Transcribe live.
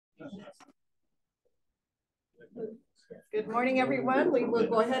Good morning, everyone. We will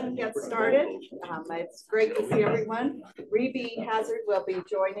go ahead and get started. It's great to see everyone. Rebe Hazard will be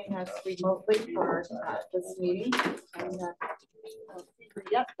joining us remotely for this meeting. And,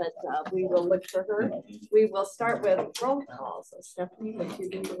 yep, but we will look for her. We will start with roll call. So Stephanie, would you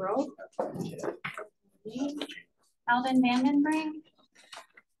do the roll? Alvin Vandenbrink.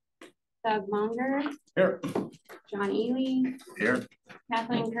 Doug Monger. Here. John Ely. Here.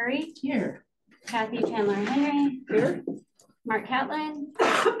 Kathleen Curry. Here. Kathy Chandler Henry. Here. Mark Catlin.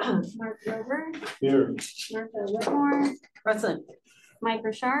 Mark Rover. Here. Martha Whitmore. Present. Mike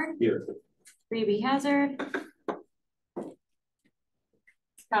Richard. Here. Rebe Hazard.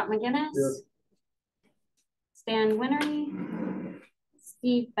 Scott McGinnis. Here. Stan Winnery.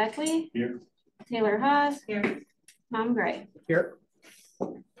 Steve Beckley. Here. Taylor Haas. Here. Tom Gray. Here.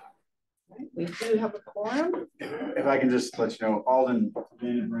 We do have a quorum. If I can just let you know, Alden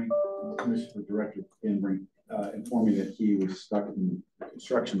Vandenbrink, Commissioner Director Vandenbrink, informed me that he was stuck in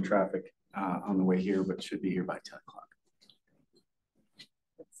construction traffic on the way here, but should be here by 10 o'clock.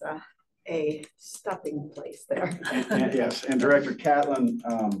 It's a stopping place there. Yes, and Director Catlin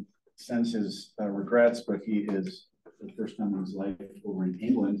sends his regrets, but he is for the first time in his life over in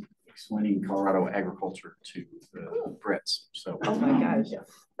England explaining Colorado agriculture to the Brits. So, oh my gosh, yeah.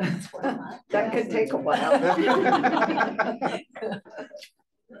 That could take a while.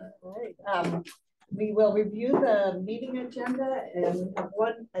 Right. We will review the meeting agenda and have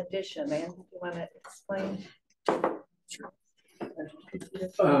one addition. And do you want to explain? Sure.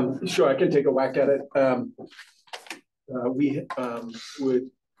 Sure, I can take a whack at it. We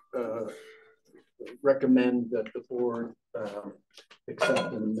would recommend that the board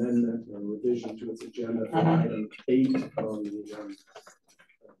accept an amendment or revision to its agenda for item 8 on the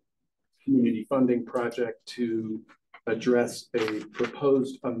community funding project to address a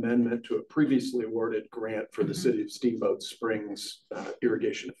proposed amendment to a previously awarded grant for the City of Steamboat Springs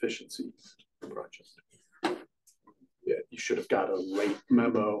irrigation efficiency project. Yeah, you should have got a late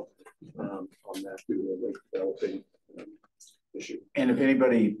memo on that due to a late developing issue. And if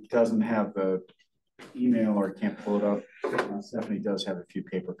anybody doesn't have the email or can't pull it up, Stephanie does have a few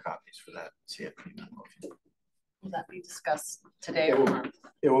paper copies for that CFP memo. Will that be discussed today?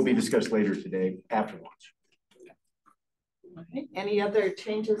 It will be discussed later today after lunch. Okay. Any other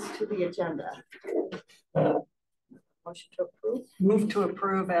changes to the agenda? Motion to approve. Move to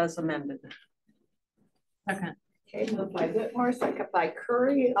approve as amended. Second. Okay, moved by Whitmore, second by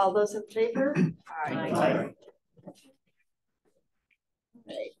Curry. All those in favor? Aye.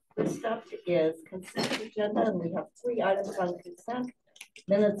 Right. First up is consent agenda, and we have 3 items on consent.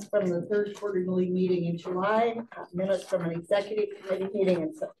 Minutes from the 3rd quarterly meeting in July, minutes from an executive committee meeting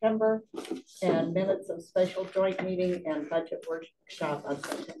in September, and minutes of special joint meeting and budget workshop on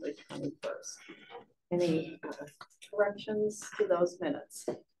September 21st. Any corrections to those minutes?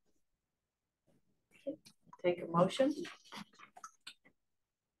 Okay. Take a motion.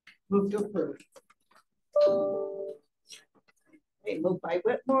 Move to approve. Okay, moved by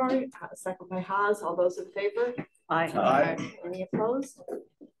Whitmore, second by Haas. All those in favor? Aye. Aye. Any opposed?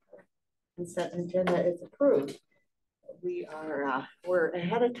 Consent agenda is approved. We are we're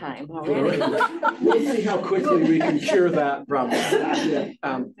ahead of time already. We'll see how quickly we can cure that problem.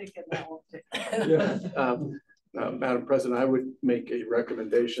 Madam President, I would make a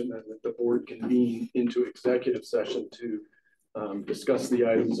recommendation that the board convene into executive session to discuss the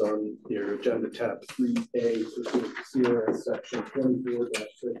items on your agenda tab 3A, CRS section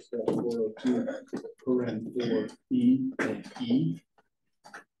 24-6-402, paren 4E and E.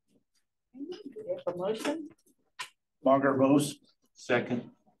 A motion? Monger moves.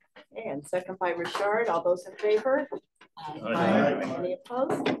 Second. And second by Richard. All those in favor? Aye. Any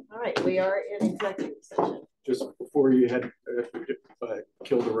opposed? All right, we are in executive session. Just before you had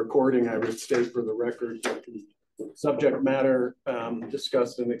killed the recording, I would state for the record that the subject matter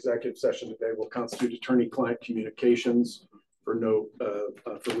discussed in executive session today will constitute attorney-client communications for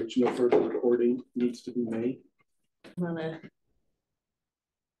which no further recording needs to be made. I'm gonna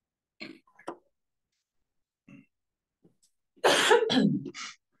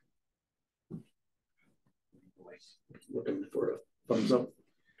looking for a thumbs up.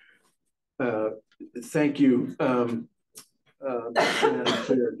 Thank you. Madam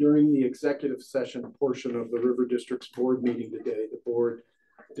Chair, during the executive session portion of the River District's board meeting today, the board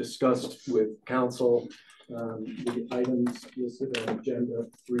discussed with council the items listed on agenda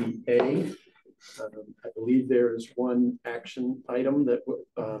 3A. I believe there is one action item that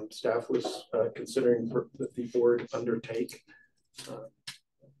staff was considering that the board undertake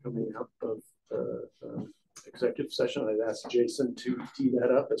coming out of executive session. I'd ask Jason to tee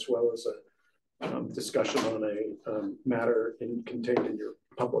that up, as well as a discussion on a matter contained in your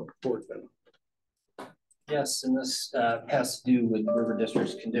public report then. Yes, and this has to do with River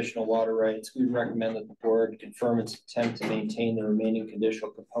District's conditional water rights. We recommend that the board confirm its intent to maintain the remaining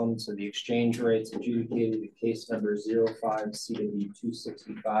conditional components of the exchange rates adjudicated in case number 05 CW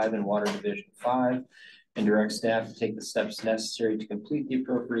 265 in Water Division 5, and direct staff to take the steps necessary to complete the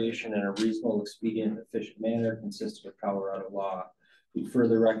appropriation in a reasonable, expedient, and efficient manner consistent with Colorado law. We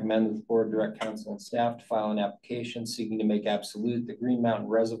further recommend that the board direct council and staff to file an application seeking to make absolute the Green Mountain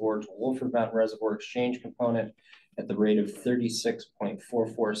Reservoir to Wolford Mountain Reservoir exchange component at the rate of 36.44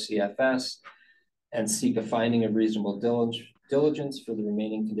 CFS and seek a finding of reasonable diligence for the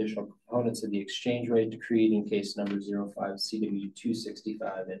remaining conditional components of the exchange rate decreed in case number 05 CW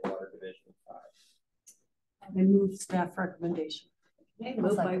 265 in Water Division 5. I move staff recommendation. Okay,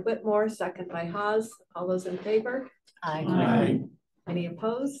 moved by Whitmore, second by Haas. All those in favor? Aye. Any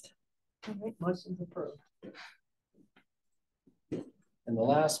opposed? All right, motion's approved. And the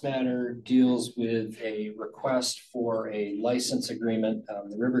last matter deals with a request for a license agreement.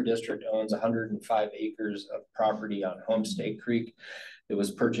 The River District owns 105 acres of property on Homestay Creek. It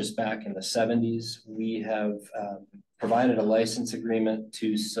was purchased back in the 70s. We have provided a license agreement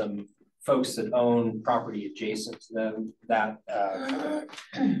to some folks that own property adjacent to them. That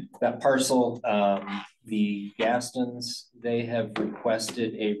parcel, the Gastons, they have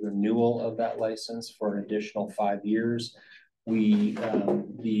requested a renewal of that license for an additional 5 years.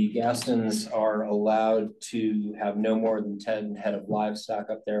 The Gastons are allowed to have no more than 10 head of livestock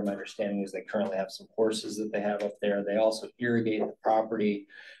up there. My understanding is they currently have some horses that they have up there. They also irrigate the property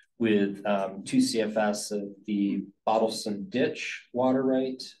with 2 CFS of the Bottleston Ditch water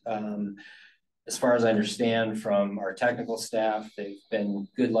right. As far as I understand from our technical staff, they've been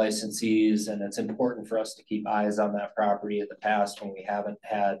good licensees, and it's important for us to keep eyes on that property. In the past, when we haven't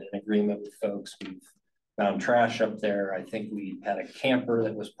had an agreement with folks, we've found trash up there. I think we had a camper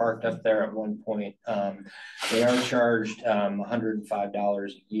that was parked up there at one point. They are charged $105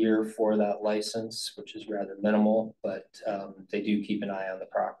 a year for that license, which is rather minimal, but they do keep an eye on the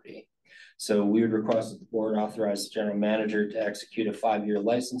property. So we would request that the board authorize the general manager to execute a 5-year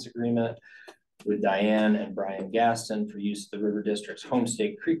license agreement with Diane and Brian Gaston for use of the River District's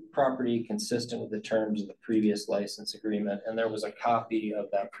Homestay Creek property consistent with the terms of the previous license agreement. And there was a copy of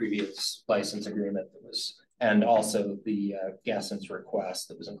that previous license agreement that was, and also the Gaston's request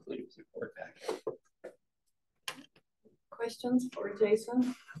that was included with the board packet. Questions for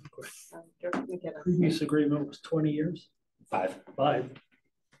Jason? Previous agreement was 20 years? 5. 5.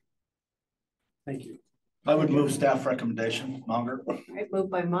 Thank you. I would move staff recommendation, Monger. All right,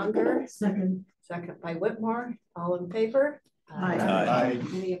 moved by Munger. Second by Whitmore. All in favor? Aye.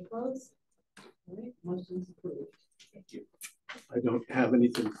 Any opposed? All right, motion's approved. Thank you. I don't have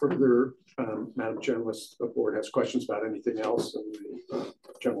anything further. Madam Chair, unless the board has questions about anything else in the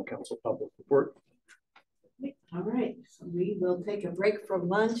general counsel public report. All right, so we will take a break from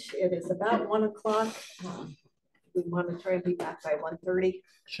lunch. It is about 1 o'clock. We want to try and be back by 1:30.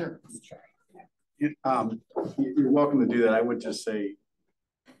 Sure. You're welcome to do that. I would just say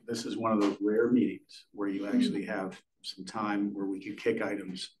this is one of those rare meetings where you actually have some time where we can kick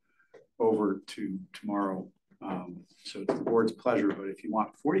items over to tomorrow. So it's the board's pleasure, but if you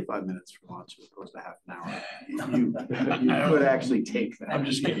want 45 minutes for lunch as opposed to half an hour, you could actually take that. I'm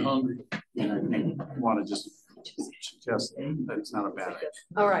just getting hungry. I want to just suggest that it's not a bad idea.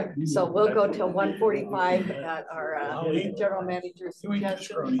 All right, so we'll go till 1:45 at our general manager's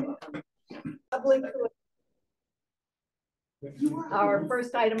suggestion. Public. Our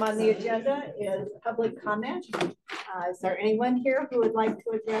first item on the agenda is public comment. Is there anyone here who would like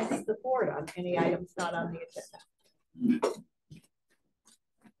to address the board on any items not on the agenda?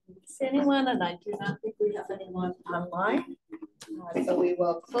 See anyone, and I do not think we have anyone online. So we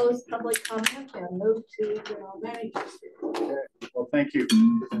will close public comment and move to general manager's report. Well, thank you,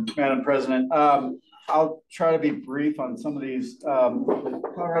 Madam President. I'll try to be brief on some of these. The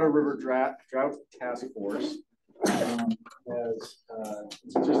Colorado River Drought Task Force is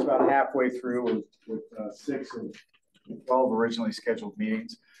just about halfway through with 6 of 12 originally scheduled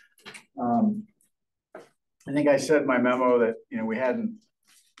meetings. I think I said in my memo that we hadn't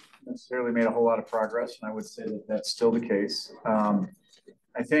necessarily made a whole lot of progress, and I would say that that's still the case.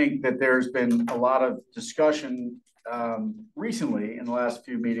 I think that there's been a lot of discussion recently in the last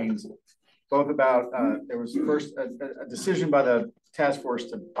few meetings, both about there was first a decision by the task force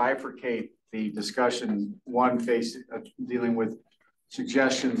to bifurcate the discussion, one dealing with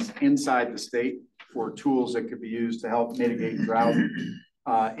suggestions inside the state for tools that could be used to help mitigate drought,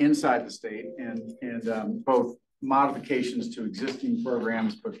 inside the state and both modifications to existing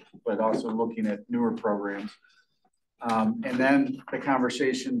programs, but also looking at newer programs. And then the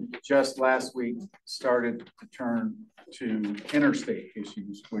conversation just last week started to turn to interstate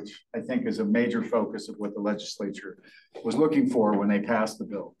issues, which I think is a major focus of what the legislature was looking for when they passed the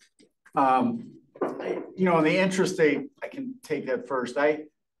bill. You know, on the interstate, I can take that first. You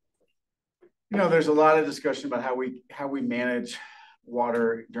know, there's a lot of discussion about how we manage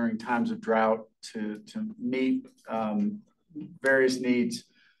water during times of drought to meet various needs.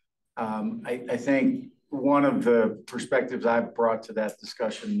 I think one of the perspectives I've brought to that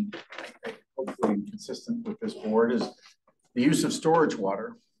discussion, hopefully consistent with this board, is the use of storage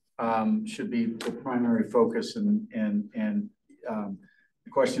water should be the primary focus. And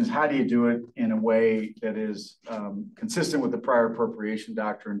the question is, how do you do it in a way that is consistent with the prior appropriation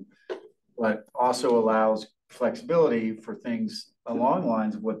doctrine, but also allows flexibility for things along the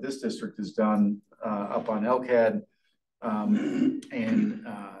lines of what this district has done up on Elkhead and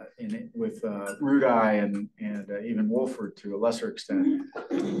with Rudeye and even Wolford to a lesser extent.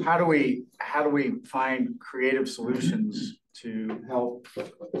 How do we find creative solutions to help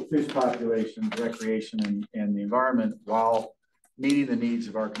fish populations, recreation, and the environment while meeting the needs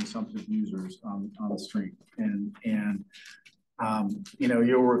of our consumptive users on the stream? And you know,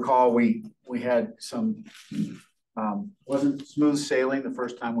 you'll recall we had some wasn't smooth sailing the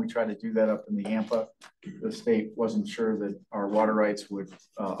first time we tried to do that up in the Yampa. The state wasn't sure that our water rights would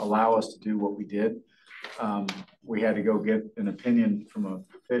allow us to do what we did. We had to go get an opinion from a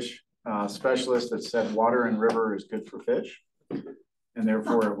fish specialist that said water and river is good for fish, and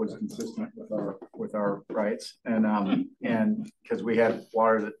therefore it was consistent with our rights. And because we had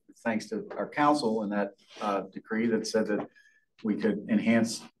water that, thanks to our council and that decree that said that we could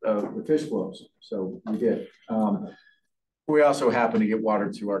enhance the fish flows. So we did. We also happen to get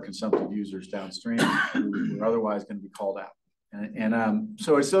water to our consumptive users downstream who were otherwise going to be called out. And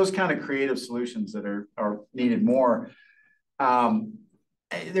so it's those kind of creative solutions that are needed more. There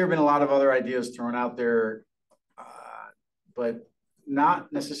have been a lot of other ideas thrown out there, but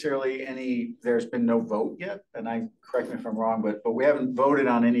not necessarily any. There's been no vote yet, and correct me if I'm wrong, but we haven't voted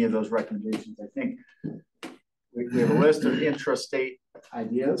on any of those recommendations. I think we have a list of intrastate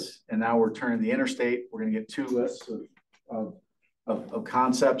ideas, and now we're turning the interstate. We're going to get two lists of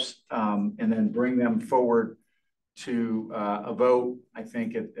concepts, and then bring them forward to a vote, I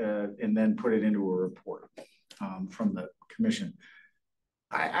think, and then put it into a report from the commission.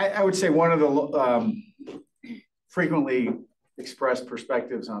 I would say one of the frequently expressed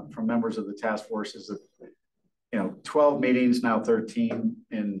perspectives from members of the task force is that, you know, 12 meetings, now 13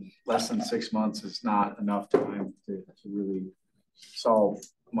 in less than 6 months is not enough time to really solve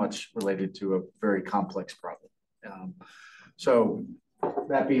much related to a very complex problem. So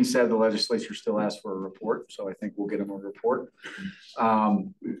that being said, the legislature still asked for a report, so I think we'll get them a report. I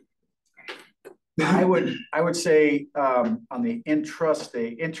would say on the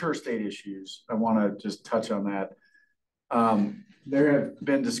interstate issues, I want to just touch on that. There have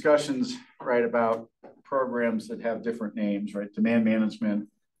been discussions, right, about programs that have different names, right? Demand management,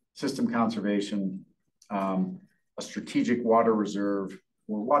 system conservation, a strategic water reserve,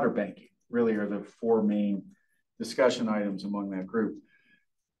 or water banking, really are the four main discussion items among that group.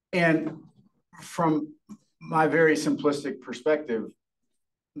 And from my very simplistic perspective,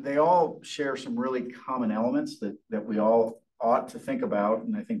 they all share some really common elements that we all ought to think about.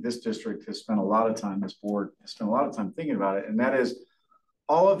 And I think this district has spent a lot of time, this board has spent a lot of time thinking about it. And that is,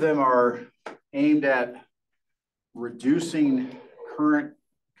 all of them are aimed at reducing current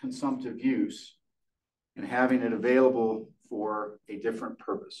consumptive use and having it available for a different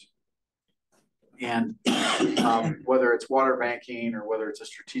purpose. And whether it's water banking, or whether it's a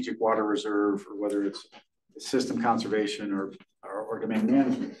strategic water reserve, or whether it's system conservation or demand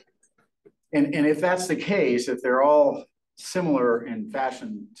management. And if that's the case, if they're all similar in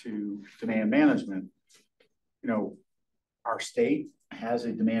fashion to demand management, you know, our state has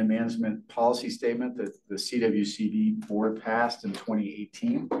a demand management policy statement that the CWCB board passed in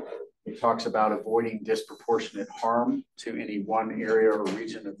 2018. It talks about avoiding disproportionate harm to any one area or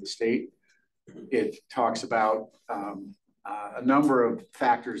region of the state. It talks about a number of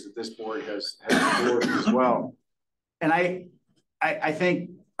factors that this board has endorsed as well. And I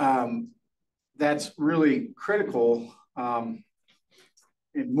think that's really critical in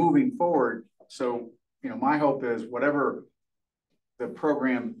moving forward. So, you know, my hope is whatever the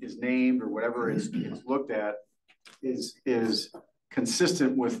program is named or whatever is looked at is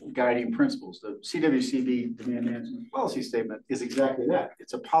consistent with guiding principles. The CWCB demand management policy statement is exactly that.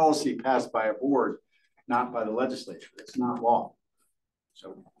 It's a policy passed by a board, not by the legislature. It's not law.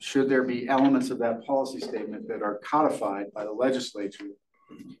 So should there be elements of that policy statement that are codified by the legislature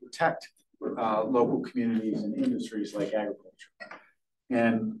to protect local communities and industries like agriculture?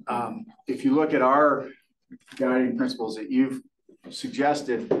 And if you look at our guiding principles that you've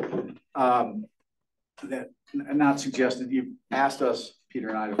suggested, that not suggested, you've asked us, Peter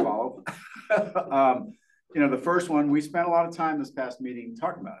and I, to follow. You know, the first one, we spent a lot of time this past meeting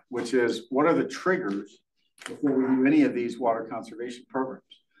talking about it, which is what are the triggers before we do any of these water conservation programs?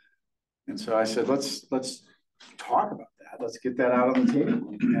 And so I said, let's talk about that. Let's get that out on the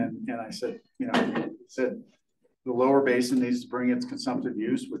table. And I said, you know, the lower basin needs to bring its consumptive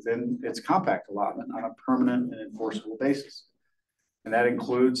use within its compact allotment on a permanent and enforceable basis. And that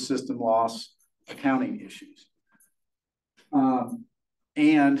includes system loss accounting issues.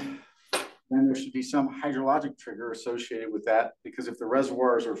 And then there should be some hydrologic trigger associated with that, because if the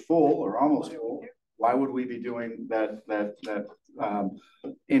reservoirs are full or almost full, why would we be doing that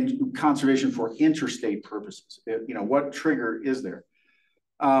in conservation for interstate purposes? You know, what trigger is there?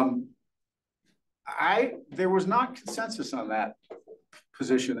 There was not consensus on that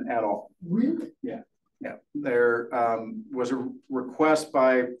position at all. Really? Yeah. There was a request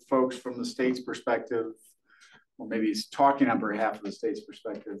by folks from the state's perspective, or maybe he's talking on behalf of the state's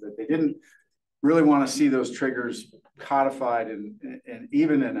perspective, that they didn't really want to see those triggers codified and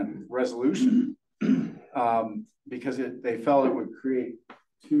even in a resolution, because they felt it would create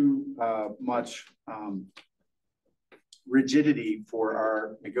too much rigidity for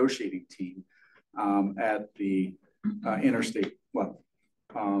our negotiating team at the interstate level.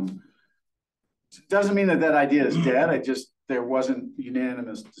 It doesn't mean that idea is dead. There wasn't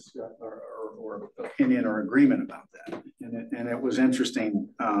unanimous or opinion or agreement about that. And it was interesting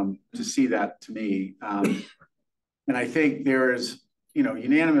to see that to me. And I think there is, you know,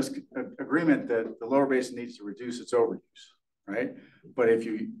 unanimous agreement that the lower basin needs to reduce its overuse, right? But if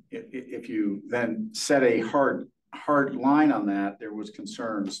you then set a hard line on that, there was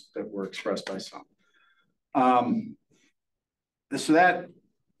concerns that were expressed by some. So that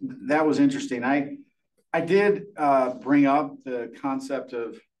was interesting. I did bring up the concept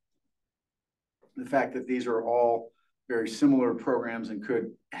of the fact that these are all very similar programs and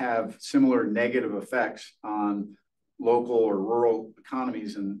could have similar negative effects on local or rural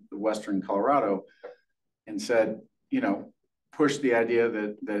economies in the Western Colorado, and said, you know, push the idea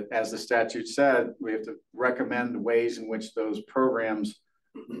that as the statute said, we have to recommend the ways in which those programs,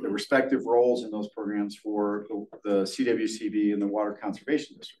 the respective roles in those programs for the CWCB and the water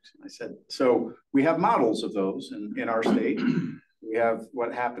conservation districts. And I said, so we have models of those in our state. We have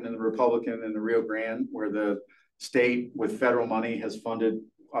what happened in the Republican and the Rio Grande, where the state with federal money has funded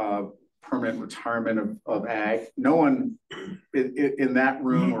permanent retirement of ag. No one in that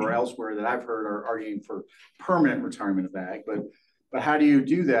room or elsewhere that I've heard are arguing for permanent retirement of ag, but how do you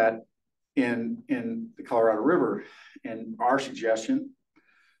do that in the Colorado River? And our suggestion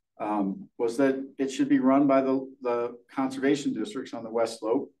was that it should be run by the conservation districts on the West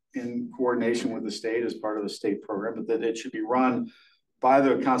Slope in coordination with the state as part of the state program, but that it should be run by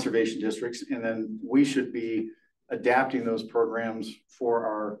the conservation districts, and then we should be adapting those programs for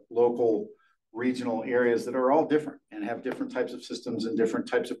our local regional areas that are all different and have different types of systems and different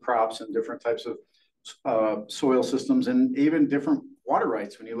types of crops and different types of soil systems and even different water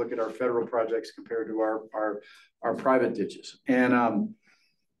rights when you look at our federal projects compared to our private ditches. And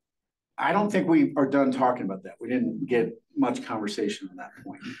I don't think we are done talking about that. We didn't get much conversation on that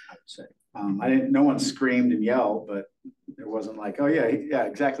point, I would say. No one screamed and yelled, but it wasn't like, oh yeah,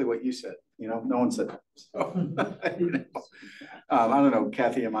 exactly what you said. You know, no one said that. So, you know, I don't know,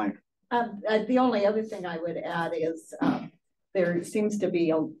 Kathy, am I? The only other thing I would add is there seems to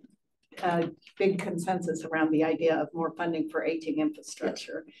be a big consensus around the idea of more funding for aging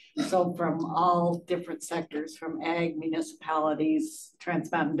infrastructure. So from all different sectors, from ag, municipalities,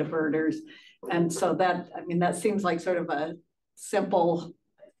 Trans Mountain diverters. And so that seems like sort of a simple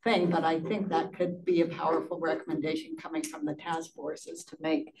thing, but I think that could be a powerful recommendation coming from the task force, is to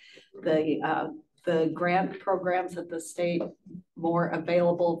make the grant programs at the state more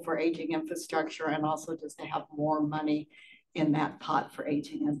available for aging infrastructure, and also just to have more money in that pot for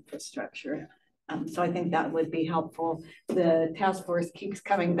aging infrastructure. So I think that would be helpful. The task force keeps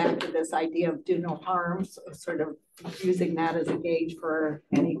coming back to this idea of do no harm, so sort of using that as a gauge for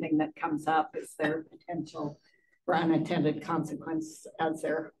anything that comes up. Is there potential for unintended consequence, as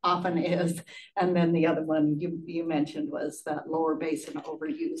there often is? And then the other one you mentioned was that lower basin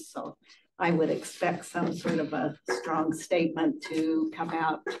overuse. So I would expect some sort of a strong statement to come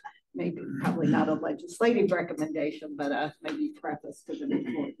out, probably not a legislative recommendation, but maybe preface to the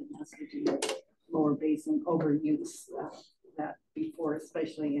report that has to do with lower basin overuse that before,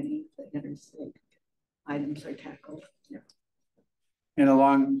 especially any of the interstate items are tackled. Yeah. And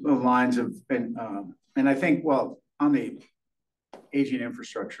along the lines of, and I think, well, on the aging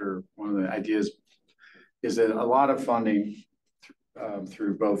infrastructure, one of the ideas is that a lot of funding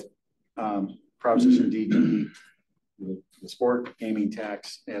through both Proposition DD, the sport gaming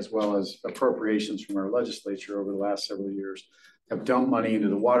tax, as well as appropriations from our legislature over the last several years, have dumped money into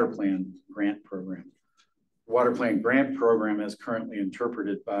the water plan grant program. The water plan grant program, as currently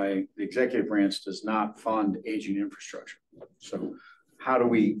interpreted by the executive branch, does not fund aging infrastructure. So how do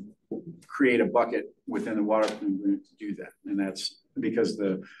we create a bucket within the water plan grant to do that? And that's because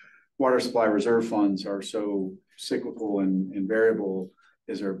the water supply reserve funds are so cyclical and variable.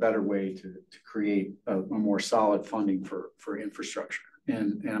 Is there a better way to create a more solid funding for infrastructure?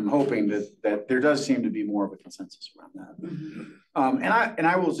 And I'm hoping that there does seem to be more of a consensus around that. And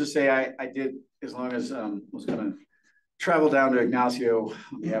I will just say I did, as long as was going to travel down to Ignacio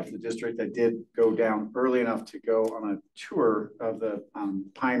on behalf of the district, I did go down early enough to go on a tour of the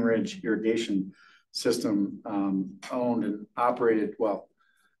Pine Ridge irrigation system, owned and operated, well,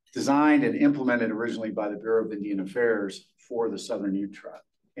 designed and implemented originally by the Bureau of Indian Affairs for the Southern Ute Tribe.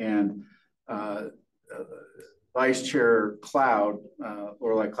 And Vice Chair Cloud,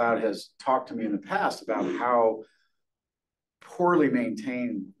 Lorelei Cloud, has talked to me in the past about how poorly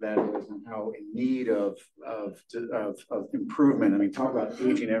maintained that is and how in need of improvement. I mean, talk about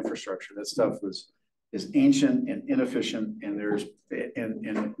aging infrastructure. That stuff is ancient and inefficient, and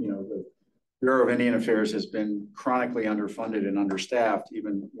you know, the Bureau of Indian Affairs has been chronically underfunded and understaffed,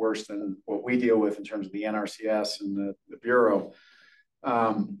 even worse than what we deal with in terms of the NRCS and the Bureau.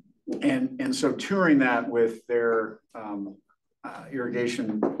 And so touring that with their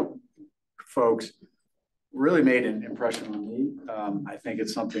irrigation folks really made an impression on me. I think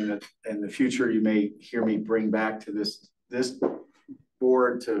it's something that in the future you may hear me bring back to this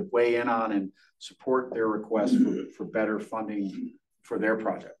board to weigh in on and support their request for better funding for their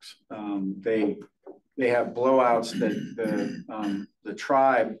projects. They have blowouts that the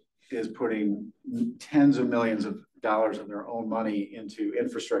tribe is putting tens of millions of dollars of their own money into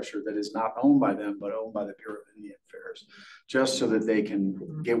infrastructure that is not owned by them, but owned by the Bureau of Indian Affairs, just so that they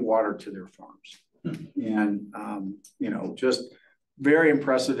can get water to their farms. And, you know, just very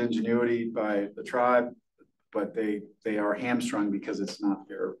impressive ingenuity by the tribe, but they are hamstrung because it's not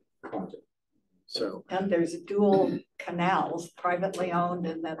their project. So, and there's dual canals, privately owned,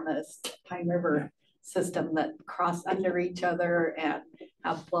 and then this Pine River system that cross under each other and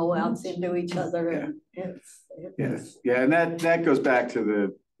have blowouts into each other. Yeah. And it's and that goes back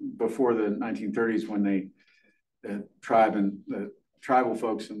to before the 1930s, when the tribe and the tribal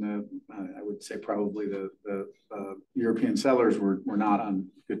folks and I would say probably the European settlers were not on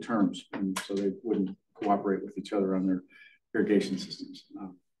good terms, and so they wouldn't cooperate with each other on their irrigation systems.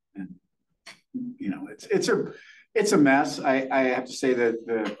 And you know, it's a mess. I have to say that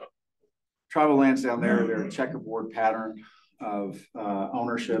the tribal lands down there, they're a checkerboard pattern of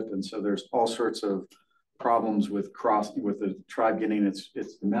ownership, and so there's all sorts of problems with the tribe getting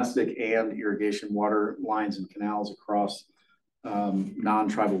its domestic and irrigation water lines and canals across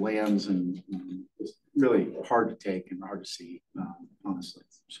non-tribal lands, and it's really hard to take and hard to see, honestly.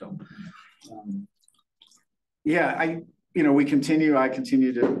 So yeah, I continue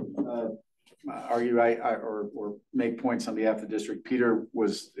to argue or make points on behalf of the district. Peter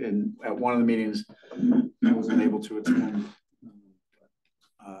was at one of the meetings. I wasn't able to attend.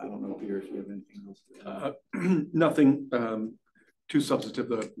 I don't know, Peter, if you have anything else to add. Nothing too substantive.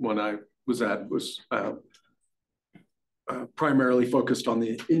 The one I was at was primarily focused on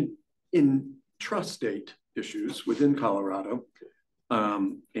the intrastate issues within Colorado.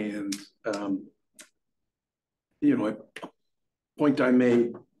 You know, a point I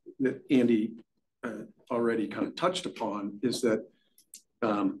made that Andy already kind of touched upon is that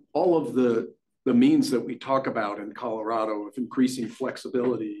all of the means that we talk about in Colorado of increasing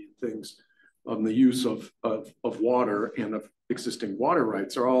flexibility and things on the use of water and of existing water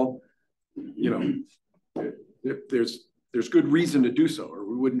rights are all, you know, there's good reason to do so, or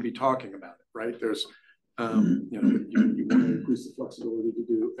we wouldn't be talking about it, right? There's, you know, you want to increase the flexibility to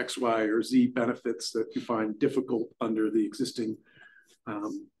do X, Y, or Z benefits that you find difficult under the existing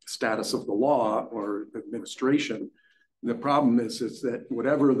status of the law or administration. And the problem is that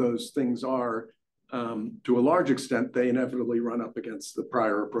whatever those things are, to a large extent, they inevitably run up against the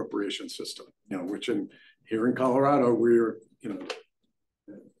prior appropriation system, you know, which here in Colorado, we're, you know,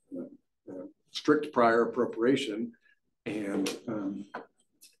 strict prior appropriation. And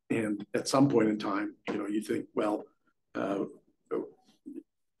at some point in time, you know, you think, well,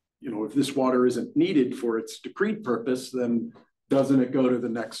 you know, if this water isn't needed for its decreed purpose, then doesn't it go to the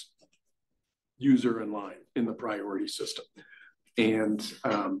next user in line in the priority system? And,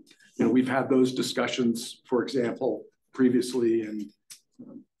 we've had those discussions, for example, previously, and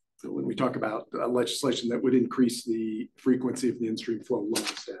when we talk about legislation that would increase the frequency of the in-stream flow loan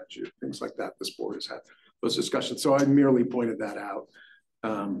statute, things like that, this board has had those discussions. So I merely pointed that out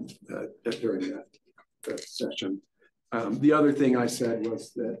during that session. The other thing I said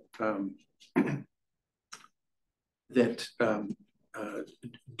was that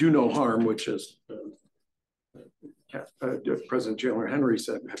do no harm, which is President Chandler Henry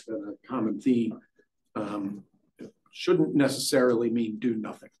said has been a common theme, shouldn't necessarily mean do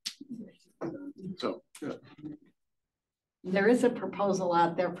nothing. There is a proposal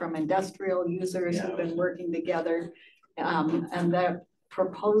out there from industrial users who've been working together. And that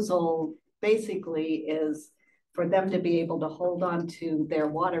proposal basically is for them to be able to hold on to their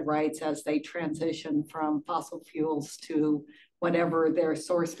water rights as they transition from fossil fuels to whatever their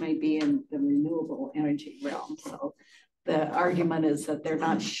source may be in the renewable energy realm. So the argument is that they're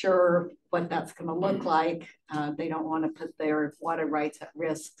not sure what that's going to look like. They don't want to put their water rights at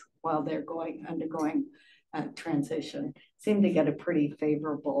risk while they're undergoing transition. Seem to get a pretty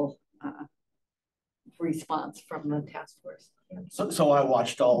favorable response from the task force. So I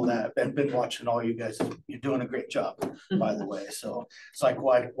watched all that and been watching all you guys. You're doing a great job, by the way. So it's like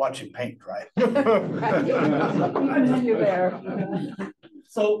watching paint dry. Right. Even when you're there.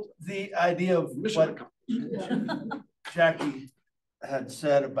 So the idea of what Jackie had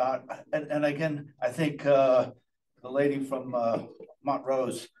said about, and again, I think the lady from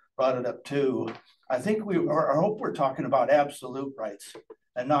Montrose brought it up too. I think I hope we're talking about absolute rights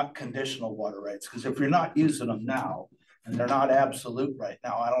and not conditional water rights, because if you're not using them now and they're not absolute right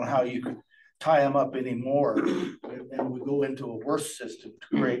now, I don't know how you can tie them up anymore, and we go into a worse system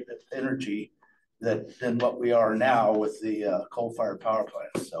to create energy than what we are now with the coal-fired power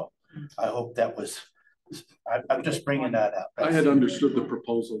plants. So I hope that was, I'm just bringing that up. I had understood the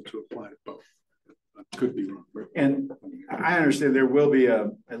proposal to apply to both. I could be wrong. And I understand there will be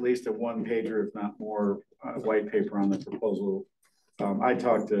at least a one pager, if not more, white paper on the proposal. I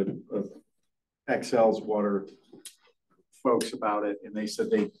talked to Xcel's water folks about it, and they said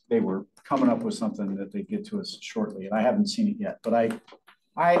they were coming up with something that they get to us shortly, and I haven't seen it yet. But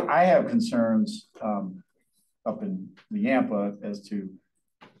I have concerns up in the Yampa as to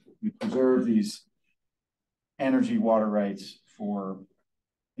we preserve these energy water rights for,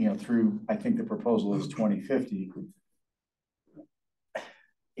 through, I think the proposal is 2050.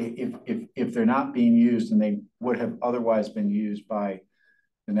 If they're not being used, and they would have otherwise been used by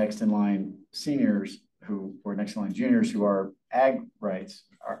the next in line seniors or next in line juniors who are ag rights,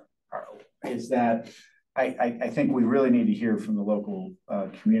 is that I think we really need to hear from the local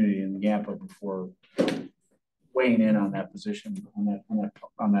community in Yampa before weighing in on that position,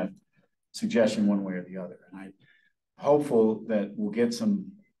 on that suggestion one way or the other. And I'm hopeful that we'll get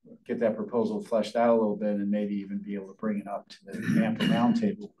that proposal fleshed out a little bit, and maybe even be able to bring it up to the Yampa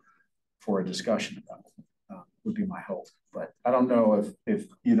roundtable for a discussion about it. Would be my hope. But I don't know if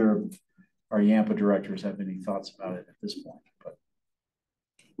either of our Yampa directors have any thoughts about it at this point. But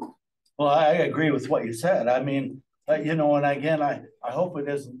well, I agree with what you said. I mean, and again, I hope it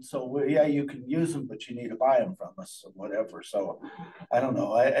isn't so. Yeah, you can use them, but you need to buy them from us or whatever. So I don't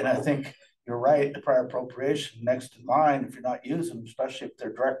know. And I think you're right. The prior appropriation next in line, if you're not using them, especially if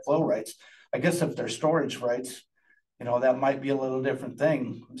they're direct flow rights. I guess if they're storage rights, that might be a little different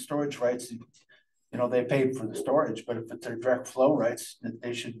thing. Storage rights, they paid for the storage, but if they're direct flow rights,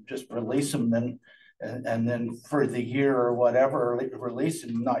 they should just release them then, and then for the year or whatever, release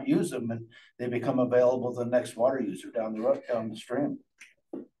them, not use them, and they become available to the next water user down the road, down the stream.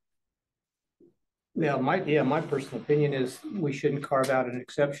 Yeah, my personal opinion is we shouldn't carve out an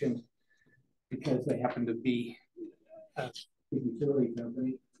exception because they happen to be a utility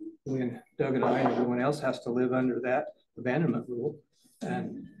company, when Doug and I and everyone else has to live under that abandonment rule.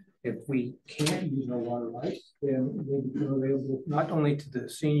 And if we can't use our water rights, then they become available not only to the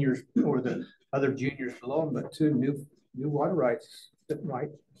seniors or the other juniors below them, but to new water rights that might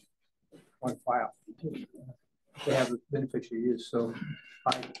want to file. They have a beneficial use. So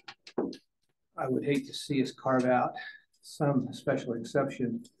I would hate to see us carve out some special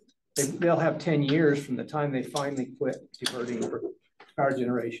exception. They'll have 10 years from the time they finally quit diverting for power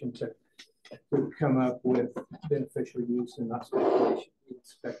generation to come up with beneficial use and not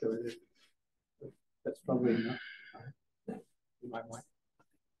speculative. That's probably enough. You might want.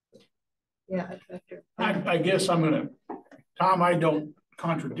 Yeah, I guess I'm Tom, I don't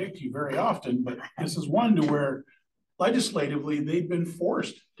contradict you very often, but this is one to where legislatively, they've been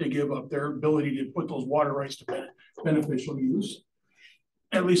forced to give up their ability to put those water rights to beneficial use.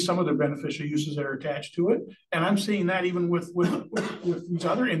 At least some of the beneficial uses that are attached to it. And I'm seeing that even with these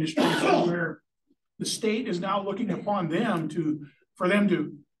other industries where the state is now looking upon them for them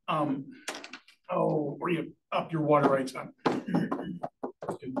to, where you up your water rights on.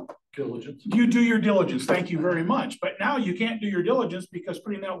 Diligence. You do your diligence, thank you very much. But now you can't do your diligence because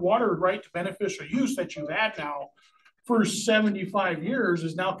putting that water right to beneficial use that you've had now for 75 years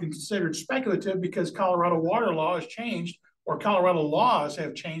is now considered speculative because Colorado water law has changed, or Colorado laws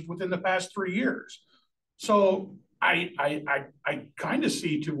have changed within the past 3 years. So I kind of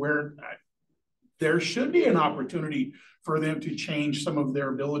see to where there should be an opportunity for them to change some of their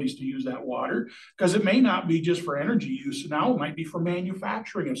abilities to use that water, because it may not be just for energy use. Now it might be for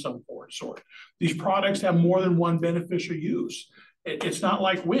manufacturing of some sort. These products have more than one beneficial use. It's not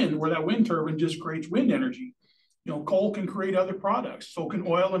like wind, where that wind turbine just creates wind energy. You know, coal can create other products. So can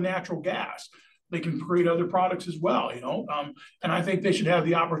oil and natural gas. They can create other products as well, you know, and I think they should have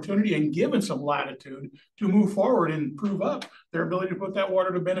the opportunity and given some latitude to move forward and prove up their ability to put that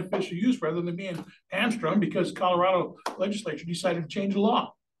water to beneficial use rather than being hamstrung because Colorado legislature decided to change the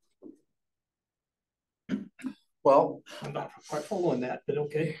law. Well, I'm not quite following that, but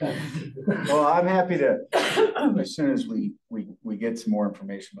okay. well, I'm happy to, as soon as we get some more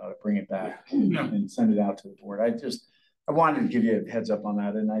information about it, bring it back and send it out to the board. I wanted to give you a heads up on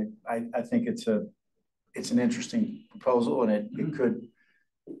that, and I think it's an interesting proposal, and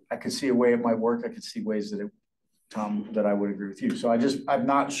I could see a way it might work. I could see ways that Tom, that I would agree with you. So I'm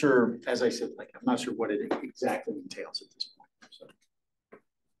not sure, as I said, like I'm not sure what it exactly entails at this point. So,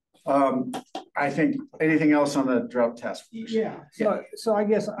 I think anything else on the drought task force? Yeah. So I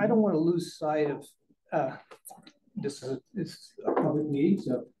guess I don't want to lose sight of this is a public meeting,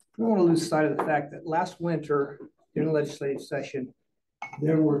 so I don't want to lose sight of the fact that last winter, during the legislative session,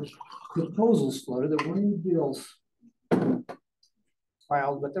 there were proposals floated. There weren't any bills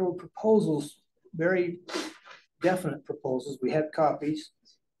filed, but there were proposals, very definite proposals. We had copies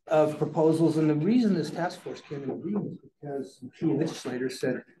of proposals, and the reason this task force came into being is because some key legislators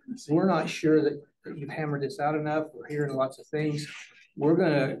said, we're not sure that you've hammered this out enough. We're hearing lots of things. We're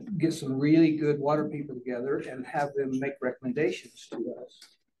going to get some really good water people together and have them make recommendations to us.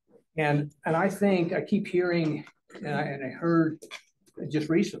 And I think I keep hearing, and I heard just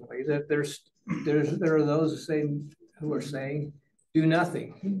recently that there are those who are saying do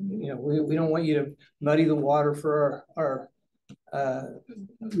nothing. You know, we don't want you to muddy the water for our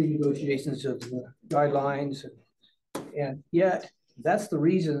renegotiations of the guidelines, and yet that's the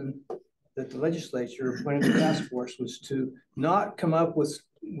reason that the legislature appointed the task force, was to not come up with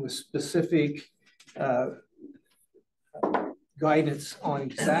specific guidance on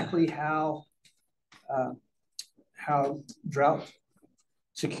exactly how drought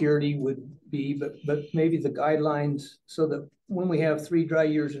security would be, but maybe the guidelines so that when we have 3 dry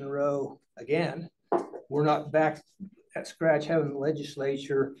years in a row again, we're not back at scratch having the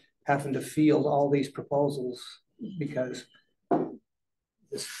legislature having to field all these proposals, because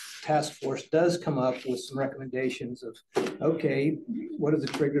this task force does come up with some recommendations of, okay, what are the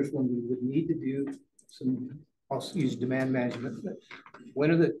triggers when we would need to do some, I'll use demand management, but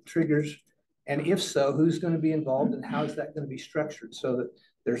when are the triggers? And if so, who's going to be involved and how is that going to be structured so that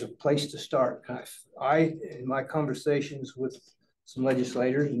there's a place to start? I in my conversations with some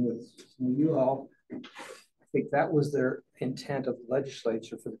legislators and with some of you all, I think that was their intent of the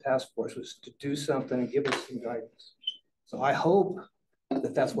legislature for the task force, was to do something and give us some guidance. So I hope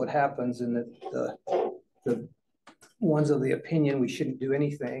that that's what happens, and that the ones of the opinion we shouldn't do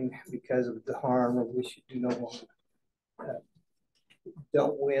anything because of the harm, or we should do no more,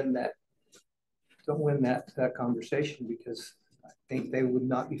 don't win that conversation, because I think they would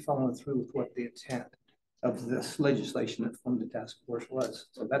not be following through with what the intent of this legislation that formed the task force was.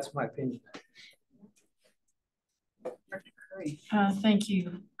 So that's my opinion. Thank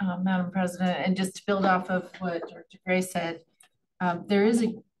you, Madam President. And just to build off of what Dr. Gray said, there is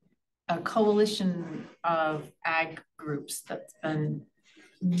a coalition of ag groups that's been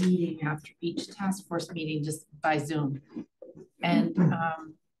meeting after each task force meeting just by Zoom. And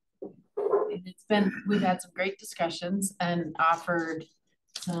we've had some great discussions and offered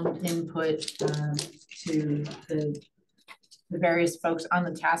some input to the various folks on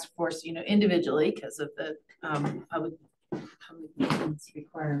the task force, you know, individually because of the public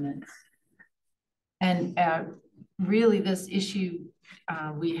requirements. And really this issue,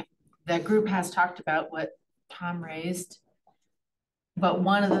 that group has talked about what Tom raised, but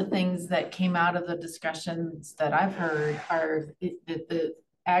one of the things that came out of the discussions that I've heard are that the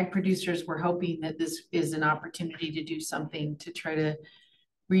ag producers were hoping that this is an opportunity to do something to try to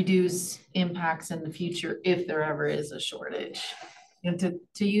reduce impacts in the future if there ever is a shortage. And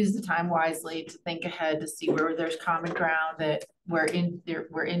to use the time wisely, to think ahead, to see where there's common ground, that where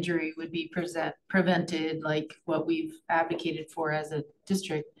injury would be prevented, like what we've advocated for as a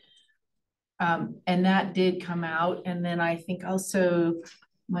district. And that did come out. And then I think also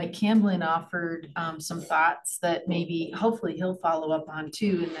Mike Camblin offered some thoughts that maybe, hopefully he'll follow up on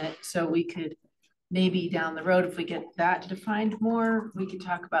too, and that so we could maybe down the road, if we get that defined more, we could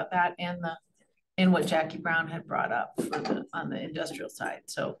talk about that and what Jackie Brown had brought up for on the industrial side.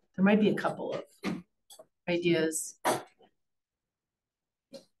 So there might be a couple of ideas.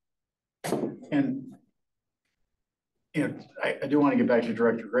 And I do want to get back to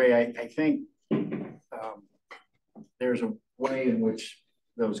Director Gray. I think there's a way in which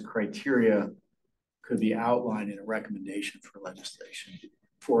those criteria could be outlined in a recommendation for legislation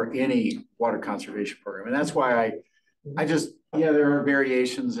for any water conservation program. And that's why there are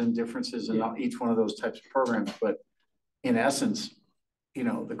variations and differences in each one of those types of programs, but in essence,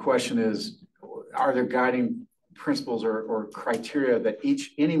 the question is, are there guiding principles or criteria that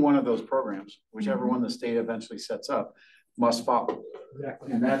any one of those programs, whichever one the state eventually sets up, must follow?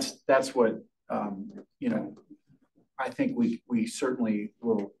 Exactly. And that's what, I think we certainly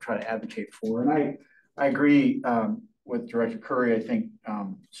will try to advocate for. And I agree with Director Curry. I think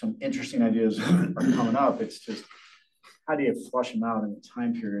some interesting ideas are coming up. It's just, how do you flush them out in the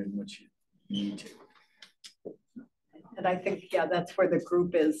time period in which you need to? And I think, that's where the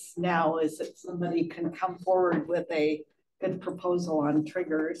group is now, is that somebody can come forward with a good proposal on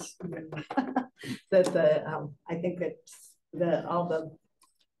triggers. That I think that all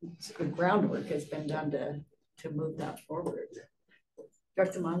the groundwork has been done to move that forward.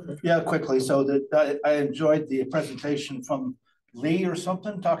 Dr. Monson. Yeah, quickly. So I enjoyed the presentation from Lee or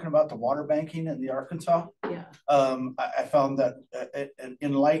something talking about the water banking in the Arkansas. Yeah. I found that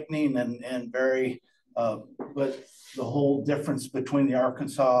enlightening and very, but the whole difference between the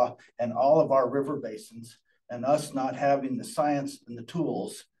Arkansas and all of our river basins and us not having the science and the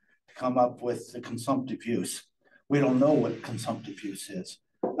tools to come up with the consumptive use. We don't know what consumptive use is.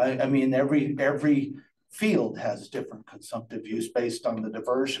 I mean, every field has different consumptive use based on the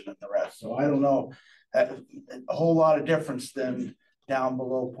diversion and the rest. So I don't know, a whole lot of difference than down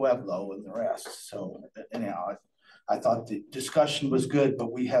below Pueblo and the rest. So anyhow, I thought the discussion was good,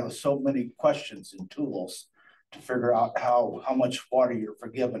 but we have so many questions and tools to figure out how much water you're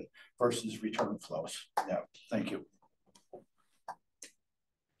forgiven versus return flows. Yeah, thank you.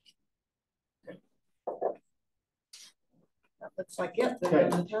 That looks like it. Okay.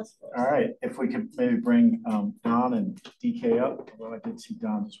 All right, if we could maybe bring Don and DK up. Well, I did see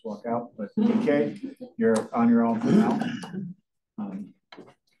Don just walk out, but DK, you're on your own for now.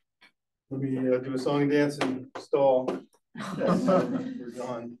 Let me do a song and dance and stall. We're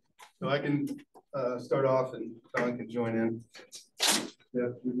gone. So I can start off and Don can join in. Yeah,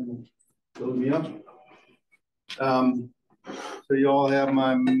 load me up. So you all have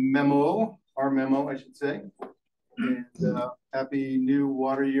my memo, our memo, I should say. And happy new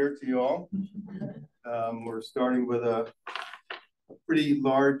water year to you all. We're starting with a pretty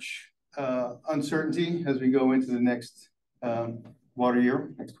large uncertainty as we go into the next water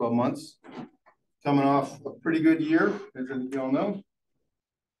year, next 12 months. Coming off a pretty good year, as you all know.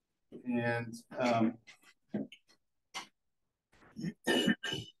 And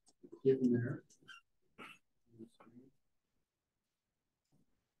getting there.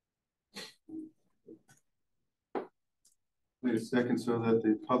 Wait a second so that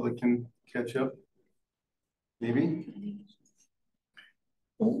the public can catch up. Maybe.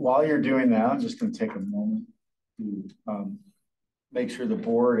 While you're doing that, I'm just going to take a moment to make sure the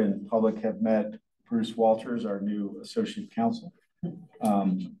board and public have met Bruce Walters, our new associate counsel.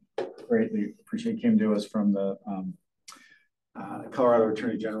 Greatly appreciate he came to us from the Colorado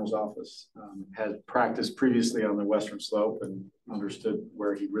Attorney General's office. Had practiced previously on the Western Slope and understood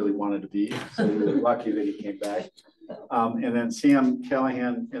where he really wanted to be. So we were lucky that he came back. And then Sam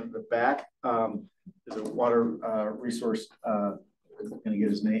Callahan in the back is a water resource. Can I get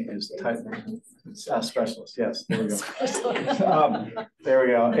his name? His type specialist. Yes, there we go. There we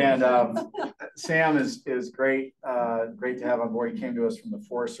go. And Sam is great. Great to have on board. He came to us from the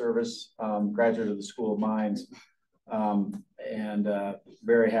Forest Service, graduate of the School of Mines, and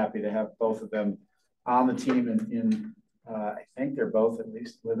very happy to have both of them on the team. And I think they're both at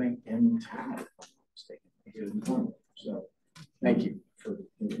least living in town. So thank you for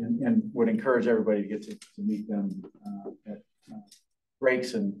and would encourage everybody to get to meet them at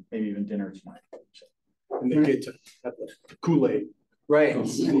breaks and maybe even dinner tonight. So. And they get to have the Kool-Aid Right,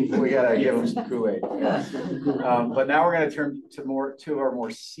 we gotta give them some Kool-Aid. Yeah. But now we're gonna turn to two of our more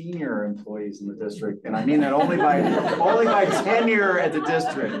senior employees in the district, and I mean that only by tenure at the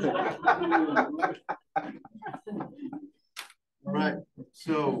district. All right,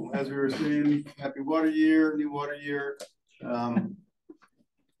 so as we were saying, happy water year, new water year.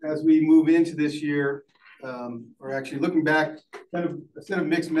 As we move into this year, we're actually looking back, kind of a set of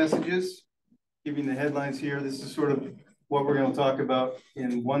mixed messages, giving the headlines here. This is sort of what we're going to talk about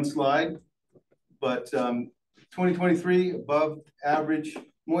in one slide. But 2023, above average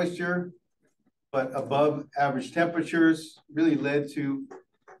moisture, but above average temperatures really led to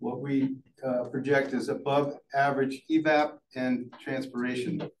what we project as above average evap and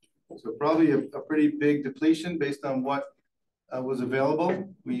transpiration. So probably a pretty big depletion based on what was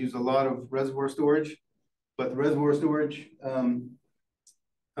available. We use a lot of reservoir storage, but the reservoir storage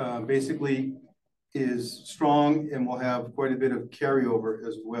basically is strong and will have quite a bit of carryover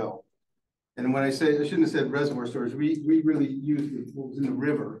as well. And when I say, I shouldn't have said reservoir storage, we really used what was in the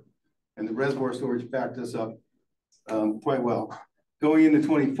river, and the reservoir storage backed us up quite well. Going into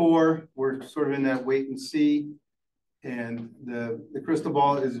 24, we're sort of in that wait and see, and the crystal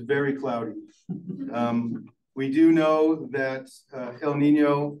ball is very cloudy. We do know that El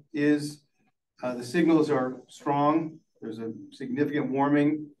Nino is, the signals are strong. There's a significant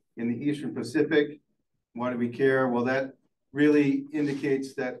warming in the Eastern Pacific. Why do we care? Well, that really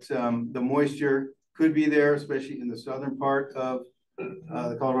indicates that the moisture could be there, especially in the southern part of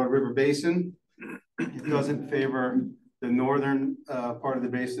the Colorado River Basin. It doesn't favor the northern part of the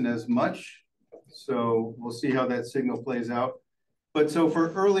basin as much. So we'll see how that signal plays out. But so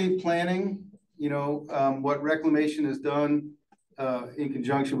for early planning, you know, what Reclamation has done in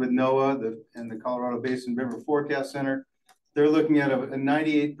conjunction with NOAA and the Colorado Basin River Forecast Center, they're looking at a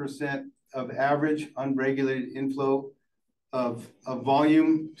 98% of average unregulated inflow of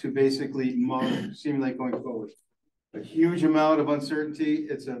volume to basically simulate going forward. A huge amount of uncertainty.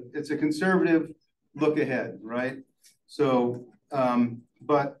 It's a conservative look ahead, right? So,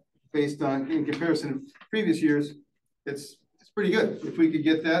 but based on, in comparison to previous years, it's pretty good. If we could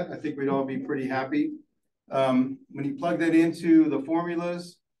get that, I think we'd all be pretty happy. When you plug that into the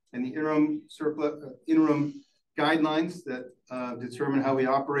formulas and the interim guidelines that determine how we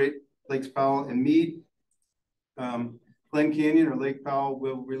operate Lakes Powell and Meade, Glen Canyon or Lake Powell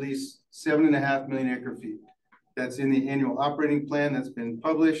will release 7.5 million acre feet. That's in the annual operating plan that's been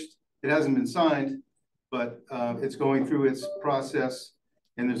published. It hasn't been signed, but it's going through its process,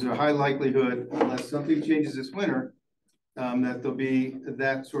 and there's a high likelihood, unless something changes this winter, that there'll be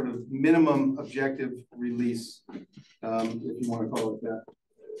that sort of minimum objective release, if you want to call it that.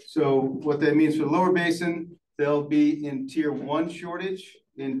 So what that means for the lower basin, they'll be in tier 1 shortage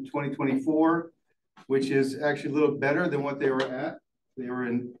in 2024, which is actually a little better than what they were at. They were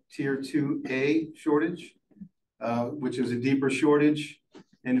in tier 2A shortage, which is a deeper shortage.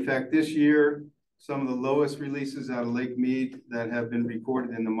 And in fact, this year, some of the lowest releases out of Lake Mead that have been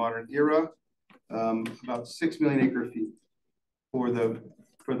recorded in the modern era, about 6 million acre feet for the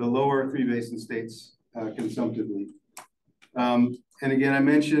lower 3 basin states consumptively. And again, I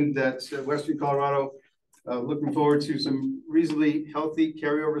mentioned that Western Colorado, looking forward to some reasonably healthy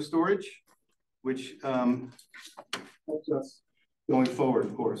carryover storage, which helps us going forward,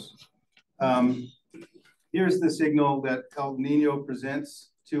 of course. Here's the signal that El Nino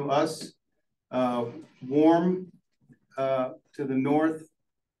presents to us. Warm to the north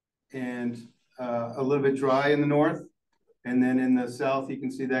and a little bit dry in the north. And then in the south, you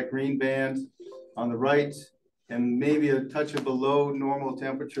can see that green band on the right, and maybe a touch of below normal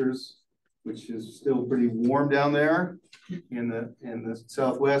temperatures, which is still pretty warm down there in the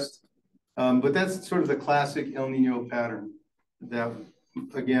southwest. But that's sort of the classic El Nino pattern that,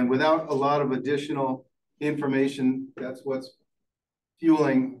 again, without a lot of additional information, that's what's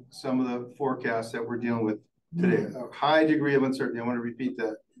fueling some of the forecasts that we're dealing with today. A high degree of uncertainty. I want to repeat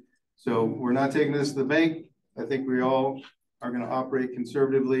that. So we're not taking this to the bank. I think we all are going to operate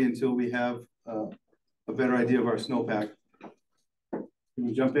conservatively until we have a better idea of our snowpack. Can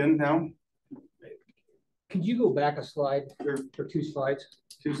we jump in now? Could you go back a slide or 2 slides?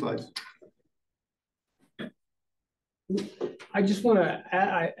 2 slides. I just want to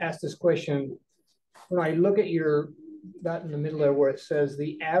ask this question. When I look at that in the middle there where it says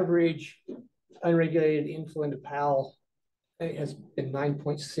the average unregulated inflow into Powell has been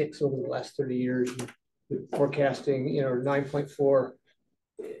 9.6 over the last 30 years. Forecasting, 9.4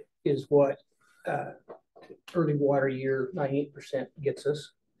 is what early water year 98% gets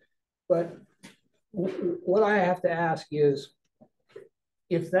us. But what I have to ask is,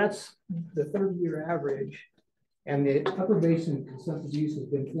 if that's the 30-year average, And the upper basin consumptive use has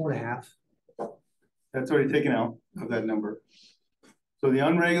been 4.5. That's already taken out of that number. So the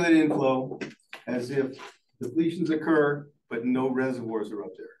unregulated inflow, as if depletions occur, but no reservoirs are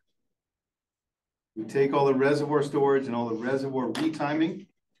up there. We take all the reservoir storage and all the reservoir retiming,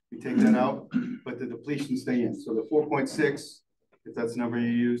 we take that out, but the depletions stay in. So the 4.6, if that's the number you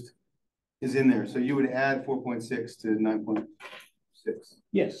used, is in there. So you would add 4.6 to 9.6.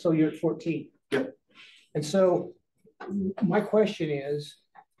 Yes, so you're at 14. Yep. And so my question is,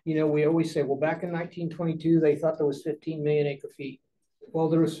 you know, we always say, well, back in 1922, they thought there was 15 million acre feet. Well,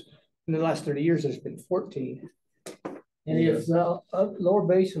 there was, in the last 30 years, there's been 14. And if the lower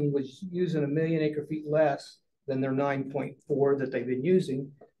basin was using 1 million acre feet less than their 9.4 that they've been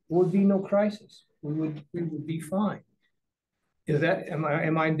using, there would be no crisis. We would be fine. Is that,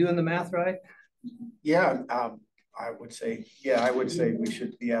 am I doing the math right? Yeah, I would say we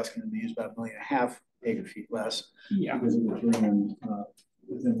should be asking them to use about 1.5 million acre feet less. Yeah. Because it would bring them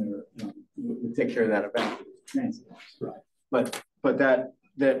within their, would take care of that event. Right. But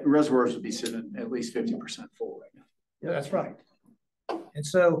that reservoirs would be sitting at least 50% full right now. Yeah, that's right. And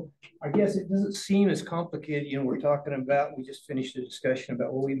so I guess it doesn't seem as complicated. You know, we're talking about, we just finished a discussion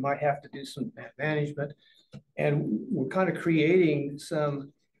about, well, we might have to do some management, and we're kind of creating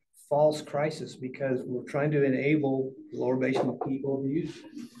some false crisis because we're trying to enable lower basin people to use it,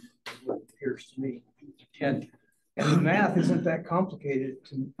 what it appears to me. And the math isn't that complicated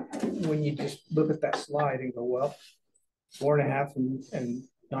when you just look at that slide and go, well, 4.5 and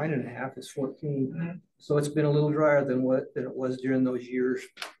 9.5 is 14. So it's been a little drier than it was during those years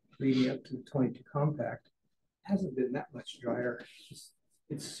leading up to the 22 compact. It hasn't been that much drier.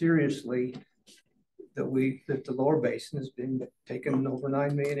 It's seriously that the lower basin has been taken over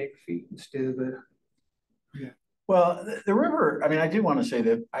 9 million acre feet instead of the. Yeah. Well, the river, I mean, I do want to say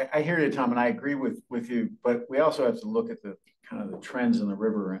that I hear you, Tom, and I agree with you, but we also have to look at the kind of the trends in the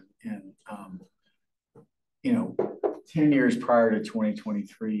river and you know, 10 years prior to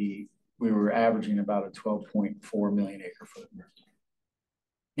 2023, we were averaging about a 12.4 million acre foot.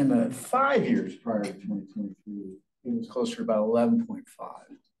 In the 5 years prior to 2023, it was closer to about 11.5.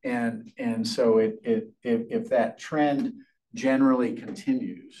 And so if that trend generally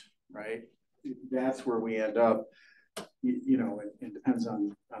continues, right, that's where we end up. You know, it depends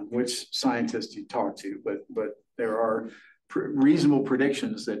on which scientist you talk to, but there are reasonable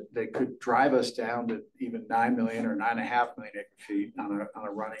predictions that could drive us down to even 9 million or 9.5 million acre feet on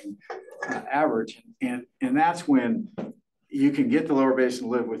a running average, and that's when you can get the lower basin to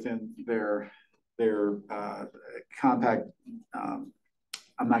live within their compact.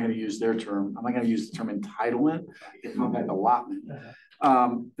 I'm not going to use their term. I'm not going to use the term entitlement, the compact allotment.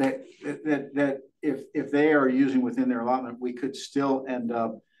 That if they are using within their allotment, we could still end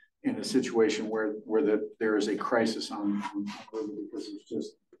up in a situation where there is a crisis on because there's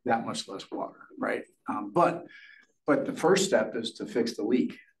just that much less water, right? But the first step is to fix the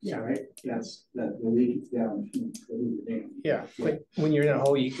leak. Yeah, right. Yes, the leak is down. Yeah, but when you're in a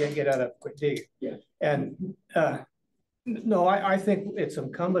hole, you can't get out of quick dig. Yeah, and no, I think it's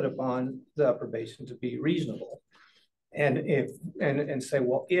incumbent upon the upper basin to be reasonable, and say,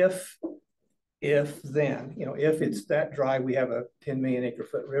 well, if then, you know, if it's that dry, we have a 10 million acre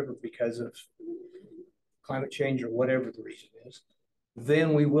foot river because of climate change or whatever the reason is,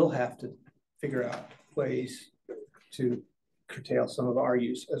 then we will have to figure out ways to curtail some of our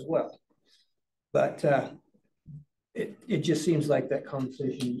use as well. But it just seems like that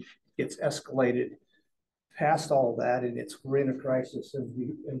conversation gets escalated past all of that, and we're in a crisis, and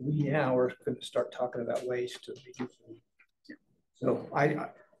we now are going to start talking about ways to reduce it. So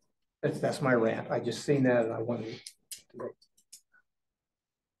that's my rant. I just seen that and I wanted to.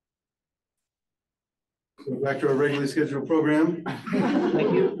 So back to our regularly scheduled program.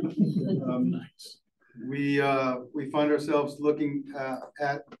 Thank you. We find ourselves looking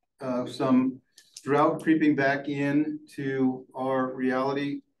at some drought creeping back into our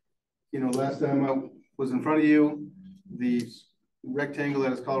reality. You know, last time I was in front of you, the rectangle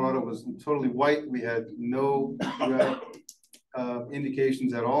that is Colorado was totally white. We had no drought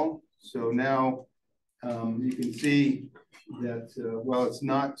indications at all. So now you can see that while it's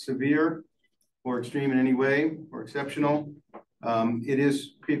not severe or extreme in any way or exceptional, it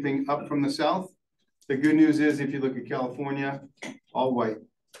is creeping up from the south. The good news is if you look at California, all white.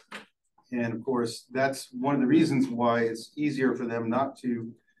 And of course, that's one of the reasons why it's easier for them not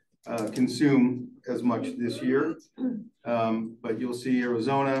to consume as much this year. But you'll see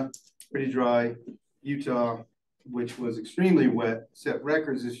Arizona, pretty dry. Utah, which was extremely wet, set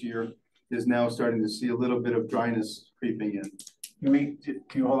records this year, is now starting to see a little bit of dryness creeping in. Can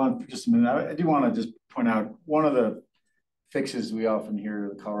you hold on for just a minute? I do want to just point out one of the fixes we often hear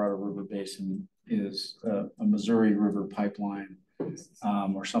of the Colorado River Basin is a Missouri River pipeline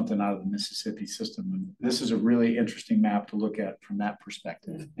or something out of the Mississippi system. And this is a really interesting map to look at from that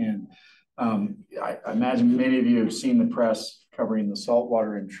perspective. And I imagine many of you have seen the press covering the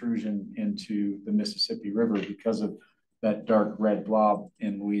saltwater intrusion into the Mississippi River because of that dark red blob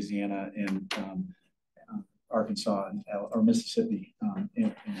in Louisiana and Arkansas or Mississippi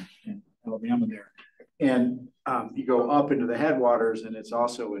and Alabama there. And you go up into the headwaters and it's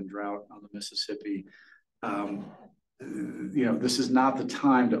also in drought on the Mississippi. You know, this is not the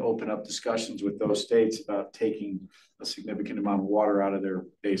time to open up discussions with those states about taking a significant amount of water out of their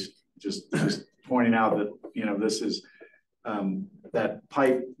basin. Just pointing out that, you know, this is, that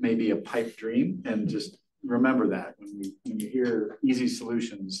pipe may be a pipe dream, and just remember that when you hear easy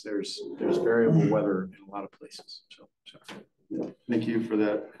solutions, there's variable weather in a lot of places. So. Thank you for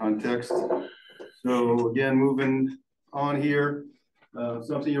that context. So again, moving on here,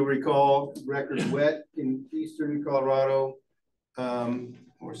 something you'll recall, record wet in eastern Colorado,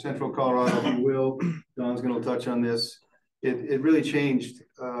 or central Colorado, if you will. Don's going to touch on this. It really changed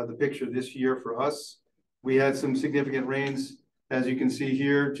the picture this year for us. We had some significant rains, as you can see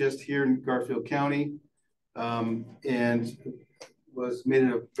here, just here in Garfield County, and made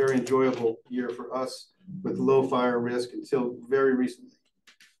it a very enjoyable year for us with low fire risk until very recently.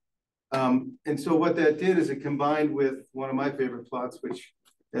 And so what that did is it combined with one of my favorite plots, which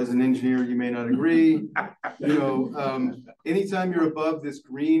as an engineer, you may not agree. You know, anytime you're above this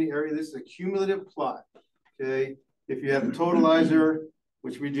green area, this is a cumulative plot, okay? If you have the totalizer,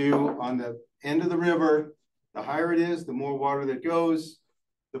 which we do on the end of the river, the higher it is, the more water that goes.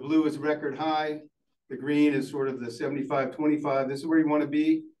 The blue is record high. The green is sort of the 75-25. This is where you want to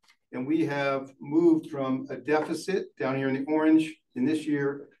be. And we have moved from a deficit down here in the orange in this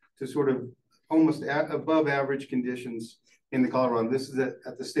year to sort of almost above average conditions in the Colorado. This is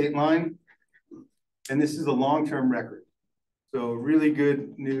at the state line. And this is a long-term record. So really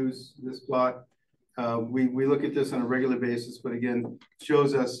good news, this plot. We look at this on a regular basis, but again,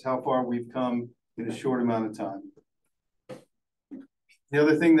 shows us how far we've come in a short amount of time. The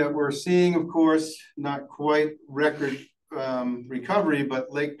other thing that we're seeing, of course, not quite record recovery,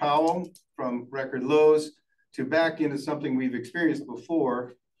 but Lake Powell from record lows to back into something we've experienced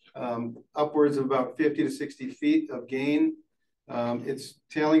before, upwards of about 50 to 60 feet of gain. It's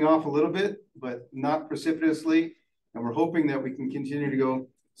tailing off a little bit, but not precipitously. And we're hoping that we can continue to go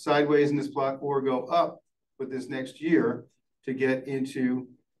sideways in this plot or go up with this next year to get into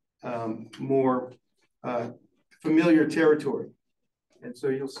more familiar territory. And so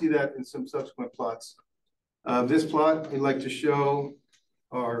you'll see that in some subsequent plots. This plot, we'd like to show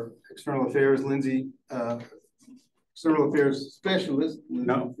our external affairs, Lindsay, external affairs specialist.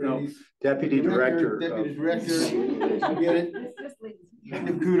 No, Deputy Director. Deputy Director, get it?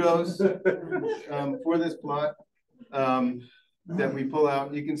 Give kudos for this plot that we pull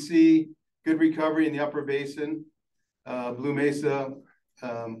out. You can see good recovery in the upper basin, Blue Mesa,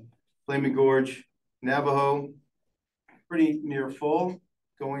 Flaming Gorge, Navajo, pretty near full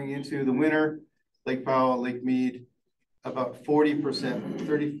going into the winter. Lake Powell, Lake Mead, about 40%,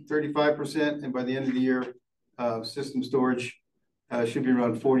 35%. And by the end of the year, system storage should be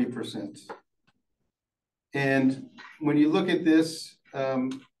around 40%. And when you look at this,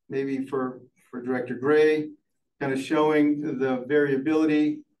 maybe for Director Gray, kind of showing the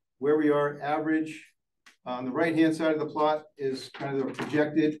variability, where we are average. On the right-hand side of the plot is kind of the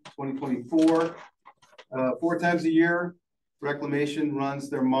projected 2024. 4 times a year, Reclamation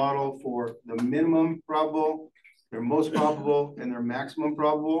runs their model for the minimum probable, their most probable, and their maximum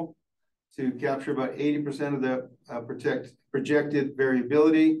probable to capture about 80% of the projected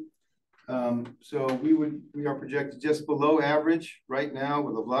variability. So we are projected just below average right now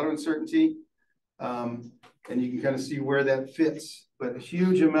with a lot of uncertainty. And you can kind of see where that fits, but a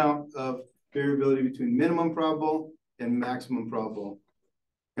huge amount of variability between minimum probable and maximum probable.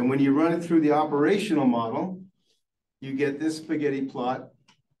 And when you run it through the operational model, you get this spaghetti plot,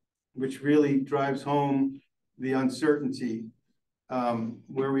 which really drives home the uncertainty.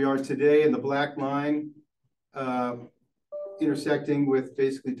 Where we are today in the black line, intersecting with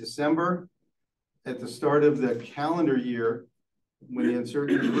basically December, at the start of the calendar year, when the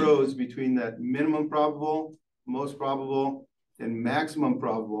uncertainty grows between that minimum probable, most probable, and maximum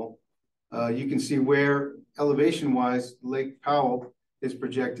probable, you can see where elevation-wise Lake Powell is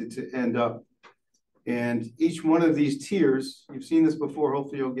projected to end up. And each one of these tiers, you've seen this before,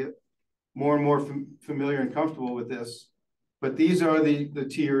 hopefully you'll get more and more familiar and comfortable with this, but these are the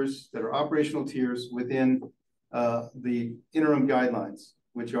tiers that are operational tiers within the interim guidelines,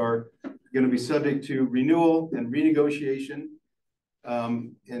 which are going to be subject to renewal and renegotiation.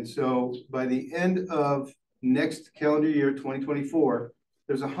 And so by the end of next calendar year, 2024,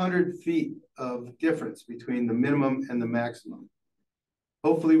 there's 100 feet of difference between the minimum and the maximum.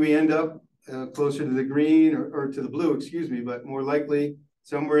 Hopefully we end up closer to the green or to the blue, excuse me, but more likely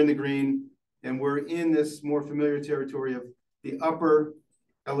somewhere in the green. And we're in this more familiar territory of the upper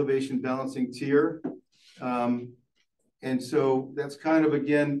elevation balancing tier. And so that's kind of,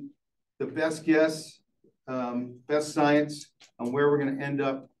 again, the best guess, best science on where we're going to end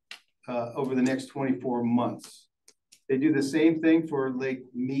up over the next 24 months. They do the same thing for Lake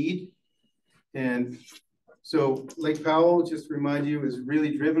Mead. And so Lake Powell, just to remind you, is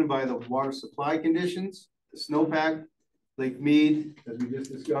really driven by the water supply conditions, the snowpack. Lake Mead, as we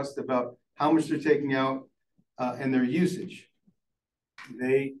just discussed, about how much they're taking out and their usage.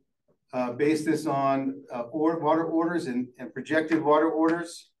 They base this on water orders and projected water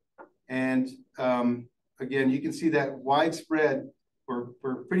orders. And again, you can see that widespread.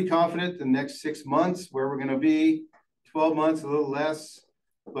 We're pretty confident the next 6 months where we're going to be, 12 months, a little less,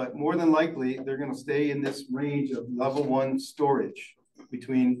 but more than likely, they're going to stay in this range of level 1 storage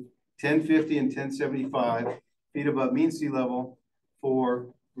between 1050 and 1075 feet above mean sea level for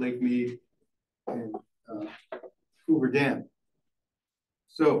Lake Mead and Hoover Dam.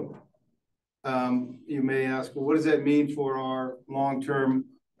 So you may ask, well, what does that mean for our long-term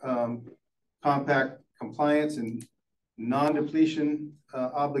compact compliance and non-depletion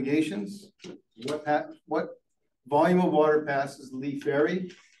obligations? What volume of water passes Lee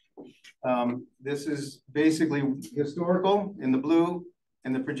Ferry? This is basically historical in the blue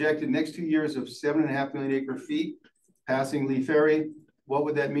and the projected next 2 years of 7.5 million acre feet passing Lee Ferry. What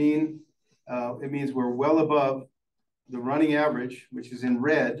would that mean? It means we're well above the running average, which is in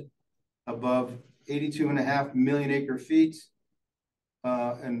red, above 82.5 million acre feet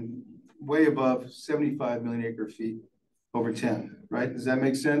and way above 75 million acre feet over 10, right? Does that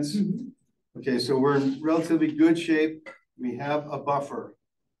make sense? Mm-hmm. Okay, so we're in relatively good shape. We have a buffer.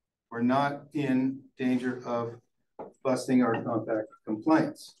 We're not in danger of busting our compact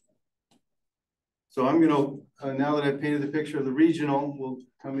compliance. So I'm gonna, now that I've painted the picture of the regional, we'll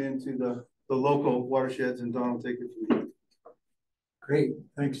come into the local watersheds and Don will take it from here. Great,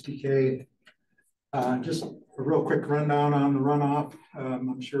 thanks DK. Just a real quick rundown on the runoff.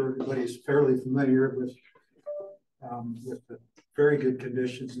 I'm sure everybody's fairly familiar with the very good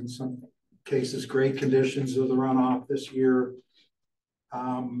conditions, in some cases great conditions of the runoff this year.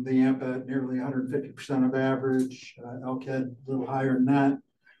 The Yampa at nearly 150% of average, Elkhead a little higher than that.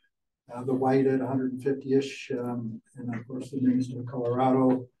 The White at 150-ish, and of course the Main of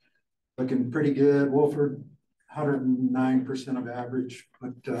Colorado looking pretty good. Wolford 109% of average,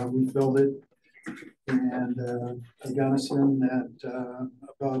 but we filled it. And Gunnison at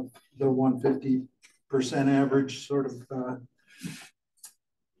above the 150% average sort of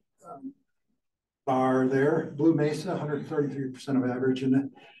bar there. Blue Mesa 133% of average, and it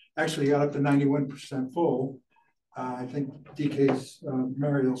actually got up to 91% full. I think DK's,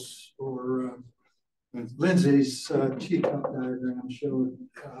 Mariel's, or Lindsay's teacup diagram showed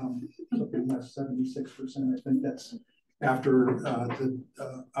something like 76%. I think that's after the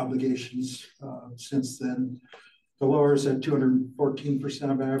obligations since then. Dolores at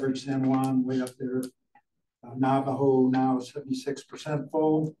 214% of average. San Juan way up there. Navajo now is 76%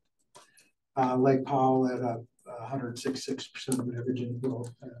 full. Lake Powell at 166% of average and full,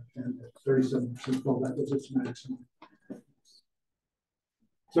 and 37% full. That was its maximum.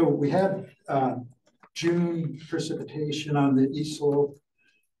 So we had June precipitation on the east slope,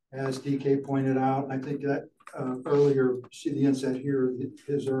 as DK pointed out. And I think that earlier, see the inset here,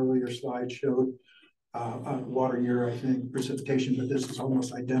 his earlier slide showed water year, I think, precipitation, but this is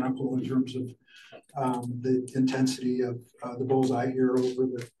almost identical in terms of the intensity of the bullseye here over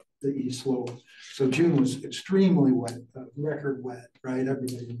the east slope. So June was extremely wet, record wet, right?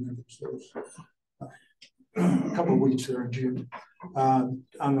 Everybody remembers those. A couple of weeks there in June.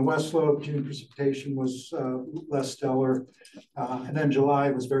 On the west slope, June precipitation was less stellar. And then July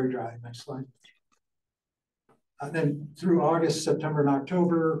was very dry. Next slide. And then through August, September, and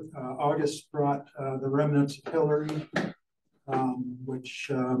October, August brought the remnants of Hillary, which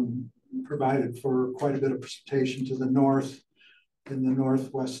provided for quite a bit of precipitation to the north, in the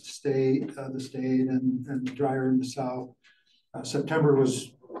northwest state, and drier in the south. September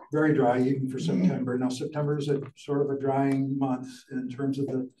was very dry, even for September. Now, September is a sort of a drying month in terms of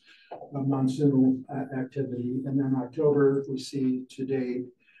the monsoonal activity. And then October, we see to date,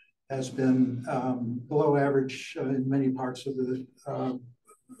 has been below average in many parts of the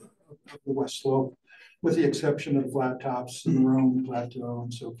west slope. with the exception of flat tops and the Rome Plateau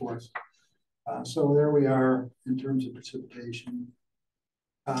and so forth. So there we are in terms of precipitation.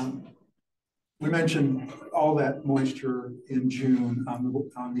 We mentioned all that moisture in June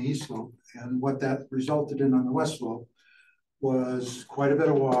on the east slope, and what that resulted in on the west slope was quite a bit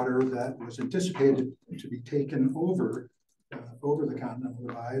of water that was anticipated to be taken over the Continental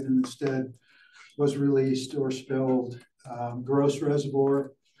Divide, and instead was released or spilled. Gross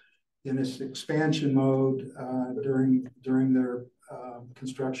Reservoir in its expansion mode during their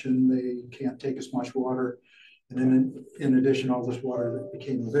construction, they can't take as much water. And then in addition, all this water that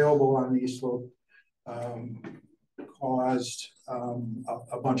became available on the east slope caused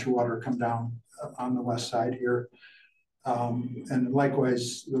a bunch of water to come down on the west side here. And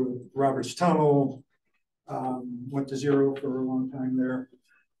likewise, the Roberts Tunnel went to zero for a long time there.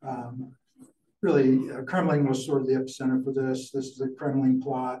 Really, Kremling was sort of the epicenter for this. This is a Kremling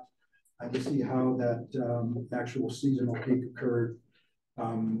plot. I can see how that actual seasonal peak occurred,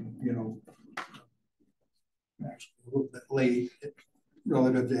 you know, actually a little bit late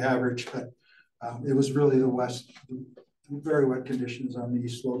relative to average, but it was really the west, very wet conditions on the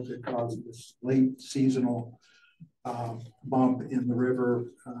east slope that caused this late seasonal bump in the river,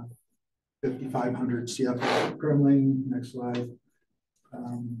 5,500 CFS Kremling. Next slide.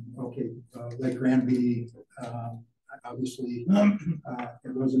 Okay, Lake Granby, obviously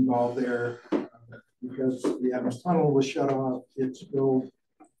it was involved there because the Adams Tunnel was shut off. It spilled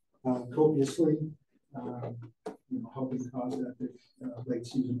copiously, you know, helping cause that big late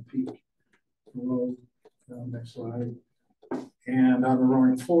season peak. Below, next slide. And on the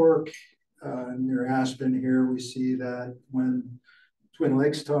Roaring Fork near Aspen here, we see that when Twin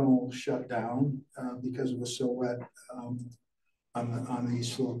Lakes Tunnel shut down because it was so wet on the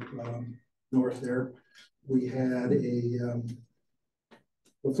east slope north there, we had a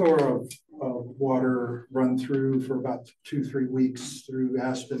plethora of water run through for about 2-3 weeks through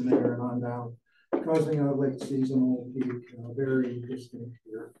Aspen there and on down, causing a late seasonal peak, very distinct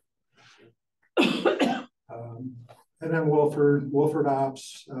here. And then Wolford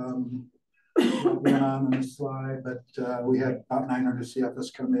Ops went on this slide, but we had about 900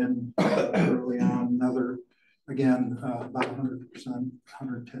 CFS come in early on. Another, again, about 100%,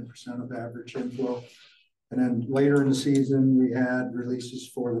 110% of average inflow. And then later in the season, we had releases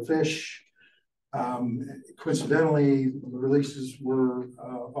for the fish. Coincidentally, the releases were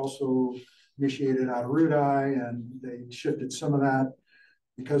also initiated out of Rudeye, and they shifted some of that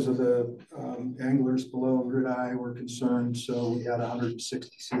because of the anglers below Rudeye were concerned. So we had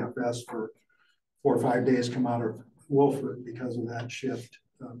 160 CFS for 4 or 5 days come out of Wolford because of that shift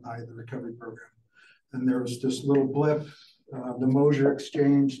by the recovery program. And there was this little blip, the Mosier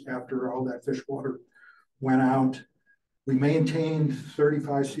Exchange, after all that fish water went out. We maintained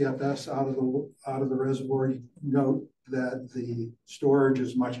 35 CFS out of the reservoir. You note that the storage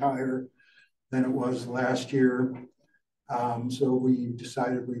is much higher than it was last year. So we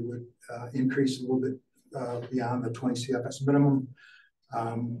decided we would increase a little bit beyond the 20 CFS minimum.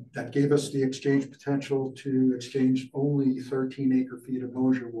 That gave us the exchange potential to exchange only 13 acre-feet of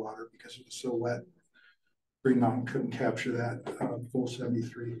Mosier water because it was so wet. Green Mountain couldn't capture that full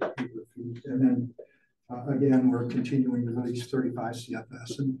 73 acre-feet. And then again, we're continuing to release 35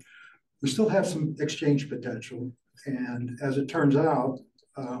 CFS. And we still have some exchange potential. And as it turns out,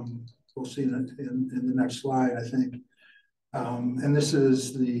 we'll see in the next slide, I think. And this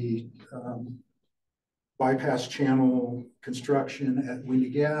is the bypass channel construction at Windy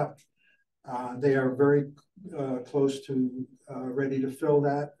Gap. They are very close to ready to fill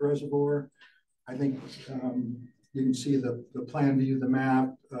that reservoir. I think you can see the plan view, the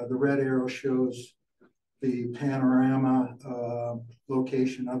map. The red arrow shows the panorama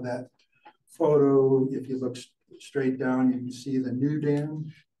location of that photo. If you look straight down, you can see the new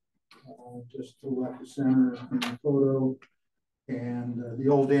dam just to the left of center in the photo. And the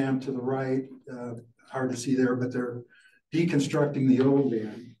old dam to the right, hard to see there, but they're deconstructing the old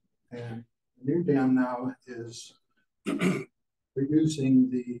dam. And the new dam now is reducing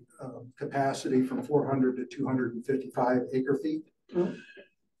the capacity from 400 to 255 acre-feet. Mm-hmm.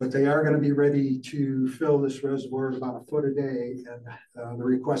 But they are going to be ready to fill this reservoir at about 1 foot a day. And the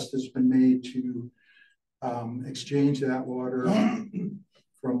request has been made to exchange that water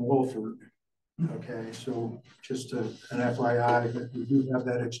from Wolford. Okay, so just an FYI that we do have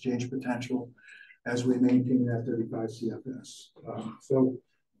that exchange potential as we maintain that 35 CFS. So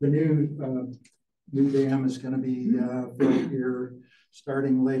the new dam is going to be built here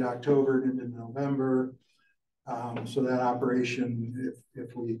starting late October into November. So that operation,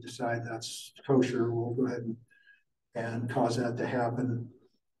 if we decide that's kosher, we'll go ahead and cause that to happen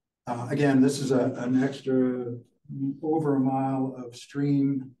Again, this is an extra over a mile of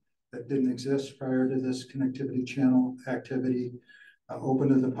stream that didn't exist prior to this connectivity channel activity, open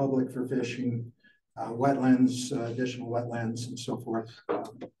to the public for fishing, wetlands, additional wetlands and so forth.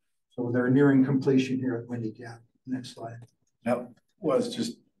 So they're nearing completion here at Windy Gap. Next slide. That was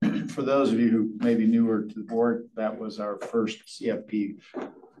just, for those of you who may be newer to the board, that was our first CFP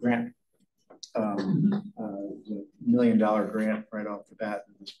grant. $1 million grant right off the bat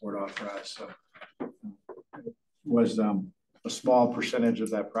that this board authorized. So it was a small percentage of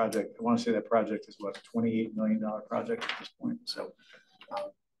that project. I want to say that project is what, $28 million project at this point. So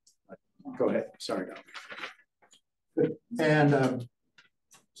go ahead. Sorry, Doc. And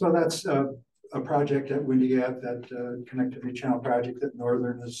so that's a project at Windy Gap, that connectivity channel project that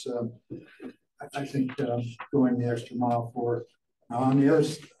Northern is, I think, going the extra mile for. On the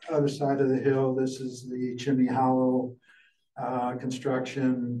other side of the hill, this is the Chimney Hollow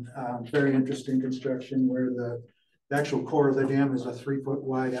construction, very interesting construction where the actual core of the dam is a 3-foot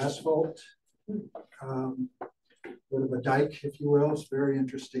wide asphalt, bit of a dike, if you will. It's very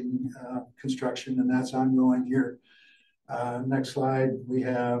interesting construction, and that's ongoing here. Next slide, we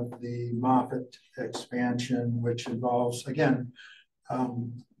have the Moffett expansion, which involves, again,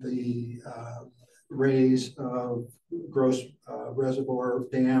 the raise of Gross Reservoir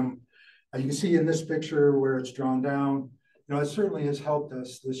Dam. You can see in this picture where it's drawn down. You know, it certainly has helped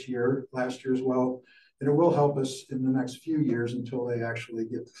us this year, last year as well, and it will help us in the next few years until they actually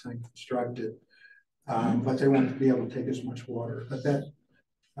get the thing constructed. But they won't be able to take as much water. But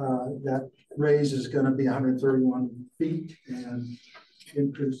that raise is going to be 131 feet and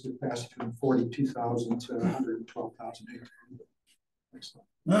increase the capacity from 42,000 to 112,000 acres. Next slide.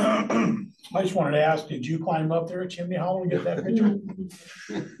 I just wanted to ask, did you climb up there at Chimney Hollow and get that picture?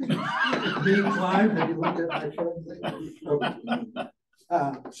 Being climbed, have you looked at my phone?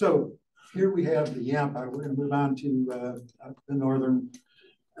 Okay. So here we have the Yampa. We're going to move on to the northern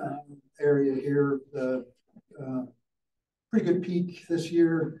area here. The pretty good peak this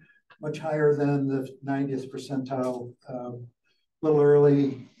year, much higher than the 90th percentile, a little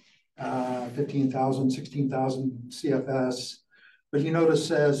early, 15,000, 16,000 CFS. But you notice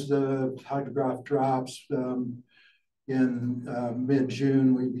as the hydrograph drops in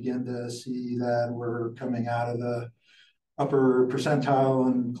mid-June, we begin to see that we're coming out of the upper percentile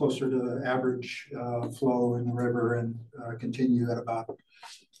and closer to the average flow in the river, and continue at about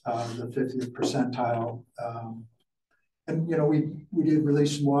the 50th percentile. And, you know, we did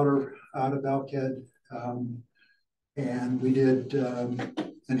release some water out of Elkhead, and we did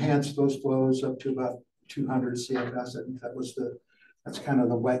enhance those flows up to about 200 CFS. I think that's kind of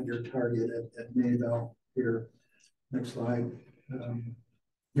the wet year target at Maybell here. Next slide.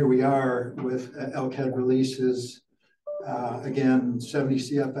 Here we are with Elkhead releases. Again, 70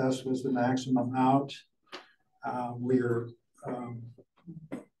 CFS was the maximum out. We're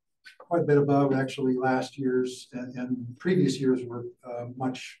quite a bit above actually last year's, and previous years were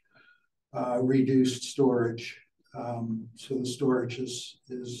much reduced storage. So the storage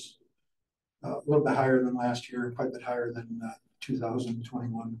is a little bit higher than last year, quite a bit higher than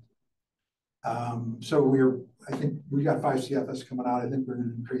 2021. So I think we got 5 CFS coming out. I think we're going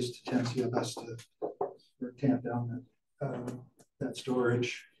to increase to 10 CFS to tamp down that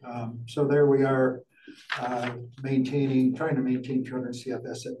storage. So there we are, trying to maintain 200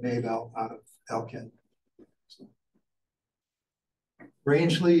 CFS at Maybell out of Elkhead.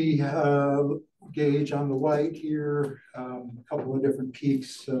 Rangeley gauge on the white here, a couple of different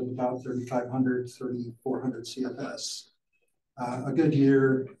peaks of about 3,500, 3,400 CFS. A good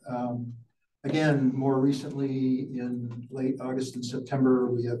year. Again, more recently in late August and September,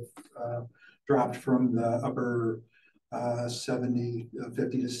 we have dropped from the upper 50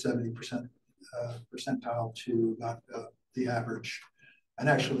 to 70% percentile to about the average, and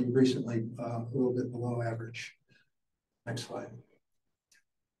actually recently a little bit below average. Next slide.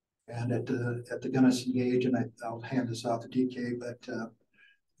 And at the Gunnison gauge, and I'll hand this out to DK, but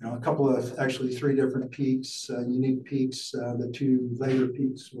you know, a couple of, actually 3 different peaks, unique peaks. The 2 later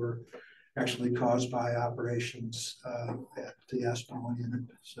peaks were actually caused by operations at the Aspinwall unit.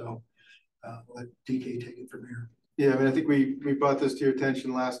 So let DK take it from here. Yeah, I mean, I think we brought this to your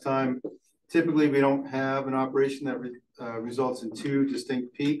attention last time. Typically, we don't have an operation that results in 2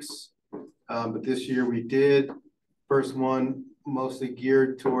 distinct peaks, but this year we did. First one mostly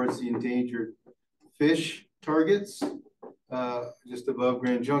geared towards the endangered fish targets, just above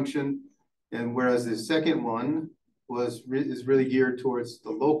Grand Junction, and whereas the second one is really geared towards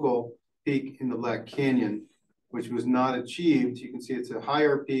the local peak in the Black Canyon, which was not achieved. You can see it's a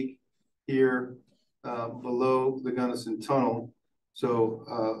higher peak here below the Gunnison Tunnel, So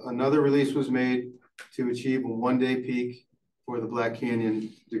another release was made to achieve a 1-day peak for the Black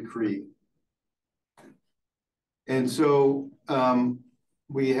Canyon decree. And so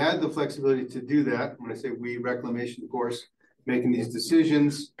we had the flexibility to do that. When I say we, Reclamation, of course, making these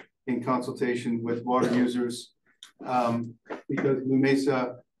decisions in consultation with water users, because Blue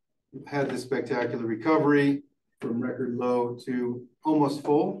Mesa had this spectacular recovery from record low to almost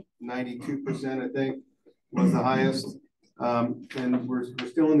full, 92%, I think, was the highest. And we're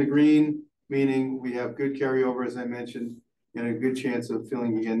still in the green, meaning we have good carryover, as I mentioned, and a good chance of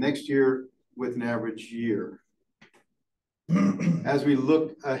filling again next year with an average year. As we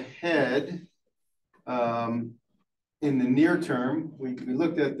look ahead, in the near term, we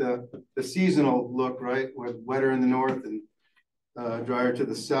looked at the seasonal look, right, with wetter in the north and drier to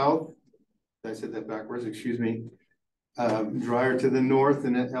the south. I said that backwards, excuse me. Drier to the north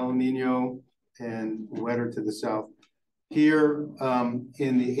and El Nino, and wetter to the south. Here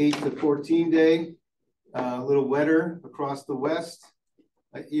in the 8 to 14 day, a little wetter across the west,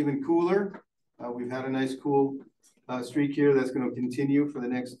 even cooler. We've had a nice cool streak here that's going to continue for the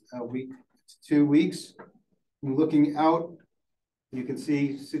next week to 2 weeks. And looking out, you can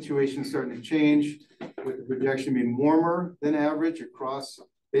see situations starting to change with the projection being warmer than average across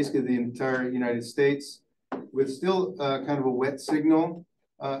basically the entire United States, with still kind of a wet signal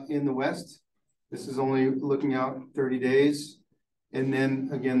in the west. This is only looking out 30 days. And then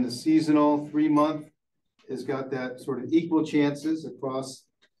again, the seasonal 3-month has got that sort of equal chances across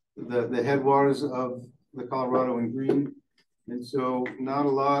the headwaters of the Colorado in green. And so not a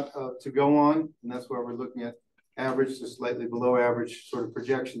lot to go on. And that's why we're looking at average to slightly below average sort of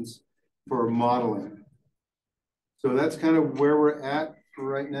projections for modeling. So that's kind of where we're at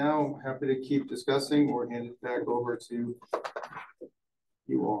right now. Happy to keep discussing or hand it back over to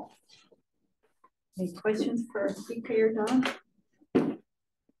you all. Any questions for DK or Don?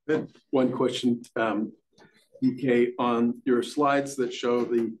 One question, DK, on your slides that show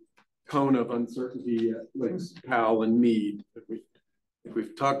the cone of uncertainty at Lakes Powell and Meade.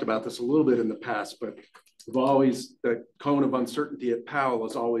 We've talked about this a little bit in the past, but we've always, the cone of uncertainty at Powell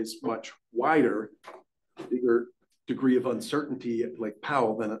is always much wider, bigger degree of uncertainty at Lake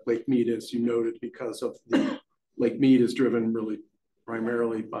Powell than at Lake Meade, as you noted, because of the Lake Meade is driven really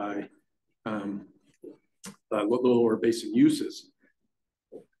primarily by lower basin uses.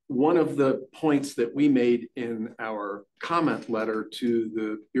 One of the points that we made in our comment letter to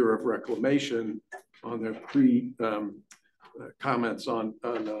the Bureau of Reclamation on their comments on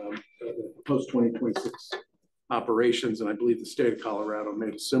post-2026 operations, and I believe the state of Colorado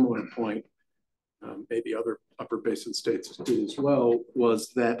made a similar point, maybe other upper basin states did as well,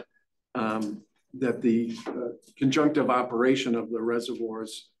 was that that the conjunctive operation of the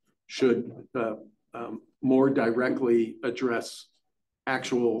reservoirs should more directly address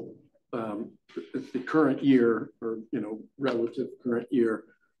actual the current year, or relative current year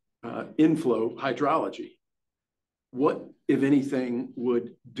inflow hydrology. What, if anything,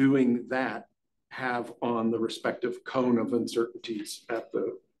 would doing that have on the respective cone of uncertainties at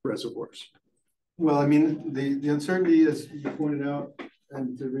the reservoirs? Well, I mean, the uncertainty, as you pointed out,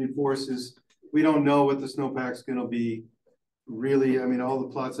 and to reinforce, is we don't know what the snowpack's going to be. Really, I mean, all the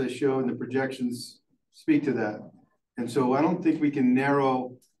plots I showed and the projections speak to that. And so I don't think we can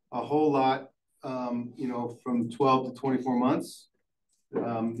narrow a whole lot, from 12 to 24 months.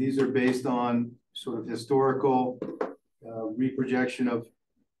 These are based on sort of historical reprojection of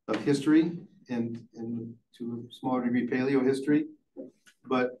history and to a smaller degree paleo history.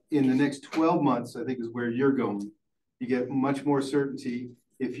 But in the next 12 months, I think is where you're going. You get much more certainty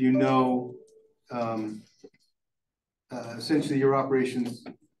if you know essentially your operations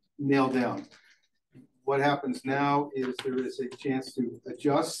nailed down. What happens now is there is a chance to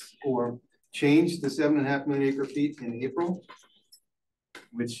adjust or change the 7.5 million acre feet in April,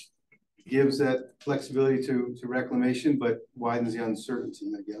 which gives that flexibility to reclamation, but widens the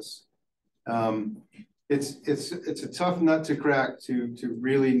uncertainty, I guess. It's a tough nut to crack to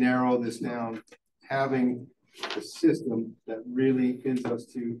really narrow this down, having a system that really pins us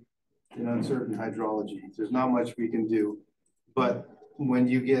to an uncertain hydrology. There's not much we can do, but when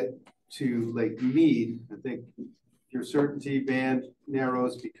you get to Lake Meade, I think your certainty band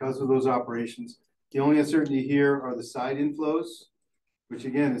narrows because of those operations. The only uncertainty here are the side inflows, which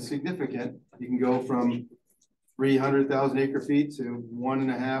again is significant. You can go from 300,000 acre feet to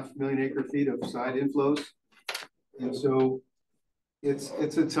 1.5 million acre feet of side inflows. And so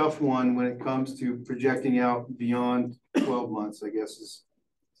it's a tough one when it comes to projecting out beyond 12 months, I guess is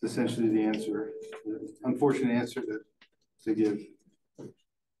essentially the answer, the unfortunate answer to give.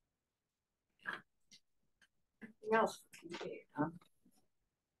 Anything else?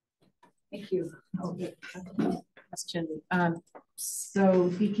 Thank you. Okay. Question. So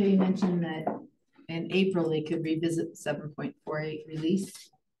DK mentioned that in April they could revisit 7.48 release.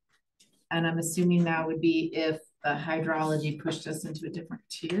 And I'm assuming that would be if the hydrology pushed us into a different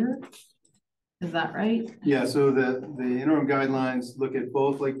tier. Is that right? Yeah, so the interim guidelines look at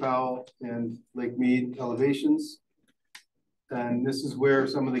both Lake Powell and Lake Mead elevations. And this is where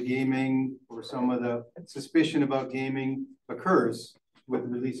some of the gaming or some of the suspicion about gaming occurs with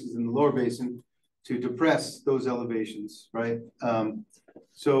releases in the lower basin to depress those elevations, right?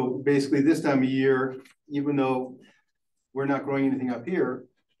 So basically this time of year, even though we're not growing anything up here,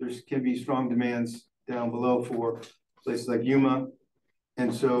 there can be strong demands down below for places like Yuma.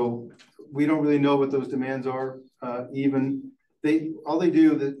 And so we don't really know what those demands are. All they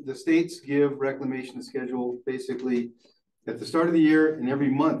do, the states give reclamation schedule basically at the start of the year, and every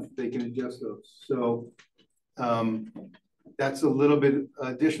month they can adjust those. So that's a little bit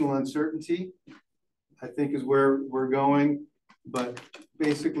additional uncertainty, I think, is where we're going. But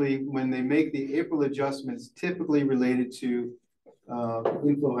basically, when they make the April adjustments, typically related to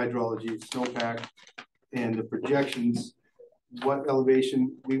inflow hydrology, snowpack, and the projections, what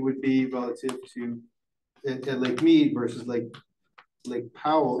elevation we would be relative to at Lake Mead versus Lake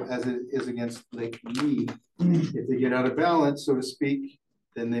Powell as it is against Lake Mead. If they get out of balance, so to speak,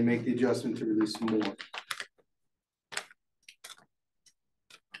 then they make the adjustment to release more.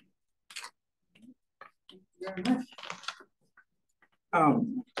 Very much.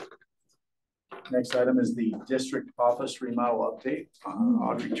 Next item is the district office remodel update.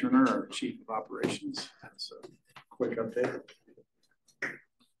 Audrey Turner, our Chief of Operations, has a quick update.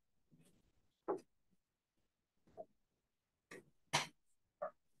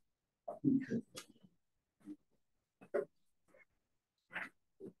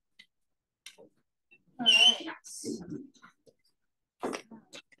 All right.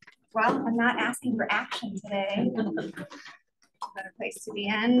 Well, I'm not asking for action today. Better place to be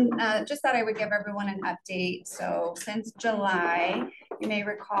in. Just thought I would give everyone an update. So since July, you may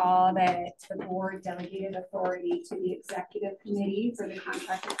recall that the board delegated authority to the executive committee for the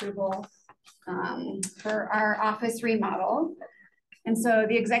contract approval for our office remodel. And so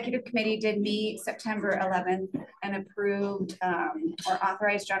the executive committee did meet September 11th and approved or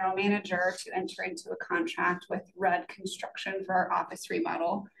authorized general manager to enter into a contract with Rudd Construction for our office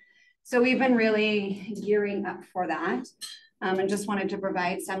remodel. So we've been really gearing up for that. And just wanted to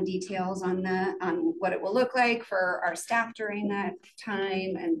provide some details on what it will look like for our staff during that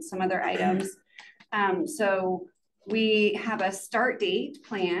time and some other items. So we have a start date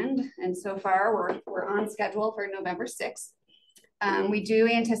planned, and so far we're on schedule for November 6th. We do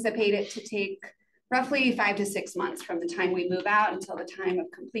anticipate it to take roughly 5 to 6 months from the time we move out until the time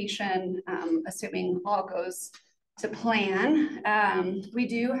of completion, assuming all goes to plan. We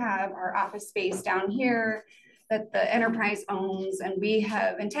do have our office space down here that the enterprise owns, and we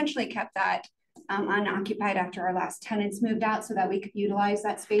have intentionally kept that unoccupied after our last tenants moved out so that we could utilize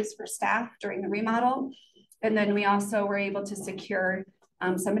that space for staff during the remodel. And then we also were able to secure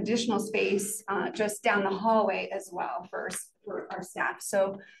some additional space just down the hallway as well for our staff.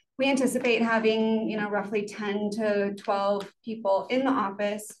 So we anticipate having, roughly 10 to 12 people in the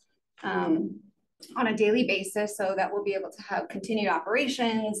office on a daily basis, so that we'll be able to have continued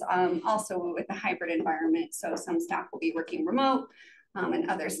operations, also with the hybrid environment. So some staff will be working remote and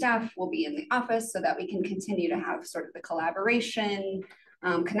other staff will be in the office so that we can continue to have sort of the collaboration,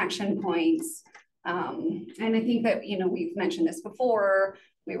 connection points. And I think that, we've mentioned this before,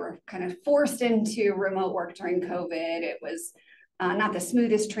 we were kind of forced into remote work during COVID. It was not the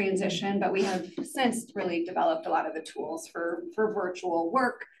smoothest transition, but we have since really developed a lot of the tools for virtual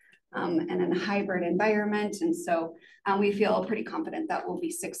work and in a hybrid environment. And so we feel pretty confident that we'll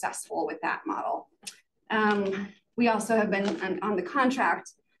be successful with that model. We also have been on the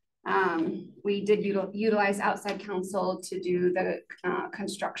contract. We did utilize outside counsel to do the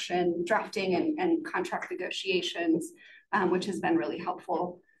construction drafting and contract negotiations, which has been really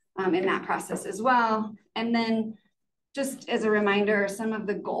helpful in that process as well. And then just as a reminder, some of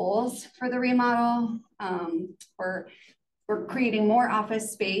the goals for the remodel, we're creating more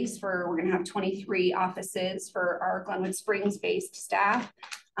office space we're gonna have 23 offices for our Glenwood Springs based staff,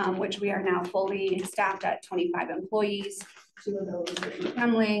 which we are now fully staffed at 25 employees. 2 of those are in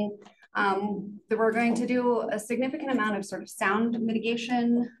Kemling. We're going to do a significant amount of sort of sound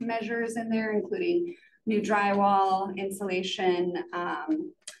mitigation measures in there, including new drywall, insulation,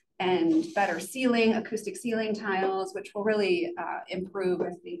 and better ceiling, acoustic ceiling tiles, which will really improve,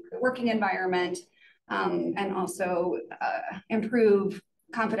 I think, the working environment, and also improve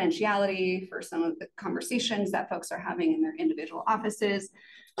confidentiality for some of the conversations that folks are having in their individual offices.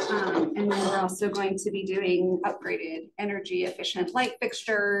 And then we're also going to be doing upgraded energy efficient light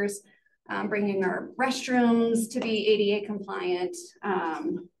fixtures, bringing our restrooms to be ADA compliant.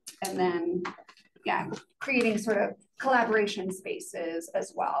 And then, yeah, creating sort of collaboration spaces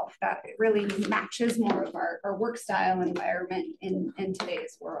as well that really matches more of our work style environment in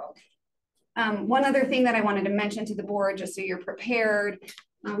today's world. One other thing that I wanted to mention to the board, just so you're prepared,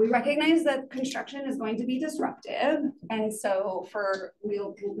 we recognize that construction is going to be disruptive. And so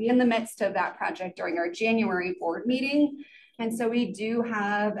we'll be in the midst of that project during our January board meeting. And so we do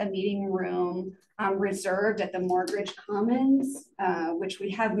have a meeting room reserved at the Mortgage Commons, which we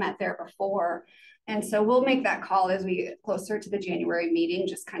have met there before. And so we'll make that call as we get closer to the January meeting,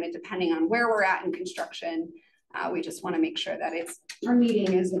 just kind of depending on where we're at in construction. We just want to make sure that our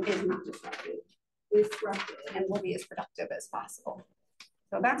meeting is not disrupted and will be as productive as possible.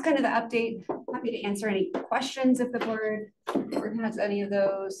 So that's kind of the update. Happy to answer any questions if the board has any of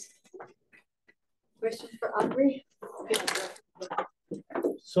those. Questions for Audrey?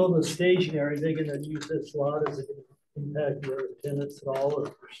 So the staging area, they're gonna use this lot, is it gonna impact your attendance at all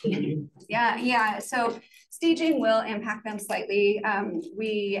or staging? Yeah. So staging will impact them slightly.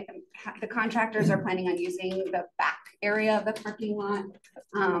 The contractors are planning on using the back area of the parking lot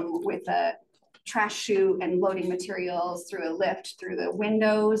with a trash chute and loading materials through a lift through the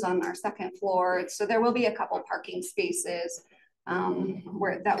windows on our second floor. So there will be a couple parking spaces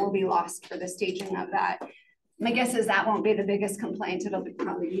where that will be lost for the staging of that. My guess is that won't be the biggest complaint. It'll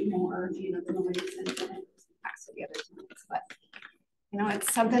probably be more, the noise and impacts of the other tenants. But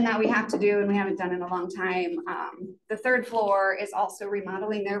it's something that we have to do and we haven't done in a long time. The third floor is also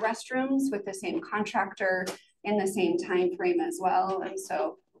remodeling their restrooms with the same contractor in the same time frame as well. And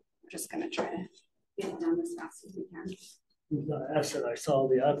so we're just going to try to get it done as fast as we can. I said I saw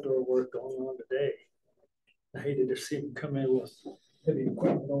the outdoor work going on today. I hated to see them come in with heavy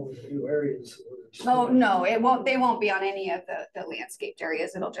equipment over the new areas. Oh no, it won't. They won't be on any of the landscaped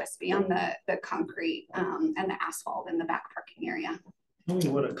areas. It'll just be on the concrete and the asphalt in the back parking area. Tell me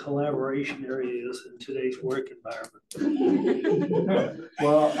what a collaboration area is in today's work environment.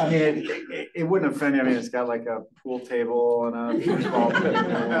 Well, I mean, it wouldn't offend you. I mean, it's got like a pool table and a football table.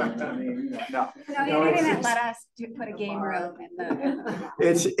 I mean, no. No, you didn't let us put a game room in the.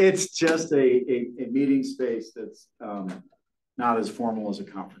 It's just a meeting space that's not as formal as a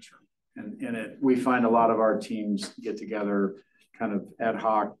conference room, and we find a lot of our teams get together, kind of ad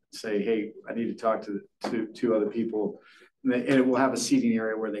hoc, say, hey, I need to talk to two other people. And it will have a seating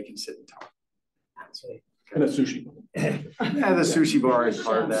area where they can sit and talk. And a sushi bar. Yeah, the sushi bar is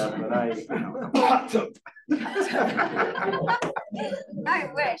part of that, but I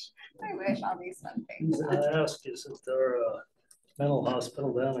wish all these fun things. I asked is that their mental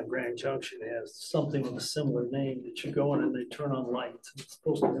hospital down in Grand Junction has something with a similar name that you go in and they turn on lights. It's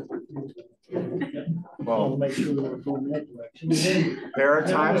supposed to well, make sure we're going that direction. There are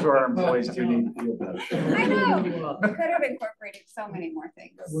times where our employees do need to feel better. I know. We could have incorporated so many more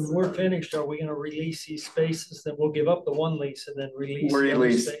things. When we're finished, are we going to release these spaces? Then we'll give up the one lease and then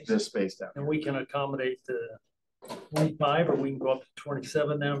release this space down. And we can accommodate the 25, or we can go up to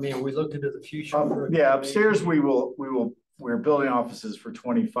 27 now. I mean, are we looking to the future? Yeah, upstairs we're building offices for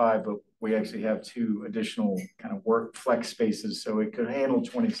 25, but we actually have 2 additional kind of work flex spaces, so it could handle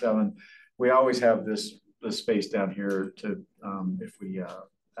 27. We always have this space down here to if we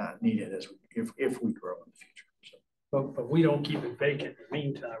need it if we grow in the future. So. But we don't keep it vacant in the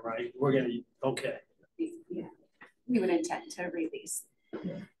meantime, right? We're gonna okay. Yeah, we would intend to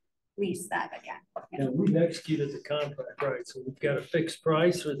lease that again. And we've executed the contract, right? So we've got a fixed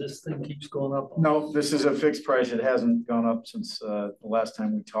price, or this thing keeps going up? No, this is a fixed price. It hasn't gone up since the last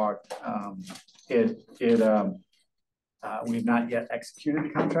time we talked. We've not yet executed the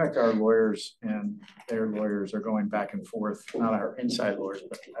contract. Our lawyers and their lawyers are going back and forth, not our inside lawyers,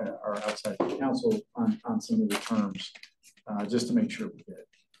 but our outside counsel on some of the terms, just to make sure we get it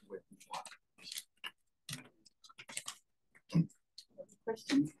with one.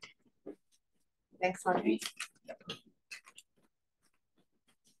 Questions? Thanks, Audrey.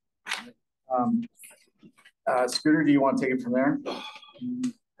 Scooter, do you want to take it from there?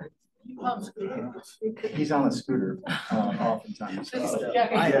 He's on a scooter oftentimes.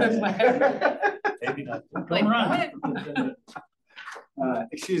 Maybe not.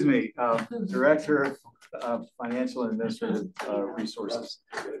 Excuse me, Director of Financial and Administrative Resources,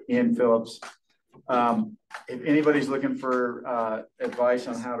 Ian Phillips. If anybody's looking for advice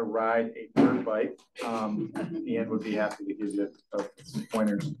on how to ride a dirt bike, Ian would be happy to give you some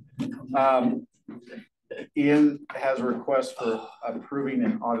pointers. Ian has a request for approving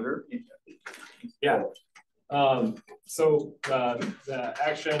an auditor. Yeah. So the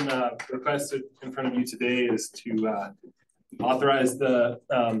action requested in front of you today is to authorize the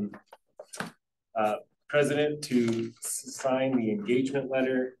president to sign the engagement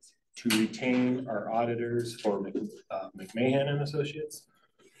letter to retain our auditors for McMahon and Associates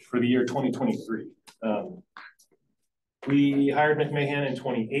for the year 2023. We hired McMahon in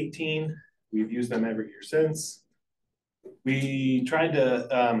 2018. We've used them every year since. We tried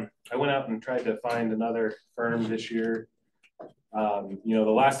to, I went out and tried to find another firm this year. You know,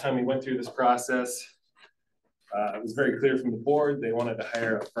 the last time we went through this process, it was very clear from the board, they wanted to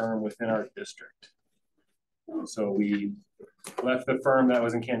hire a firm within our district. So we left the firm that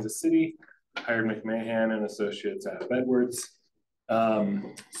was in Kansas City, hired McMahon and Associates out of Edwards.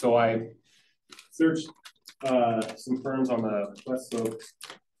 So I searched some firms on the West Slope.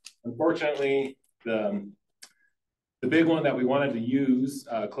 Unfortunately, the big one that we wanted to use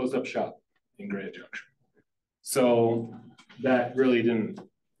closed up shop in Grand Junction. So that really didn't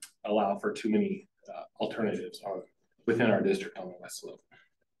allow for too many alternatives within our district on the West Slope.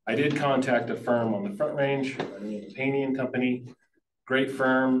 I did contact a firm on the Front Range, Haney and Company, great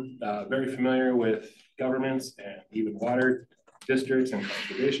firm, very familiar with governments and even water districts and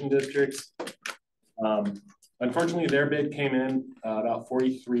conservation districts. Unfortunately, their bid came in about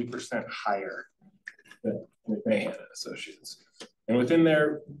 43% higher than McMahon and Associates. And within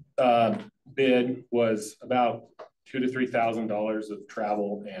their bid was about $2,000 to $3,000 of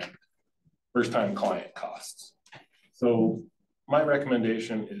travel and first-time client costs. So my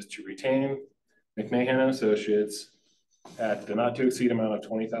recommendation is to retain McMahon and Associates at the not to exceed amount of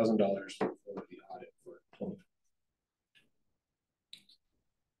 $20,000 for the audit for 2020.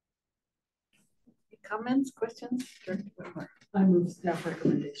 Comments, questions? I move staff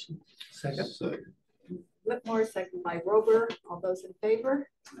recommendation. Second. Whitmore, second by Rover. All those in favor?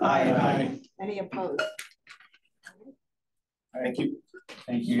 Aye. Any opposed? Thank you.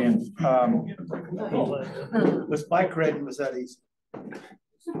 Thank you, Ian. With my grade, was that easy?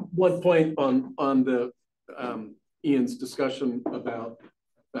 One point on the Ian's discussion about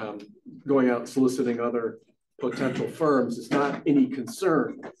going out and soliciting other potential firms is not any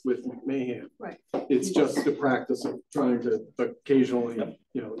concern with McMahon. Right. It's just the practice of trying to occasionally,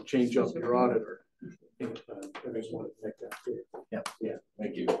 you know, change up your auditor. And, I just wanted to make that clear. Yeah.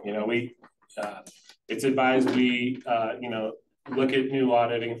 Thank you. You know, it's advised we, you know, look at new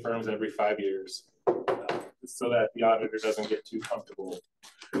auditing firms every 5 years so that the auditor doesn't get too comfortable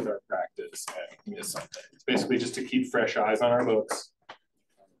with our practice and miss something. It's basically just to keep fresh eyes on our books.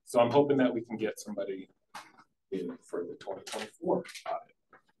 So I'm hoping that we can get somebody in for the 2024 audit.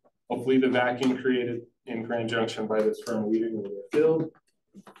 Hopefully the vacuum created in Grand Junction by this firm leaving will be filled.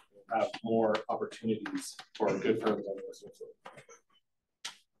 We'll have more opportunities for good firms on the Western Slope.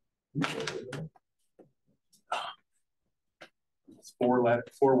 It's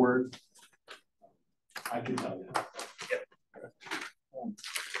 4 words. I can tell you.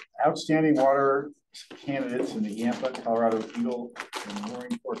 Outstanding water candidates in the Yampa, Colorado Eagle, and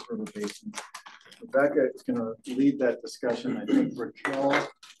Roaring Fork River Basin. Rebecca is going to lead that discussion. I think Raquel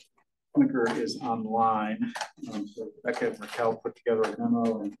Clinker is online. So Rebecca and Raquel put together a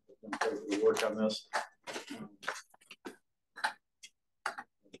memo and we'll work on this.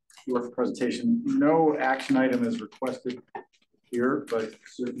 Short presentation. No action item is requested here, but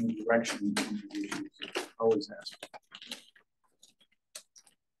certainly direction contributions always asked.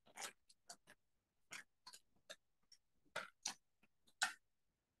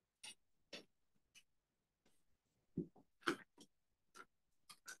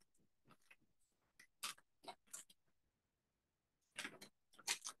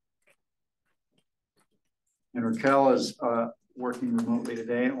 And Raquel is working remotely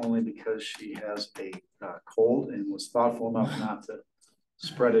today only because she has a cold and was thoughtful enough not to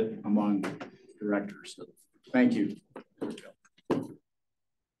spread it among directors. So thank you.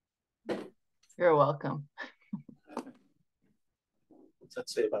 You're welcome. What's that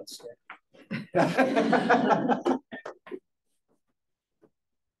say about staff?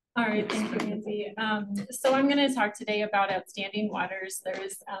 All right, thank you, Nancy. So I'm going to talk today about outstanding waters. There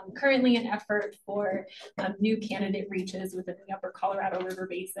is currently an effort for new candidate reaches within the Upper Colorado River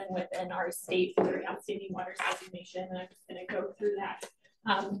Basin within our state for outstanding waters designation. And I'm just going to go through that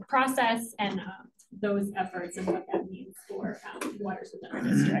process and those efforts and what that means for waters within our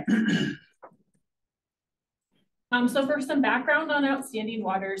district. So for some background on outstanding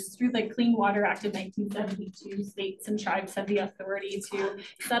waters, through the Clean Water Act of 1972, states and tribes have the authority to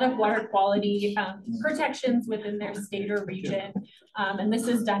set up water quality protections within their state or region. And this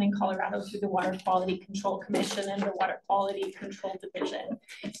is done in Colorado through the Water Quality Control Commission and the Water Quality Control Division.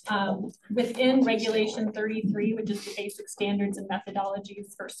 Within Regulation 33, which is the basic standards and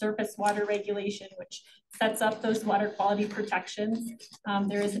methodologies for surface water regulation, which sets up those water quality protections,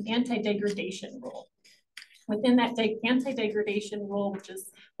 there is an anti-degradation rule. Within that anti-degradation rule, which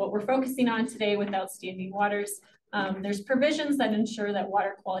is what we're focusing on today with outstanding waters, there's provisions that ensure that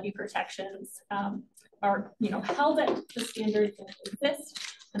water quality protections are held at the standards that exist,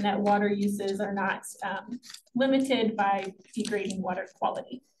 and that water uses are not limited by degrading water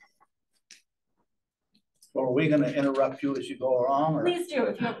quality. So are we going to interrupt you as you go along? Or? Please do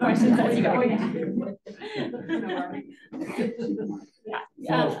if you have questions as you go.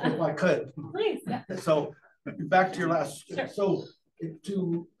 So if I could. Please. Yeah. So back to your last. Sure. So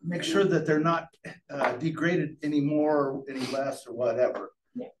to make sure that they're not degraded any more, any less, or whatever.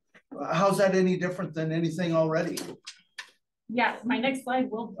 Yeah. How's that any different than anything already? Yeah, my next slide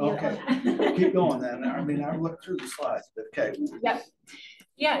will be okay. Keep going then. I mean, I looked through the slides, but okay. Yep.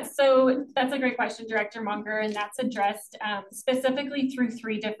 Yeah, so that's a great question, Director Munger, and that's addressed specifically through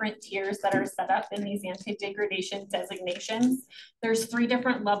 3 different tiers that are set up in these anti-degradation designations. There's 3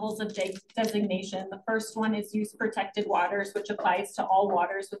 different levels of designation. The first one is use protected waters, which applies to all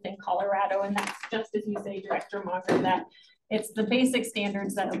waters within Colorado, and that's just as you say, Director Munger, that it's the basic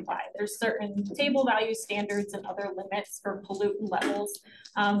standards that apply. There's certain table value standards and other limits for pollutant levels,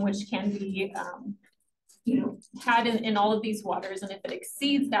 which can be had in all of these waters, and if it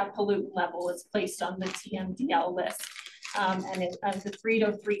exceeds that pollutant level, it's placed on the TMDL list and the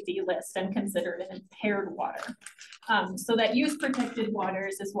 303D list and considered an impaired water. So that use protected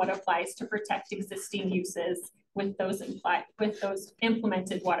waters is what applies to protect existing uses with those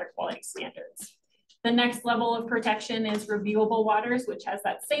implemented water quality standards. The next level of protection is reviewable waters, which has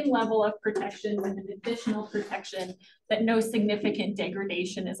that same level of protection with an additional protection that no significant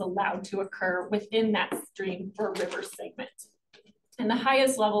degradation is allowed to occur within that stream or river segment. And the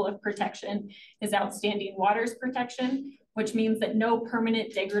highest level of protection is outstanding waters protection, which means that no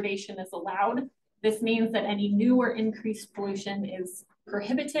permanent degradation is allowed. This means that any new or increased pollution is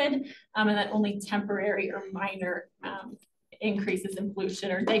prohibited, and that only temporary or minor increases in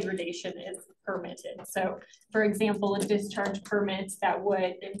pollution or degradation is permitted. So for example, a discharge permit that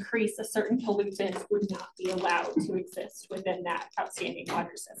would increase a certain pollutant would not be allowed to exist within that outstanding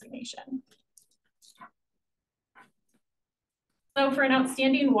waters designation. So for an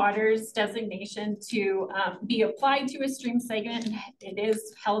outstanding waters designation to be applied to a stream segment, it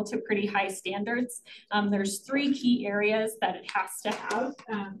is held to pretty high standards. There's 3 key areas that it has to have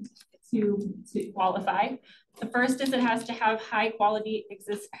to qualify. The first is it has to have high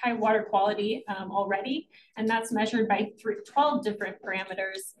water quality already, and that's measured by 12 different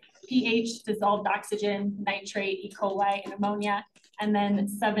parameters: pH, dissolved oxygen, nitrate, E. coli, and ammonia, and then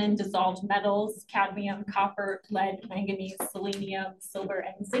 7 dissolved metals: cadmium, copper, lead, manganese, selenium, silver,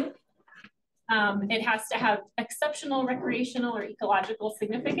 and zinc. It has to have exceptional recreational or ecological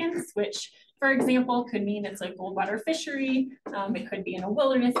significance, which, for example, could mean it's a goldwater fishery, it could be in a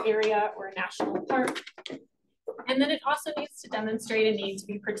wilderness area or a national park. And then it also needs to demonstrate a need to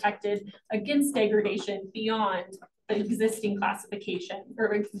be protected against degradation beyond the existing classification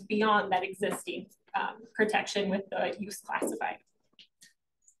or beyond that existing protection with the use classified.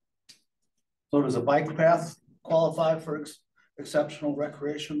 So does a bike path qualify for exceptional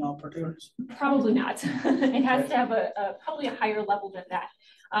recreation opportunities? Probably not. It has to have probably a higher level than that.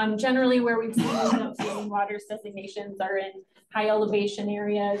 Generally, where we've seen outstanding waters designations are in high elevation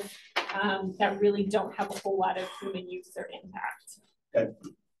areas that really don't have a whole lot of human use or impact. Okay.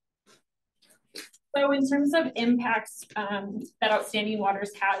 So in terms of impacts that outstanding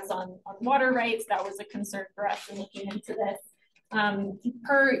waters has on water rights, that was a concern for us in looking into this.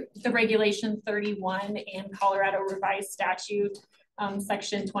 Per the Regulation 31 and Colorado Revised Statute,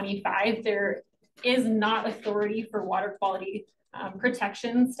 Section 25, there is not authority for water quality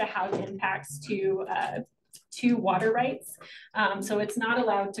protections to have impacts to water rights. So it's not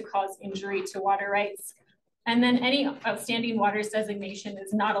allowed to cause injury to water rights. And then any outstanding waters designation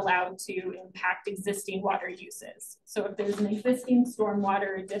is not allowed to impact existing water uses. So if there's an existing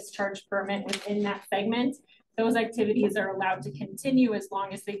stormwater discharge permit within that segment, those activities are allowed to continue as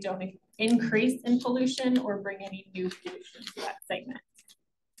long as they don't increase in pollution or bring any new pollution to that segment.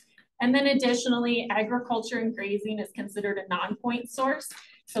 And then additionally, agriculture and grazing is considered a non-point source.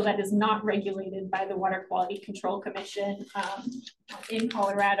 So that is not regulated by the Water Quality Control Commission in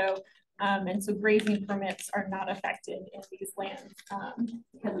Colorado. And so grazing permits are not affected in these lands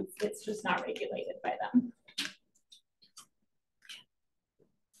because it's just not regulated by them.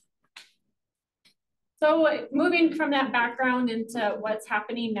 So moving from that background into what's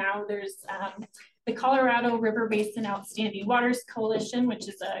happening now, there's the Colorado River Basin Outstanding Waters Coalition, which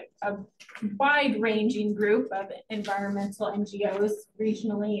is a wide-ranging group of environmental NGOs,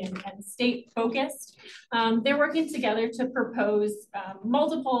 regionally and state focused. They're working together to propose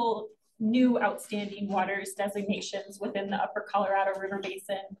multiple new outstanding waters designations within the Upper Colorado River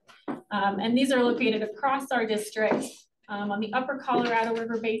Basin. And these are located across our district. On the Upper Colorado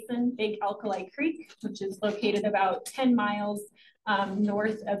River Basin, Big Alkali Creek, which is located about 10 miles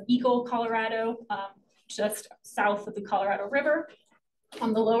north of Eagle, Colorado, just south of the Colorado River.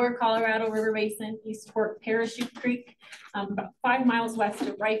 On the Lower Colorado River Basin, East Fork Parachute Creek, about 5 miles west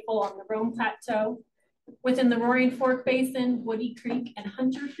of Rifle on the Rome Plateau. Within the Roaring Fork Basin, Woody Creek and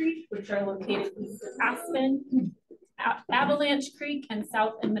Hunter Creek, which are located east of Aspen. Avalanche Creek and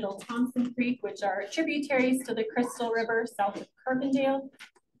South and Middle Thompson Creek, which are tributaries to the Crystal River south of Carbondale.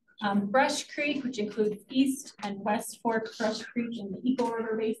 Brush Creek, which includes East and West Fork Brush Creek in the Eagle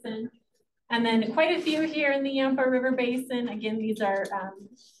River Basin. And then quite a few here in the Yampa River Basin. Again, these are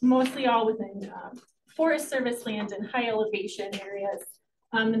mostly all within Forest Service land and high elevation areas.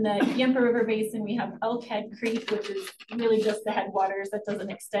 In the Yampa River Basin, we have Elkhead Creek, which is really just the headwaters that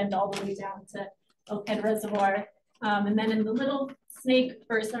doesn't extend all the way down to Elkhead Reservoir. And then in the Little Snake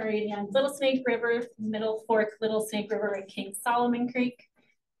River, Middle Fork, Little Snake River, and King Solomon Creek.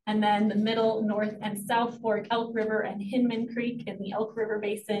 And then the Middle, North, and South Fork, Elk River and Hinman Creek in the Elk River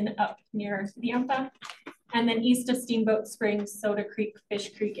Basin up near Yampa. And then east of Steamboat Springs, Soda Creek,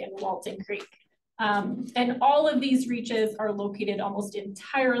 Fish Creek, and Walton Creek. And all of these reaches are located almost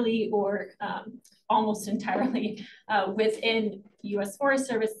entirely within U.S. Forest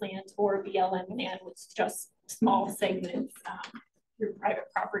Service land or BLM land, with just small segments through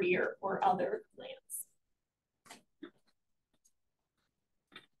private property or other lands.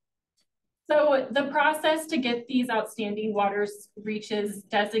 So the process to get these outstanding waters reaches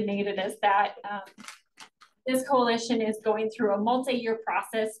designated as that, this coalition is going through a multi-year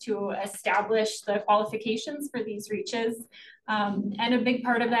process to establish the qualifications for these reaches. And a big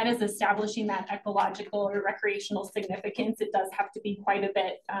part of that is establishing that ecological or recreational significance. It does have to be quite a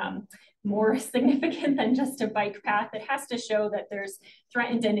bit more significant than just a bike path. It has to show that there's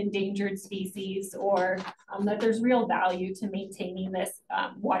threatened and endangered species, or that there's real value to maintaining this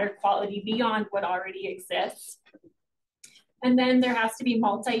water quality beyond what already exists. And then there has to be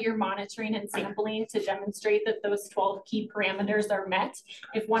multi-year monitoring and sampling to demonstrate that those 12 key parameters are met.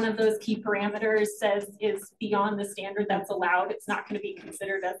 If one of those key parameters is beyond the standard that's allowed, it's not going to be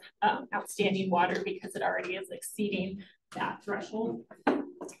considered as outstanding water because it already is exceeding that threshold.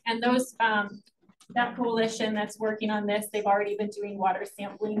 And those that coalition that's working on this, they've already been doing water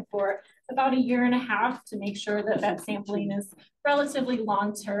sampling for about 1.5 years to make sure that that sampling is relatively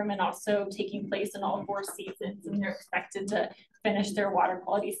long-term and also taking place in all 4 seasons. And they're expected to finish their water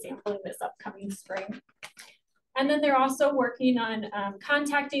quality sampling this upcoming spring. And then they're also working on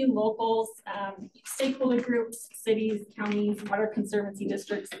contacting locals, stakeholder groups, cities, counties, water conservancy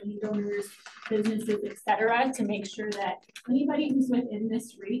districts, landowners, businesses, et cetera, to make sure that anybody who's within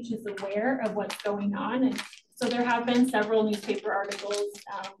this reach is aware of what's going on. And so there have been several newspaper articles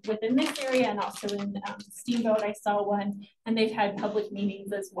within this area, and also in Steamboat, I saw one, and they've had public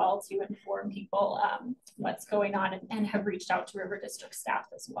meetings as well to inform people what's going on, and have reached out to River District staff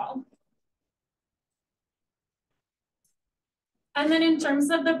as well. And then in terms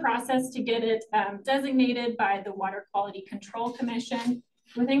of the process to get it designated by the Water Quality Control Commission,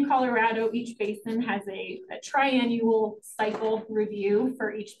 within Colorado, each basin has a triannual cycle review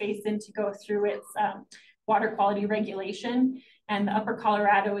for each basin to go through its water quality regulation. And the Upper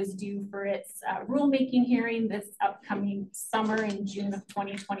Colorado is due for its rulemaking hearing this upcoming summer in June of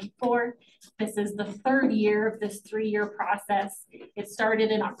 2024. This is the 3rd year of this 3-year process. It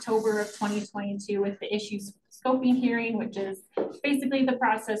started in October of 2022 with the issues scoping hearing, which is basically the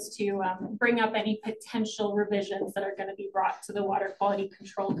process to bring up any potential revisions that are going to be brought to the Water Quality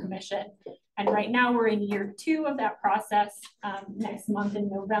Control Commission. And right now we're in year 2 of that process. Next month in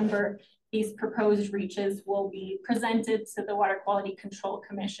November, these proposed reaches will be presented to the Water Quality Control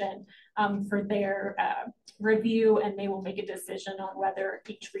Commission for their review, and they will make a decision on whether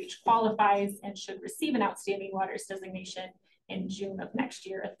each reach qualifies and should receive an outstanding waters designation in June of next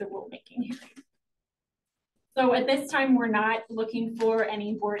year at the rulemaking hearing. So at this time, we're not looking for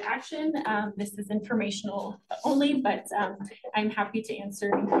any board action. This is informational only, but I'm happy to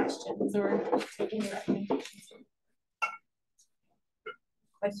answer any questions or take any recommendations.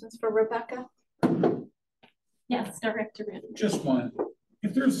 Questions for Rebecca? Yes, Director Randall. Just one.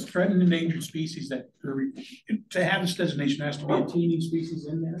 If there's threatened endangered species that to have this designation has to be a teeming species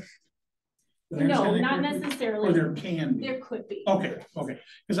in there? No, not necessarily. Or there can be? There could be. Okay,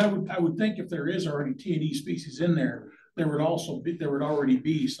 because I would think if there is already T&E species in there, there would already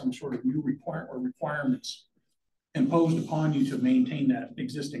be some sort of new requirements imposed upon you to maintain that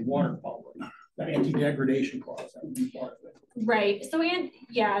existing water quality, that anti-degradation clause, that would be part of it. Right. So, and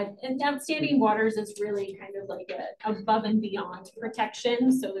outstanding waters is really kind of like a above and beyond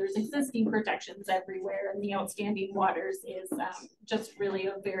protection. So there's existing protections everywhere, and the outstanding waters is just really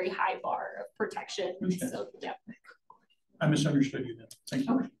a very high bar of protection. Okay. So, yeah. I misunderstood you then. Thank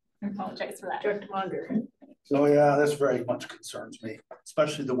you. Okay. I apologize for that. Director Munger. So yeah, this very much concerns me,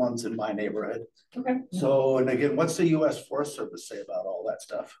 especially the ones in my neighborhood. Okay. So, and again, what's the U.S. Forest Service say about all that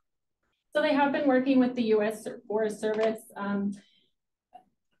stuff? So they have been working with the U.S. Forest Service.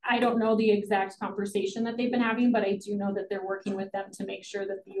 I don't know the exact conversation that they've been having, but I do know that they're working with them to make sure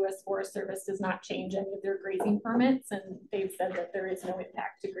that the U.S. Forest Service does not change any of their grazing permits. And they've said that there is no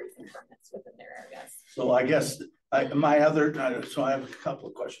impact to grazing permits within their areas. So I guess so I have a couple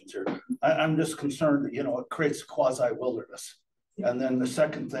of questions here. I'm just concerned that, it creates a quasi wilderness. And then the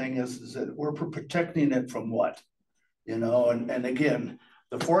second thing is that we're protecting it from what? And again,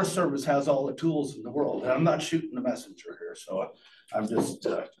 the Forest Service has all the tools in the world. And I'm not shooting the messenger here. So I'm just,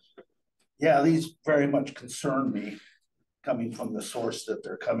 these very much concern me coming from the source that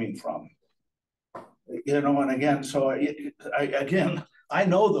they're coming from. And again, so I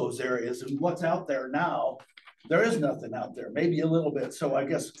know those areas and what's out there now, there is nothing out there, maybe a little bit. So I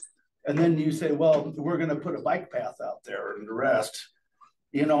guess, and then you say, well, we're going to put a bike path out there and the rest,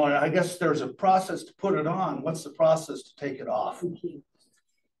 and I guess there's a process to put it on. What's the process to take it off?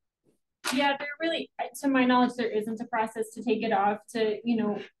 Yeah, there really, to my knowledge, there isn't a process to take it off to,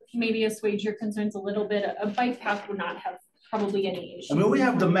 maybe assuage your concerns a little bit. A bike path would not have probably any issue. I mean, we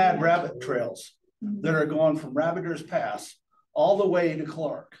have the Mad Rabbit trails that are going from Rabbiter's Pass all the way to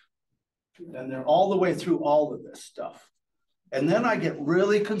Clark. And they're all the way through all of this stuff. And then I get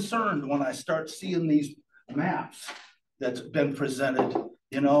really concerned when I start seeing these maps that's been presented,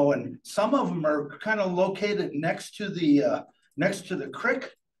 and some of them are kind of located next to the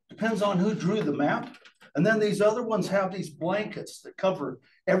creek. Depends on who drew the map. And then these other ones have these blankets that cover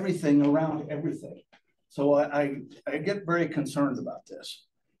everything around everything. So I get very concerned about this.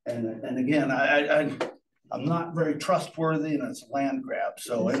 And again, I'm not very trustworthy, and it's a land grab.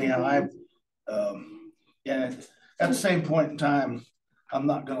 So anyhow, at the same point in time, I'm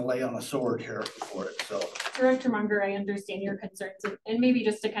not going to lay on a sword here for it. So Director Munger, I understand your concerns, and maybe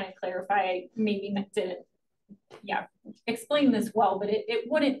just to kind of clarify, I maybe didn't explain this well, but it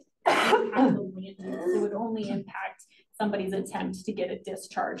wouldn't impact the land use. It would only impact somebody's attempt to get a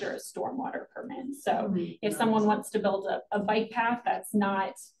discharge or a stormwater permit. So if someone wants to build a bike path that's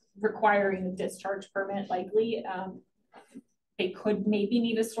not requiring a discharge permit, likely they could maybe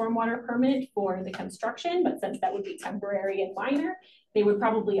need a stormwater permit for the construction, but since that would be temporary and minor, they would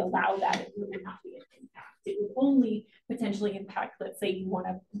probably allow that. It would not be an impact. It would only potentially impact, let's say you want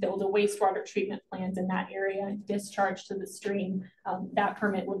to build a wastewater treatment plant in that area and discharge to the stream. That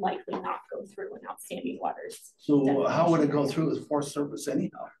permit would likely not go through in outstanding waters. So how would it go through the Forest Service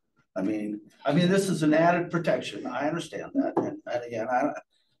anyhow? I mean, this is an added protection. I understand that. And again,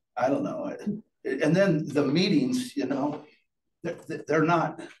 I don't know. And then the meetings, they're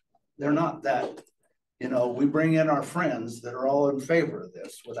not that, we bring in our friends that are all in favor of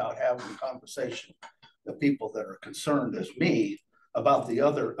this without having a conversation. The people that are concerned as me about the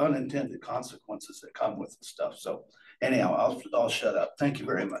other unintended consequences that come with the stuff. So anyhow, I'll shut up. Thank you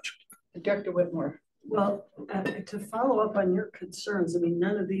very much. Dr. Whitmore. Well, to follow up on your concerns,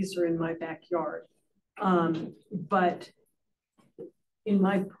 none of these are in my backyard. But in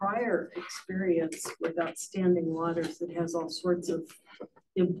my prior experience with outstanding waters, it has all sorts of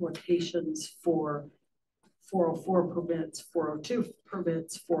implications for 404 permits, 402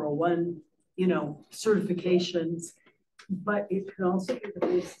 permits, 401, certifications. But it could also be the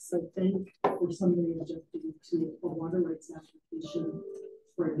basis, I think, for somebody objecting to a water rights application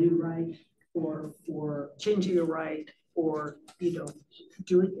for a new right, or for changing a right, or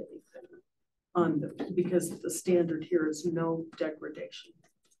doing anything because the standard here is no degradation.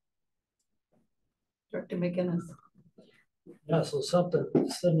 Dr. McGinnis. Yeah, so something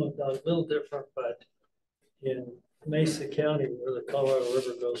similar, a little different, but in Mesa County, where the Colorado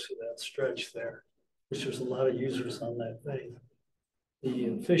River goes through that stretch there, which there's a lot of users on that thing,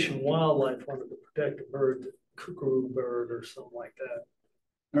 the Fish and Wildlife wanted to protect a bird, the cuckoo bird or something like that.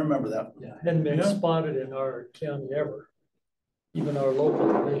 I remember that. Yeah, hadn't been spotted in our county ever. Even our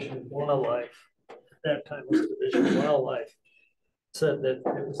local Division of Wildlife, at that time was Division of Wildlife, said that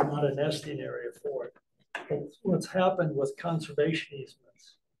it was not a nesting area for it. But what's happened with conservation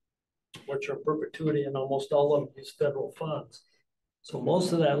easements which are perpetuity, and almost all of them use federal funds. So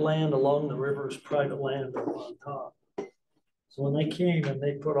most of that land along the river is private land up on top. So when they came and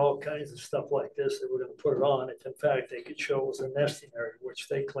they put all kinds of stuff like this, they were going to put it on, if in fact they could show it was a nesting area, which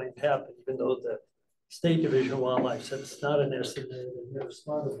they claimed happened, even though the State Division of Wildlife said it's not a nesting area, they've never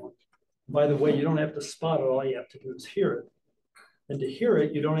spotted one. By the way, you don't have to spot it, all you have to do is hear it. And to hear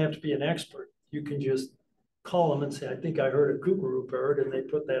it, you don't have to be an expert. You can just call them and say, I think I heard a kookaroo bird, and they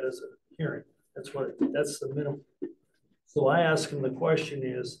put that as a hearing. That's the minimum. So I asked them, the question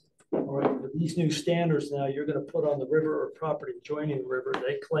is, all right, with these new standards now you're going to put on the river or property adjoining the river,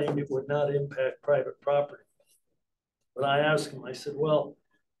 they claimed it would not impact private property. But I asked them, I said, well,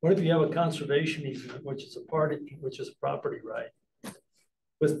 what if you have a conservation easement, which is a property right,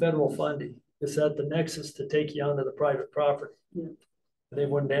 with federal funding? Is that the nexus to take you onto the private property? Yeah. They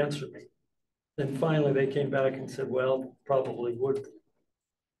wouldn't answer me. Then finally they came back and said, well, probably would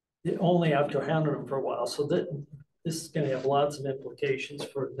be. Only after hounding them for a while. So that this is going to have lots of implications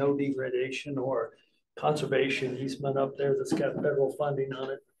for no degradation or conservation easement up there that's got federal funding on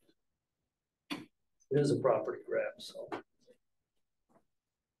it. It is a property grab, so.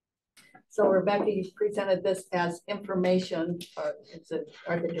 So Rebecca, you've presented this as information.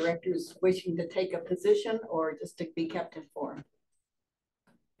 Are the directors wishing to take a position or just to be kept informed?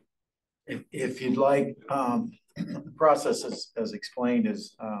 If you'd like, the process as explained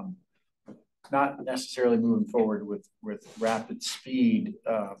is not necessarily moving forward with rapid speed.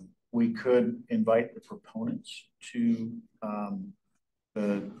 We could invite the proponents to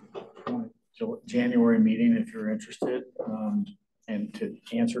the January meeting if you're interested, and to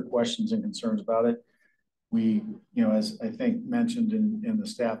answer questions and concerns about it. We, as I think mentioned in the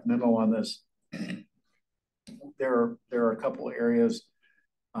staff memo on this, there are a couple of areas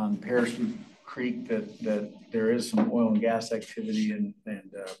on Parachute Creek that there is some oil and gas activity, and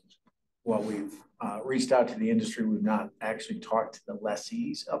while we've reached out to the industry, we've not actually talked to the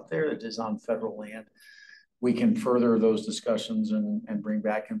lessees up there that is on federal land. We can further those discussions and bring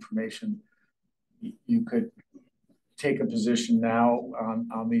back information. You could take a position now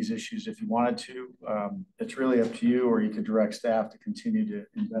on these issues if you wanted to. It's really up to you, or you could direct staff to continue to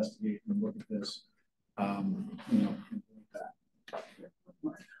investigate and look at this.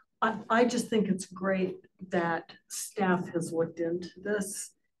 I just think it's great that staff has looked into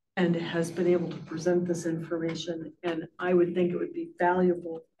this and has been able to present this information. And I would think it would be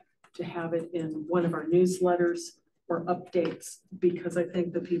valuable to have it in one of our newsletters or updates, because I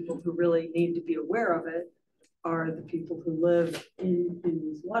think the people who really need to be aware of it are the people who live in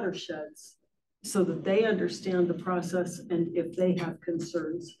these watersheds, so that they understand the process, and if they have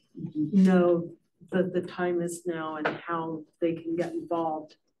concerns, know that the time is now and how they can get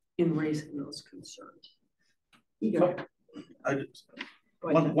involved in raising those concerns.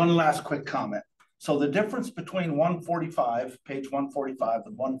 One last quick comment. So the difference between 145, page 145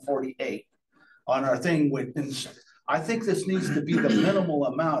 and 148 on our thing, I think this needs to be the minimal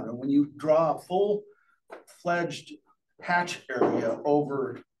amount. And when you draw a full-fledged hatch area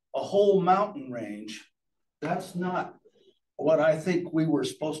over a whole mountain range, that's not what I think we were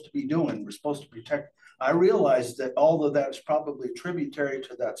supposed to be doing. We're supposed to protect. I realize that although that's probably tributary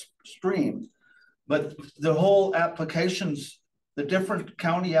to that stream, but the whole applications, the different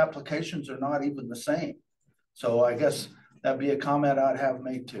county applications are not even the same. So I guess that'd be a comment I'd have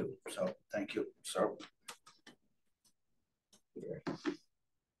made too. So thank you, sir.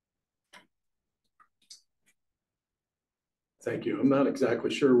 Thank you. I'm not exactly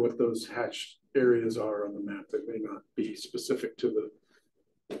sure what those hatched areas are on the map. They may not be specific to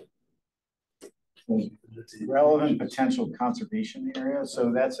the relevant potential conservation area.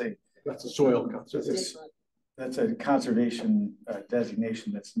 So that's a soil conservation. That's a conservation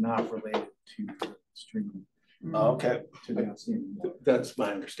designation that's not related to the stream. Okay. To the outstanding. That's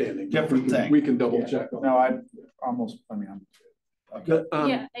my understanding. Different thing. We can double check. No,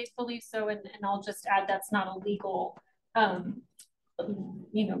 yeah, I believe so. And I'll just add, that's not a legal,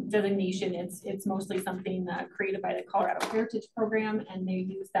 designation. It's mostly something created by the Colorado Heritage Program, and they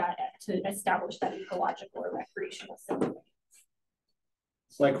use that to establish that ecological or recreational significance.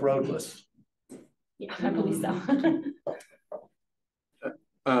 It's like roadless. Yeah, I believe so.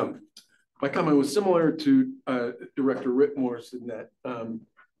 My comment was similar to Director Rittmore's in that,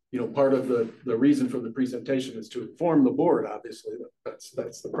 part of the reason for the presentation is to inform the board. Obviously,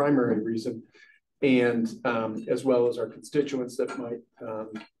 that's the primary reason, and as well as our constituents that might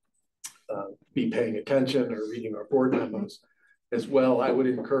be paying attention or reading our board memos as well. I would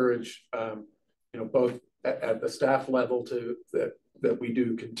encourage, both at the staff level that we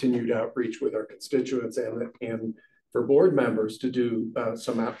do continued outreach with our constituents and for board members to do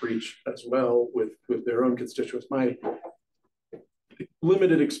some outreach as well with their own constituents. My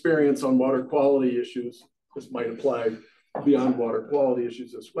limited experience on water quality issues, this might apply beyond water quality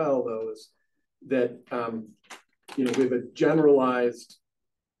issues as well, though, is that we have a generalized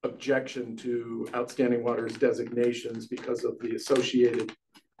objection to outstanding waters designations because of the associated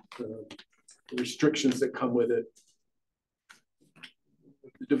restrictions that come with it.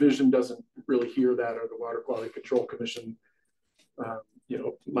 The division doesn't really hear that, or the Water Quality Control Commission,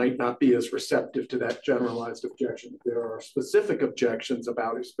 might not be as receptive to that generalized objection. If there are specific objections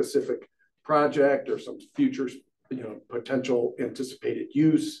about a specific project or some future, potential anticipated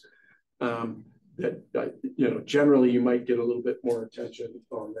use, that generally you might get a little bit more attention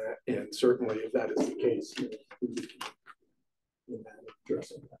on that. And certainly, if that is the case,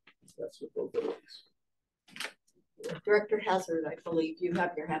 addressing that's the abilities. Director Hazard, I believe you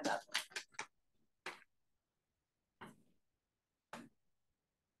have your hand up.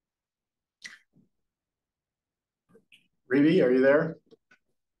 Reedy, are you there?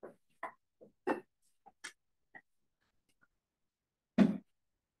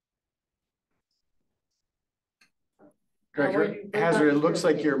 Director Hazard, it looks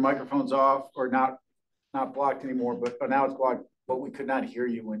like your microphone's off or not blocked anymore, but now it's blocked, but we could not hear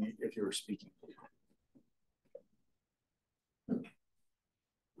you if you were speaking.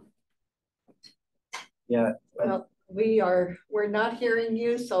 Yeah. Well, we're not hearing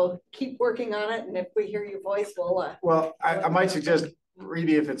you, so keep working on it. And if we hear your voice, we'll. Well, I might suggest,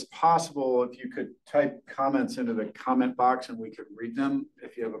 Reedy, if it's possible, if you could type comments into the comment box and we could read them.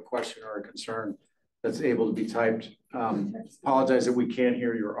 If you have a question or a concern that's able to be typed. Apologize that we can't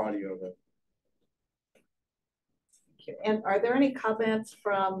hear your audio though. And are there any comments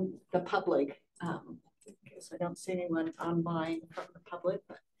from the public? Because I don't see anyone online from the public,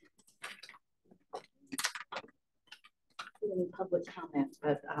 but any public comment.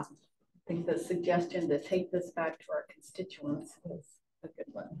 But I think the suggestion to take this back to our constituents is a good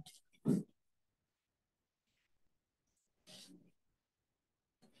one.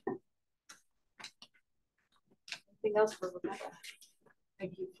 Anything else for Rebecca?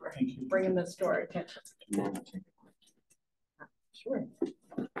 Thank you for bringing this to our attention. Sure.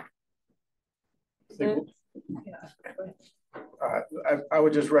 I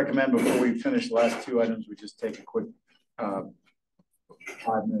would just recommend before we finish the last two items, we just take a quick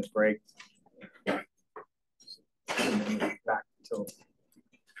 5-minute break. Back until.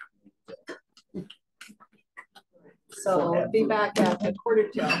 So I'll be back at the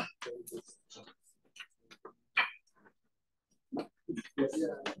 11:45.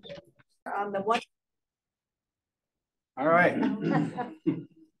 On the one. All right.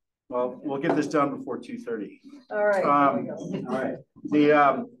 Well, we'll get this done before 2:30. All right. All right.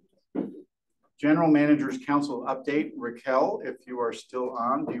 The General Manager's Council update. Raquel, if you are still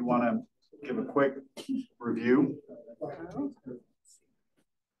on, do you want to give a quick review?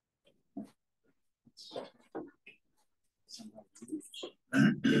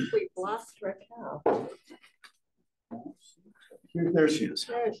 We've lost Raquel. There she is.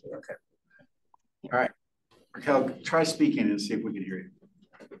 There she is. Okay. All right. Raquel, try speaking and see if we can hear you.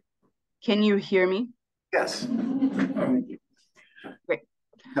 Can you hear me? Yes. Thank you. Great.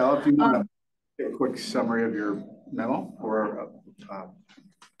 Raquel, if you want to give a quick summary of your memo or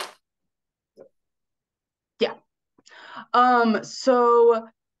yeah. So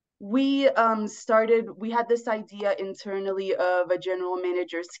we we had this idea internally of a General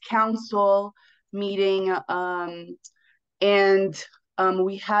Manager's Council meeting, and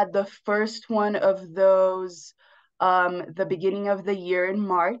we had the first one of those the beginning of the year in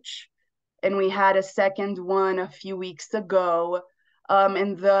March, and we had a second one a few weeks ago.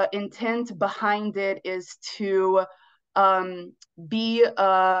 And the intent behind it is to be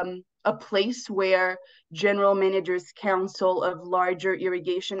a place where General Managers Council of larger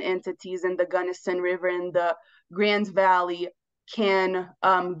irrigation entities in the Gunnison River and the Grand Valley can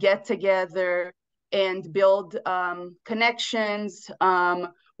get together and build connections.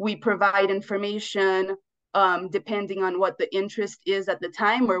 We provide information depending on what the interest is at the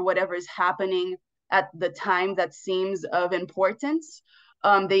time or whatever is happening at the time that seems of importance.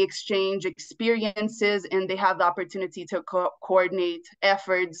 They exchange experiences and they have the opportunity to coordinate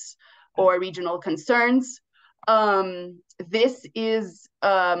efforts or regional concerns. This is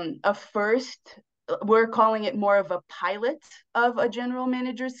a first, we're calling it more of a pilot of a General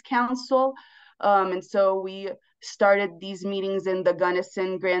Managers Council. And so we started these meetings in the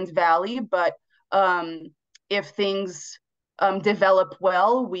Gunnison Grand Valley, but if things develop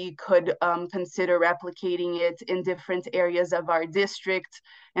well, we could consider replicating it in different areas of our district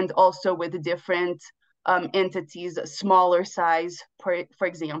and also with different entities, smaller size, for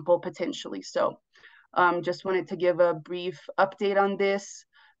example, potentially. So just wanted to give a brief update on this.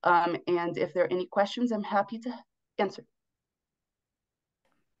 And if there are any questions, I'm happy to answer.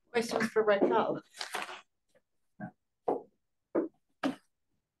 Questions for Raquel?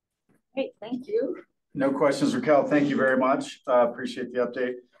 Great, thank you. No questions, Raquel. Thank you very much. Appreciate the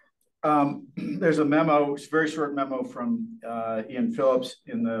update. There's a memo, it's a very short memo from Ian Phillips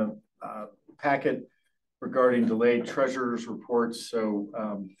in the packet regarding delayed treasurer's reports. So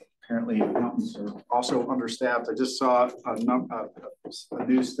apparently accountants are also understaffed. I just saw a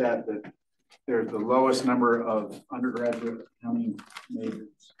news stat that they're the lowest number of undergraduate accounting majors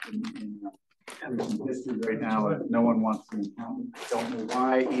in recent history right now. No one wants to be an accountant. I don't know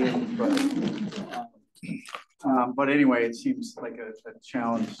why, Ian, but anyway, it seems like a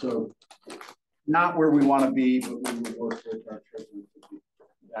challenge. So not where we want to be, but we will work with our treasurer to be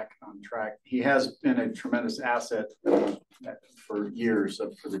back on track. He has been a tremendous asset for years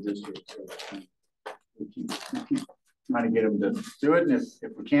for the district. So we keep trying to get him to do it. And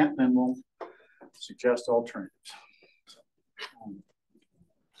if we can't, then we'll suggest alternatives.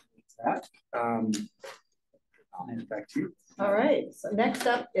 That. I'll hand it back to you. All right, so next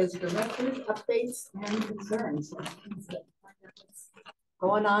up is directors, updates, and concerns.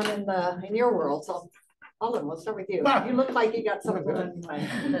 Going on in your world. So Olin, we'll start with you. You look like you got something on your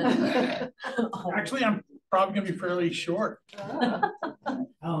mind. Actually, I'm probably gonna be fairly short.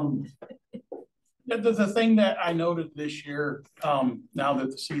 The thing that I noted this year, now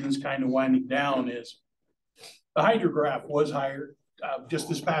that the season's kind of winding down, is the hydrograph was higher. Just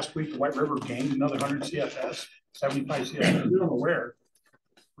this past week, the White River gained another 100 CFS, 75 CFS. We don't know where.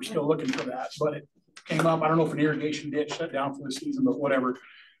 We're still looking for that, but it came up. I don't know if an irrigation ditch shut down for the season, but whatever.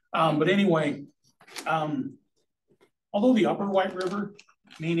 But anyway, although the upper White River,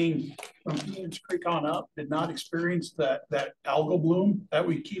 meaning from Phoenix Creek on up, did not experience that algal bloom that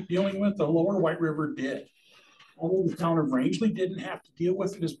we keep dealing with, the lower White River did. Although the town of Rangeley didn't have to deal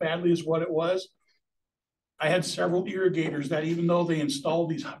with it as badly as what it was, I had several irrigators that, even though they installed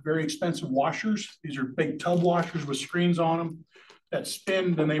these very expensive washers, these are big tub washers with screens on them that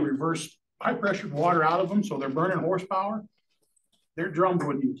spin, and they reverse high pressured water out of them, so they're burning horsepower. Their drums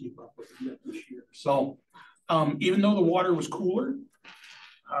wouldn't even keep up with it this year. So even though the water was cooler,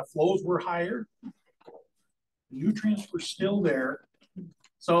 flows were higher, nutrients were still there.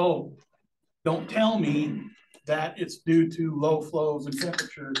 So don't tell me that it's due to low flows and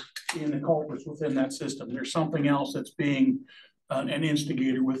temperature in the culprits within that system. There's something else that's being an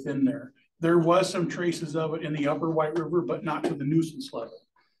instigator within there. There was some traces of it in the upper White River, but not to the nuisance level,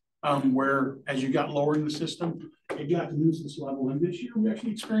 where as you got lower in the system, it got to nuisance level. And this year we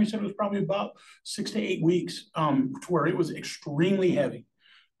actually experienced it was probably about 6 to 8 weeks where it was extremely heavy.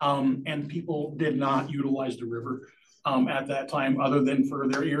 And people did not utilize the river at that time other than for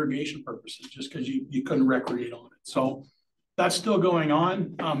their irrigation purposes, just because you couldn't recreate on it. So that's still going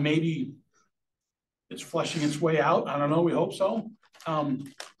on. Maybe it's flushing its way out. I don't know. We hope so.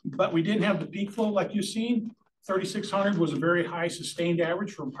 But we didn't have the peak flow like you've seen. 3,600 was a very high sustained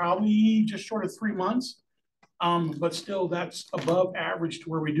average for probably just short of 3 months. But still, that's above average to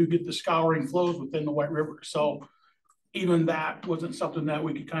where we do get the scouring flows within the White River. So even that wasn't something that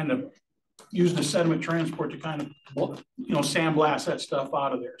we could kind of use the sediment transport to kind of, sandblast that stuff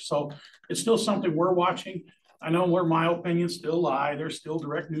out of there. So it's still something we're watching. I know where my opinions still lie. There's still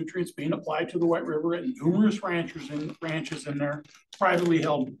direct nutrients being applied to the White River and numerous ranches in there, privately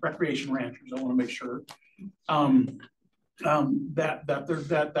held recreation ranchers. I want to make sure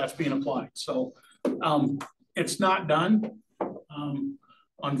that's being applied. So it's not done.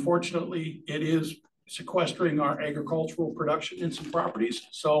 Unfortunately, it is sequestering our agricultural production in some properties.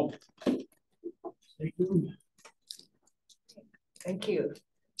 So stay tuned. Thank you.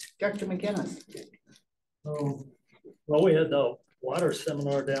 Dr. McGinnis. Well, we had the water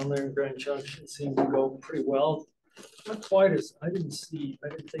seminar down there in Grand Junction. Seemed to go pretty well. Not quite as, I didn't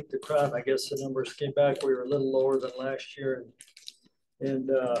think the crowd, I guess the numbers came back. We were a little lower than last year.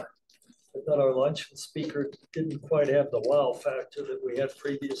 And I thought our luncheon speaker didn't quite have the wow factor that we had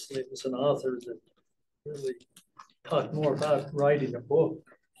previously. It was an author that really talked more about writing a book.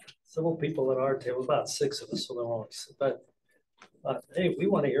 Several people at our table, about 6 of us along, but hey, we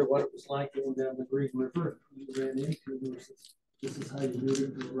want to hear what it was like going down the Green River. We ran into this is how you do it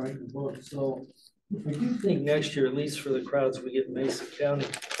if you're writing a book. So I do think next year, at least for the crowds we get in Mesa County,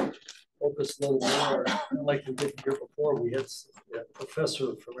 focus a little more. Like we did the year before, we had a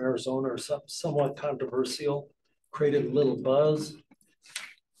professor from Arizona or something somewhat controversial, created a little buzz.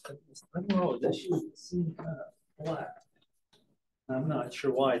 I don't know, this year it seemed kind of flat. I'm not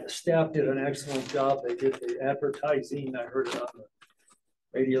sure why. The staff did an excellent job. They did the advertising. I heard it on the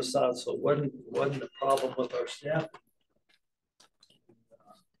radio side, so it wasn't a problem with our staff.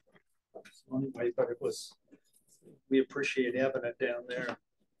 Anyway, but we appreciate having it down there.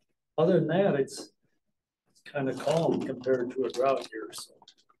 Other than that, it's kind of calm compared to a drought year. So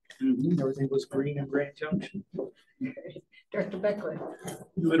everything was green in Grand Junction. Director Beckley.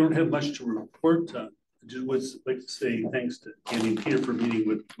 I don't have much to report. I just would like to say thanks to Andy and Peter for meeting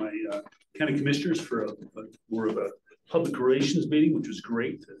with my county commissioners for more of a public relations meeting, which was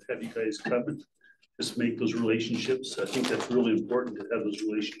great to have you guys come and just make those relationships. I think that's really important to have those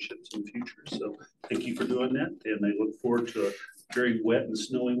relationships in the future. So thank you for doing that. And I look forward to a very wet and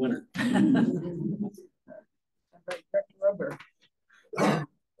snowy winter.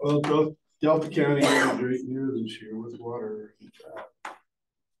 Well, Delta County had a great year this year with water.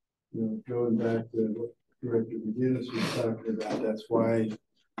 Going back to what Director McGinnis was talking about, that's why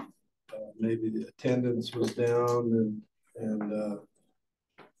maybe the attendance was down and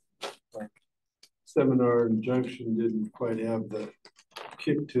seminar and Junction didn't quite have the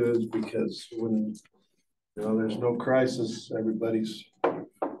kick to it, because when there's no crisis, everybody's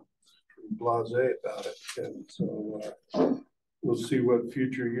blasé about it, and so we'll see what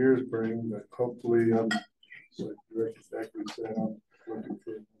future years bring. But hopefully, like Director Beckley said, I'm looking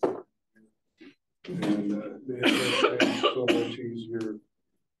for, and it's so much easier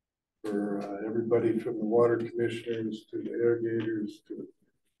for everybody from the water commissioners to the irrigators to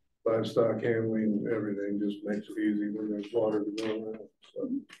livestock handling. Everything just makes it easy when there's water to go around. So,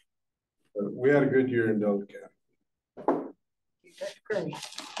 but we had a good year in Delta County. That's great.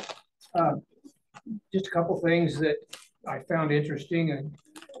 Just a couple things that I found interesting, and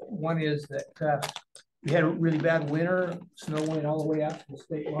one is that we had a really bad winter. Snow went all the way out to the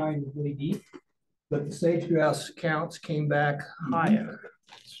state line, really deep, but the sage-grouse counts came back higher,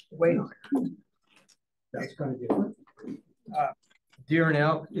 way higher. That's kind of different. Deer and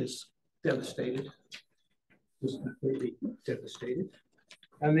elk is devastated, just completely devastated.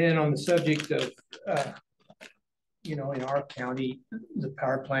 And then on the subject of, in our county, the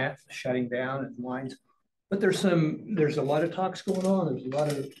power plant shutting down and lines, but there's a lot of talks going on. There's a lot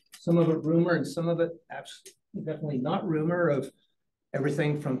of, some of it rumor and some of it definitely not rumor, of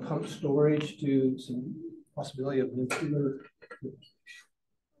everything from pump storage to some possibility of nuclear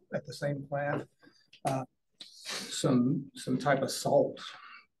at the same plant. Some type of salt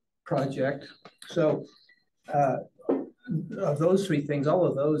project. So of those three things, all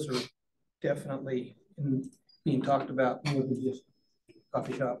of those are definitely being talked about more than just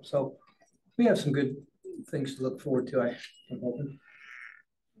coffee shop. So we have some good things to look forward to. I'm hoping.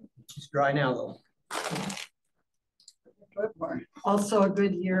 It's dry now though. Also a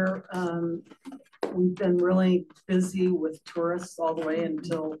good year. We've been really busy with tourists all the way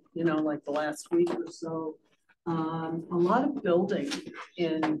until, like the last week or so. A lot of building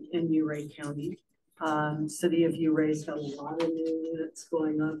in Ouray County. City of Ouray's got a lot of new units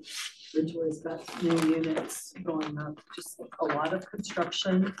going up. Ridgeway's got new units going up. Just a lot of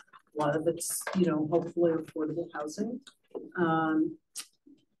construction. A lot of it's, hopefully affordable housing. A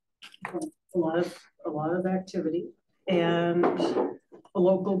lot of activity. And a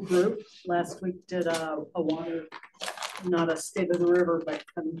local group last week did a water, not a state of the river, but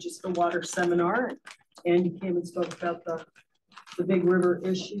just a water seminar. Andy came and spoke about the big river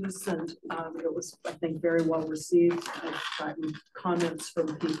issues, and it was, I think, very well received. I've gotten comments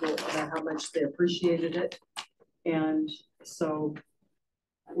from people about how much they appreciated it, and so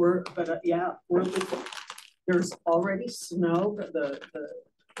there's already snow.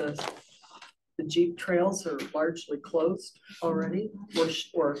 The Jeep trails are largely closed already,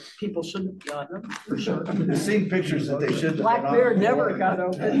 or people shouldn't be on them for sure. I've seen pictures that they should. Black Bear never got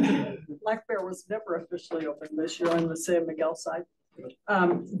open. Black Bear was never officially open this year on the San Miguel side.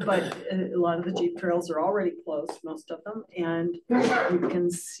 But a lot of the Jeep trails are already closed, most of them, and you can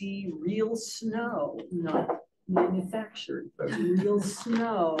see real snow, not manufactured, but real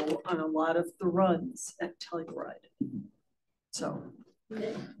snow on a lot of the runs at Telluride. So.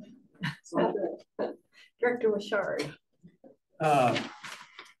 Director Wishart.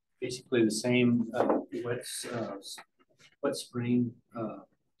 Basically the same wet spring,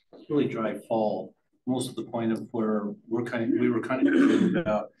 really dry fall. Most of the point of where we were kind of concerned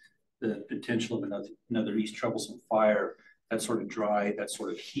about the potential of another East Troublesome fire, that sort of dry, that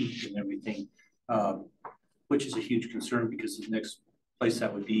sort of heat and everything, which is a huge concern because the next place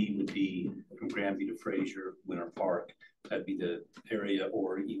that would be from Granby to Fraser, Winter Park. That'd be the area,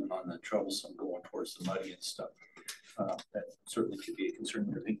 or even on the Troublesome going towards the Muddy and stuff. That certainly could be a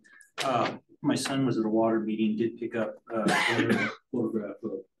concern. I think My son was at a water meeting, did pick up a photograph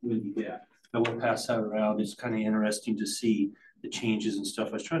of Windy Gap. I will pass that around. It's kind of interesting to see the changes and stuff.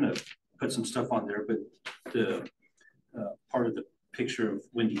 I was trying to put some stuff on there, but the part of the picture of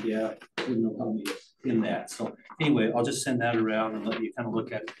Windy Gap didn't know how to in that. So anyway, I'll just send that around and let you kind of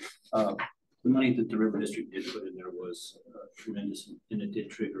look at the money that the River District did put in there was tremendous, and it did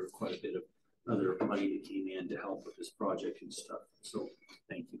trigger quite a bit of other money that came in to help with this project and stuff. So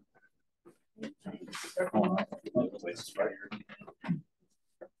thank you.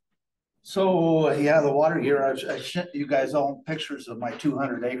 So yeah, the water here, I sent you guys all pictures of my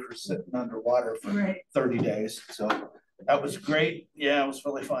 200 acres sitting underwater for 30 days. So that was great. Yeah, it was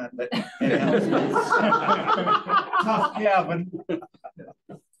really fun, but tough cabin.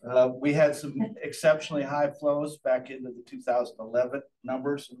 We had some exceptionally high flows back into the 2011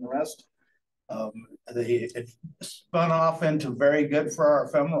 numbers and the rest. It spun off into very good for our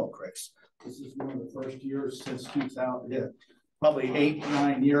ephemeral creeks. This is one of the first years since 2000, yeah, probably 8 or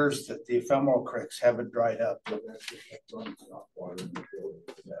 9 years that the ephemeral creeks haven't dried up. But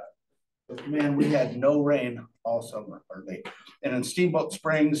man, we had no rain all summer, hardly. And in Steamboat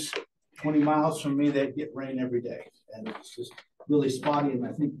Springs, 20 miles from me, they'd get rain every day. And it was just really spotty. And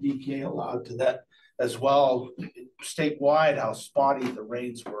I think DK allowed to that as well, statewide, how spotty the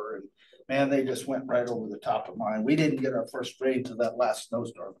rains were. And man, they just went right over the top of mine. We didn't get our first rain till that last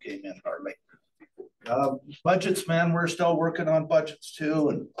snowstorm came in hardly. Budgets, man, we're still working on budgets too.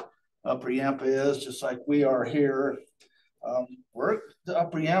 And Upper Yampa is just like we are here. The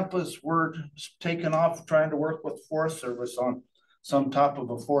Upper Yampas were taking off trying to work with Forest Service on some type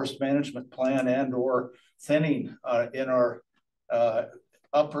of a forest management plan and or thinning in our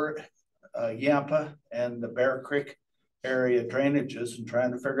Upper Yampa and the Bear Creek area drainages, and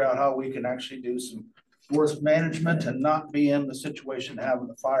trying to figure out how we can actually do some forest management and not be in the situation of having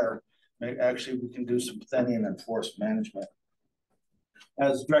a fire. Actually, we can do some thinning and forest management.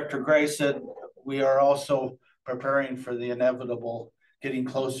 As Director Gray said, we are also preparing for the inevitable, getting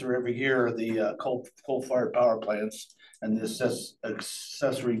closer every year, the coal-fired power plants and the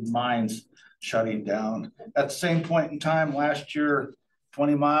accessory mines shutting down. At the same point in time last year,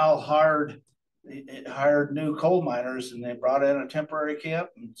 20 Mile hired new coal miners, and they brought in a temporary camp,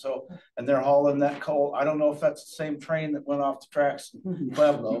 and they're hauling that coal. I don't know if that's the same train that went off the tracks in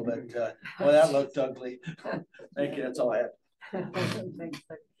Pueblo, but well, that looked ugly. Thank you. That's all I had. Thanks.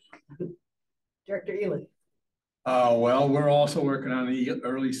 Director Ely. Well, we're also working on the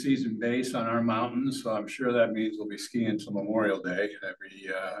early season base on our mountains, so I'm sure that means we'll be skiing till Memorial Day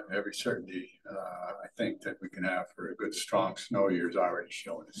every certainty. I think that we can have for a good strong snow year is already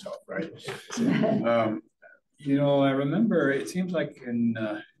showing itself, right? You know, I remember it seems like in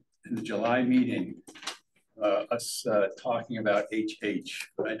the July meeting, us talking about HH,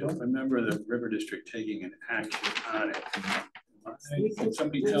 but I don't remember the River District taking an action on it. Can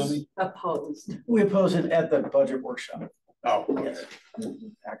somebody tell me? Opposed. We oppose it at the budget workshop. Oh, yes.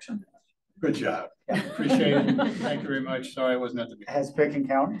 Action. Good job. Yeah. Appreciate it. Thank you very much. Sorry I wasn't at the meeting. Has Picken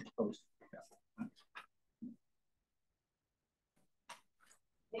County opposed?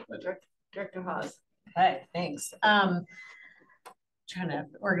 Director Haas. Hey, thanks. Trying to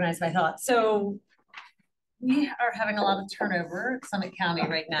organize my thoughts. So we are having a lot of turnover at Summit County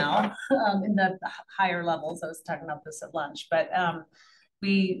right now in the higher levels. I was talking about this at lunch, but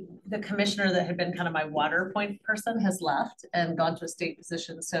the commissioner that had been kind of my water point person has left and gone to a state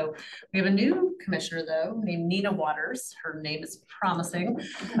position. So we have a new commissioner though, named Nina Waters. Her name is promising.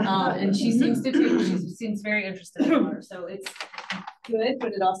 And she seems very interested in water. So it's good,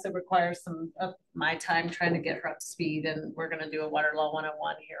 but it also requires some of my time trying to get her up to speed. And we're going to do a water law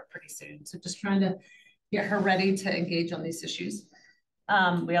 101 here pretty soon. So just trying to get her ready to engage on these issues.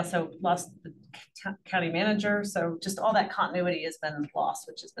 We also lost the county manager. So just all that continuity has been lost,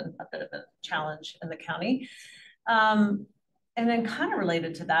 which has been a bit of a challenge in the county. And then kind of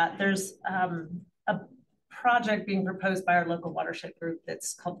related to that, there's a project being proposed by our local watershed group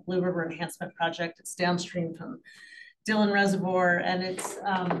that's called the Blue River Enhancement Project. It's downstream from Dillon Reservoir, and it's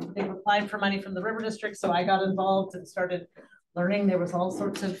they've applied for money from the River District. So I got involved and started learning. There was all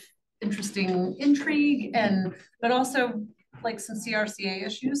sorts of interesting intrigue but also like some CRCA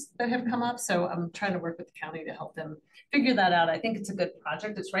issues that have come up. So I'm trying to work with the county to help them figure that out. I think it's a good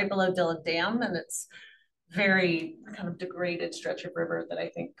project. It's right below Dillon Dam, and it's very kind of degraded stretch of river that I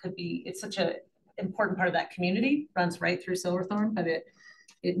think it's such an important part of that community, runs right through Silverthorne, but it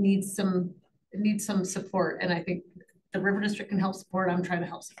needs some support. And I think the River District can help support. I'm trying to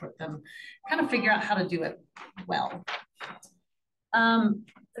help support them, kind of figure out how to do it well.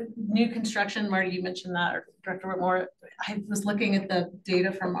 New construction, Marty, you mentioned that, or Director Whitmore. I was looking at the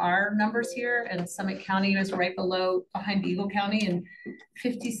data from our numbers here, and Summit County is right behind Eagle County, and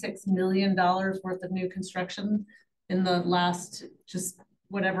 $56 million worth of new construction in the last, just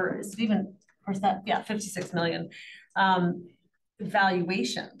whatever, is it even, of course that, yeah, 56 million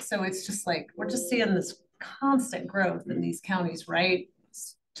valuation. So it's just like, we're just seeing this constant growth in these counties, right?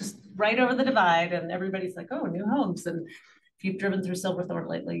 It's just right over the divide, and everybody's like, oh, new homes. And if you've driven through Silverthorne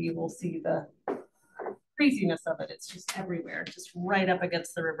lately, you will see the craziness of it. It's just everywhere, just right up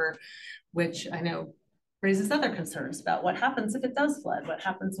against the river, which I know raises other concerns about what happens if it does flood, what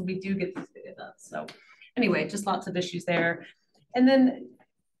happens when we do get these big events. So anyway, just lots of issues there. And then,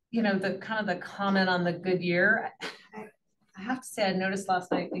 you know, the kind of the comment on the good year, I have to say, I noticed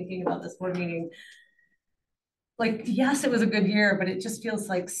last night thinking about this board meeting, like, yes, it was a good year, but it just feels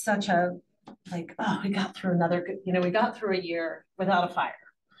like such a, like, oh, we got through another good, you know, we got through a year without a fire.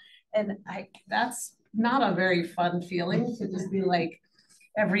 And that's not a very fun feeling to just be like,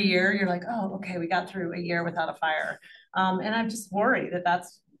 every year you're like, oh, okay, we got through a year without a fire. And I'm just worried that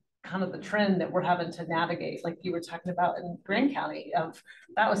that's kind of the trend that we're having to navigate, like you were talking about in Grand County, of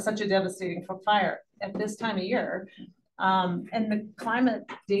that was such a devastating fire at this time of year. And the climate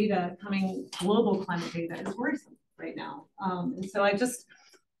data global climate data is worrisome right now. And so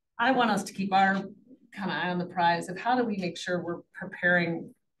I want us to keep our kind of eye on the prize of how do we make sure we're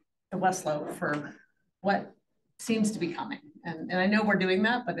preparing the West Slope for what seems to be coming. And I know we're doing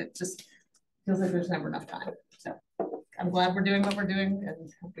that, but it just feels like there's never enough time. So I'm glad we're doing what we're doing,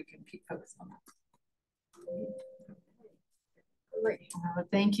 and hope we can keep focused on that. Great.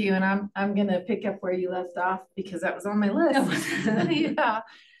 Thank you. And I'm going to pick up where you left off because that was on my list. Yeah.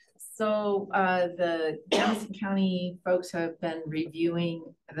 So the Madison County folks have been reviewing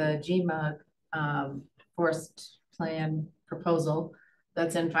the GMUG forest plan proposal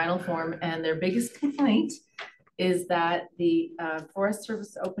that's in final form, and their biggest complaint is that the Forest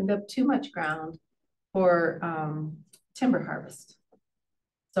Service opened up too much ground for timber harvest.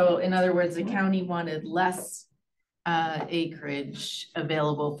 So in other words, the county wanted less acreage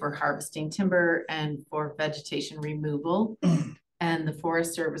available for harvesting timber and for vegetation removal. And the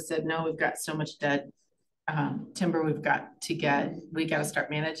Forest Service said, no, we've got so much dead timber we got to start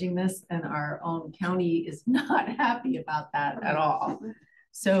managing this. And our own county is not happy about that at all.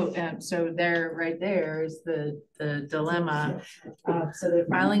 So so there, right there is the dilemma. So they're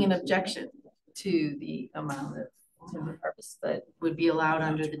filing an objection to the amount of timber harvest that would be allowed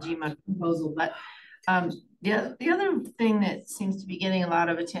under the GMUG proposal. But the other thing that seems to be getting a lot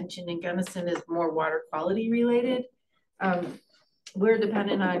of attention in Gunnison is more water quality related. We're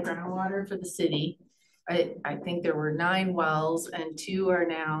dependent on groundwater for the city. I think there were 9 wells and 2 are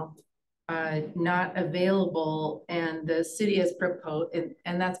now not available, and the city has proposed,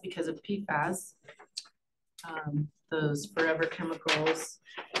 and that's because of PFAS, those forever chemicals.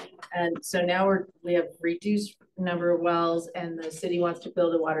 And so now we have reduced number of wells, and the city wants to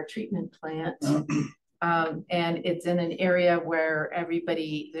build a water treatment plant. And it's in an area where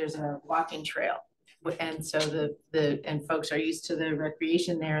there's a walking trail. And so and folks are used to the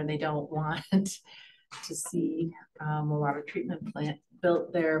recreation there, and they don't want to see a water treatment plant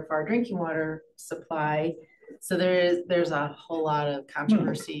built there for our drinking water supply. So there's a whole lot of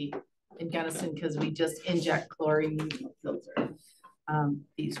controversy in Gunnison because we just inject chlorine filter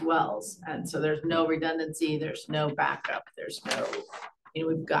these wells. And so there's no redundancy, there's no backup, there's no,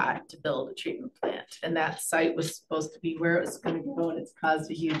 we've got to build a treatment plant. And that site was supposed to be where it was going to go, and it's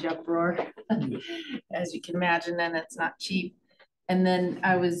caused a huge uproar, as you can imagine, and it's not cheap. And then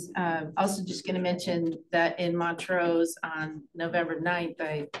I was also just going to mention that in Montrose on November 9th,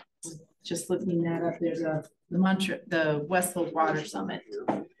 I was just looking that up. There's the West Slope Water Summit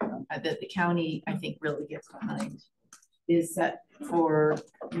that the county, I think, really gets behind, is set for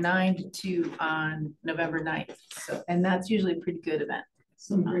 9 to 2 on November 9th. So, and that's usually a pretty good event.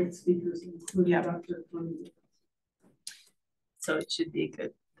 Some great speakers, including Dr. Fleming. So it should be a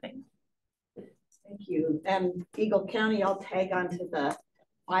good thing. Thank you. And Eagle County, I'll tag on to the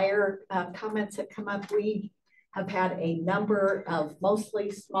fire comments that come up. We have had a number of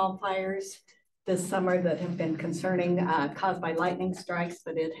mostly small fires this summer that have been concerning, caused by lightning strikes,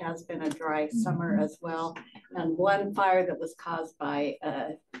 but it has been a dry summer as well. And one fire that was caused by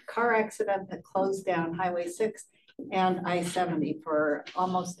a car accident that closed down Highway 6 and I-70 for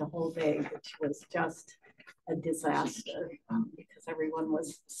almost a whole day, which was just a disaster because everyone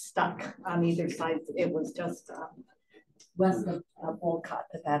was stuck on either side. It was just west of Wolcott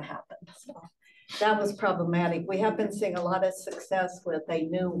that happened. So that was problematic. We have been seeing a lot of success with a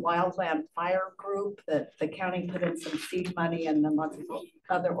new wildland fire group that the county put in some seed money, and then lots of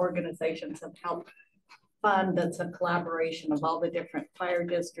other organizations have helped fund. That's a collaboration of all the different fire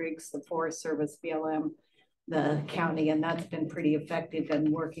districts, the Forest Service, BLM, the county, and that's been pretty effective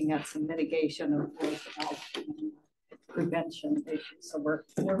in working at some mitigation of forest health and prevention issues. So we're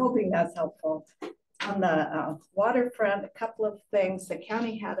hoping that's helpful. On the waterfront, a couple of things. The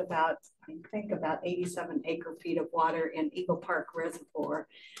county had about, I think, about 87 acre-feet of water in Eagle Park Reservoir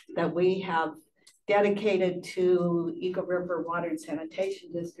that we have dedicated to Eagle River Water and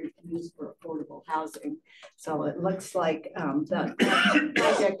Sanitation District to use for affordable housing. So it looks like the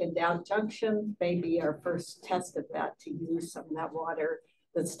project in Dow Junction may be our first test of that, to use some of that water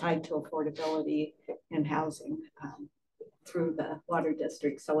that's tied to affordability in housing through the water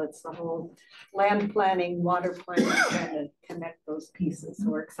district. So it's the whole land planning, water planning, trying to connect those pieces. So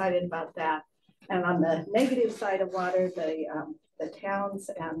we're excited about that. And on the negative side of water, the towns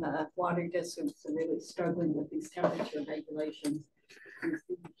and the water districts are really struggling with these temperature regulations.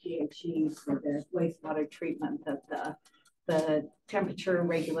 GHGs for the wastewater treatment, that the temperature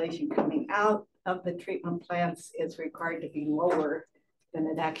regulation coming out of the treatment plants is required to be lower than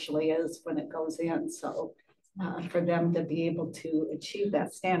it actually is when it goes in. So for them to be able to achieve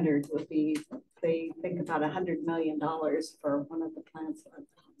that standard would be, they think, about $100 million for one of the plants.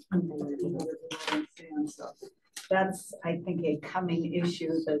 So that's, I think, a coming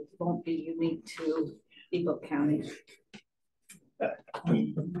issue that won't be unique to Eagle County. That's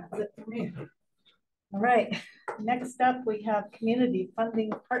it for me. All right, next up we have Community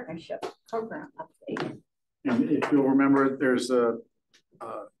Funding Partnership Program update. And if you'll remember, there's a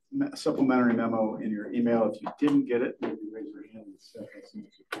supplementary memo in your email. If you didn't get it, maybe raise your hand.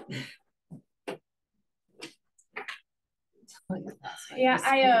 Yeah,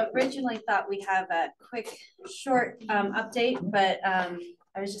 I originally thought we'd have a quick, short update, but I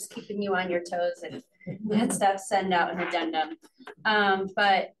was just keeping you on your toes and had stuff send out an addendum.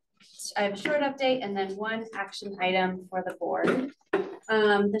 But I have a short update and then one action item for the board.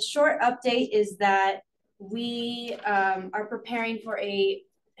 The short update is that we are preparing for a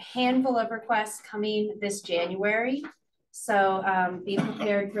handful of requests coming this January. So be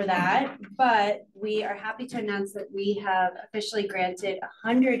prepared for that. But we are happy to announce that we have officially granted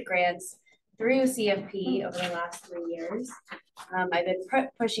 100 grants through CFP over the last 3 years. I've been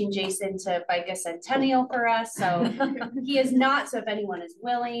pushing Jason to bike a centennial for us, so he is not, so if anyone is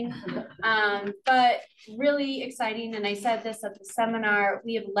willing. But really exciting, and I said this at the seminar,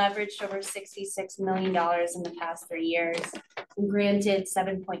 we have leveraged over $66 million in the past 3 years and granted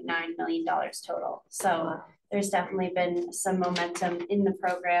 $7.9 million total. So there's definitely been some momentum in the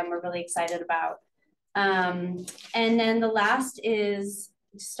program we're really excited about. And then the last is,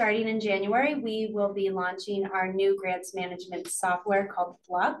 starting in January, we will be launching our new grants management software called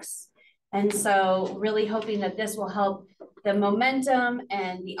Flux. And so really hoping that this will help the momentum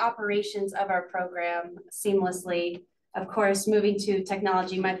and the operations of our program seamlessly. Of course, moving to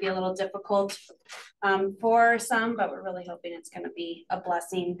technology might be a little difficult for some, but we're really hoping it's going to be a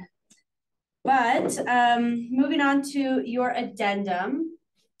blessing. But moving on to your addendum,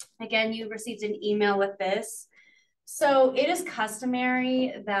 again, you received an email with this. So it is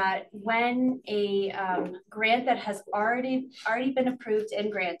customary that when a grant that has already been approved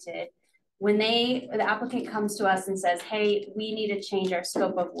and granted, when the applicant comes to us and says, hey, we need to change our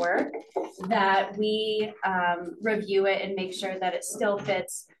scope of work, that we review it and make sure that it still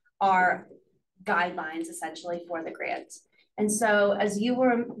fits our guidelines essentially for the grant. And so as you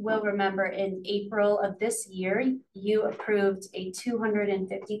will remember, in April of this year, you approved a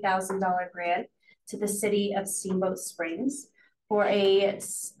 $250,000 grant to the city of Steamboat Springs for a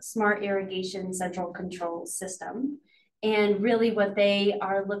smart irrigation central control system. And really what they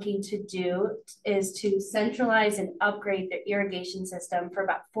are looking to do is to centralize and upgrade their irrigation system for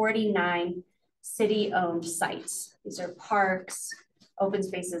about 49 city-owned sites. These are parks, open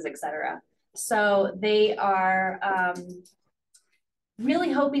spaces, etc. So they are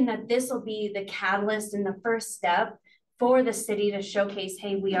really hoping that this will be the catalyst and the first step for the city to showcase,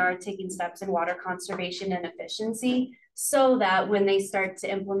 hey, we are taking steps in water conservation and efficiency, so that when they start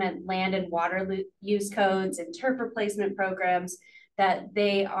to implement land and water use codes and turf replacement programs, that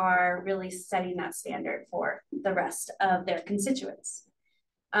they are really setting that standard for the rest of their constituents.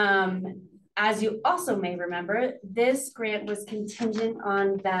 As you also may remember, this grant was contingent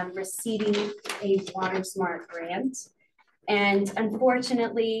on them receiving a Water Smart grant. And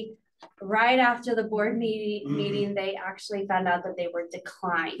unfortunately, right after the board meeting, they actually found out that they were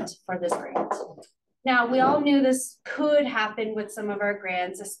declined for this grant. Now, we all knew this could happen with some of our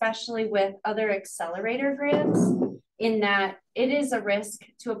grants, especially with other accelerator grants, in that it is a risk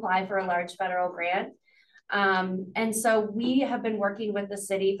to apply for a large federal grant. And so we have been working with the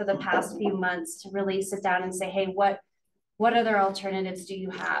city for the past few months to really sit down and say, hey, what other alternatives do you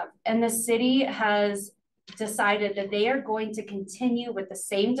have? And the city has decided that they are going to continue with the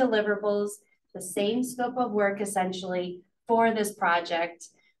same deliverables, the same scope of work essentially for this project.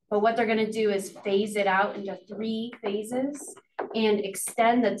 But what they're going to do is phase it out into 3 phases and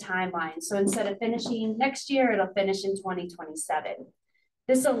extend the timeline. So instead of finishing next year, it'll finish in 2027.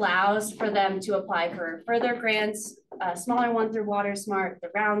 This allows for them to apply for further grants, a smaller one through WaterSmart, the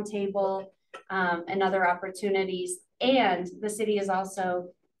Roundtable, and other opportunities. And the city is also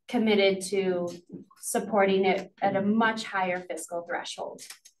committed to supporting it at a much higher fiscal threshold.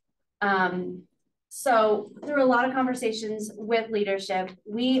 So through a lot of conversations with leadership,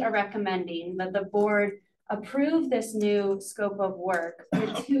 we are recommending that the board approve this new scope of work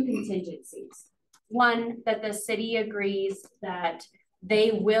with 2 contingencies. One, that the city agrees that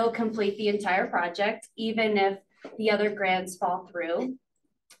they will complete the entire project, even if the other grants fall through.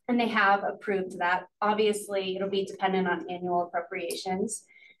 And they have approved that. Obviously, it'll be dependent on annual appropriations.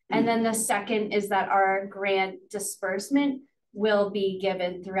 And then the second is that our grant disbursement will be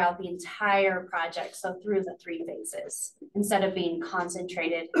given throughout the entire project, so through the 3 phases, instead of being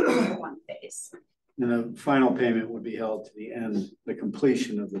concentrated in 1 phase. And the final payment would be held to the end, the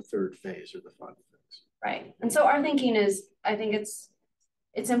completion of the 3rd phase or the final phase. Right. And so our thinking is, I think it's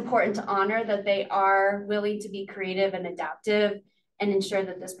important to honor that they are willing to be creative and adaptive and ensure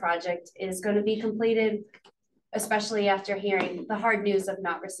that this project is going to be completed, especially after hearing the hard news of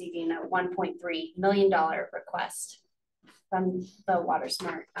not receiving a $1.3 million request from the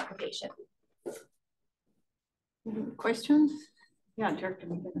WaterSmart application. Questions? Yeah, Director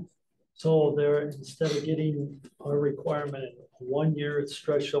McGinnis. So there, instead of getting our requirement in 1 year, it's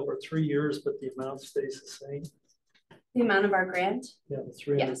stretched over 3 years, but the amount stays the same. The amount of our grant? Yeah, the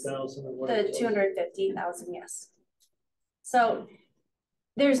 300,000 or what? The 250,000, yes. So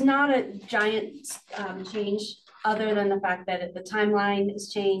there's not a giant change other than the fact that the timeline is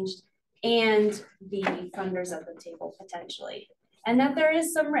changed and the funders at the table potentially. And that there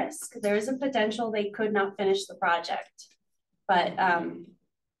is some risk. There is a potential they could not finish the project. But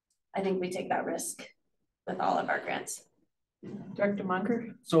I think we take that risk with all of our grants. Director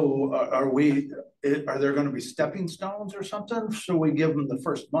Munger? So are there going to be stepping stones or something? So we give them the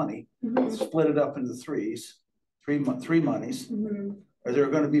first money, split it up into three monies. Are there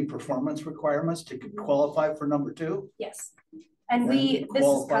going to be performance requirements to qualify for number 2? Yes. And this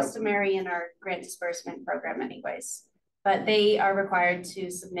is customary in our grant disbursement program anyways, but they are required to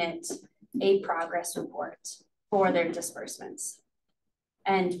submit a progress report for their disbursements.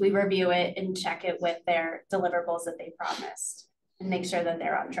 And we review it and check it with their deliverables that they promised and make sure that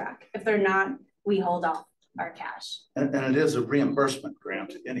they're on track. If they're not, we hold off our cash. And it is a reimbursement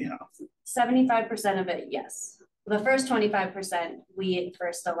grant anyhow. 75% of it, yes. The first 25%, we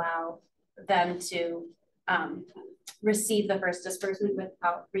first allow them to receive the first disbursement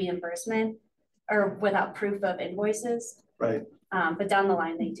without reimbursement or without proof of invoices. Right. But down the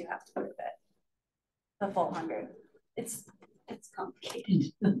line, they do have to prove it. The full 100. It's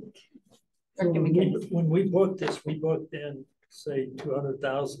complicated. So when we booked this, we booked in, say,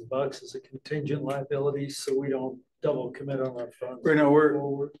 $200,000 as a contingent liability, so we don't double commit on our funds. Right now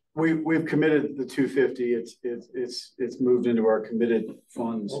we've committed the 250. It's moved into our committed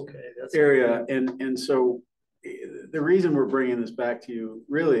funds area, and so the reason we're bringing this back to you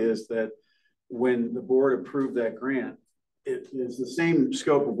really is that when the board approved that grant, it is the same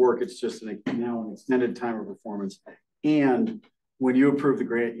scope of work. It's just now an extended time of performance. And when you approved the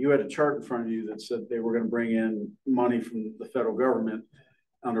grant, you had a chart in front of you that said they were going to bring in money from the federal government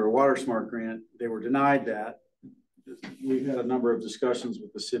under a WaterSmart grant. They were denied that. We've had a number of discussions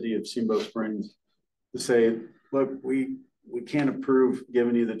with the city of Steamboat Springs to say, look, we can't approve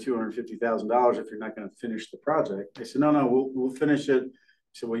giving you the $250,000 if you're not going to finish the project. They said, no, we'll finish it.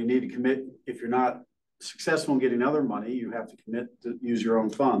 So well, you need to commit. If you're not successful in getting other money, you have to commit to use your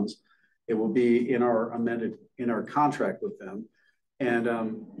own funds. It will be in our contract with them. And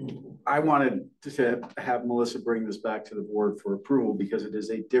I wanted to have Melissa bring this back to the board for approval because it is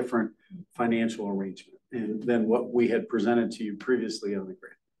a different financial arrangement than what we had presented to you previously on the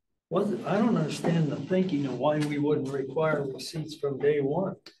grant. I don't understand the thinking of why we wouldn't require receipts from day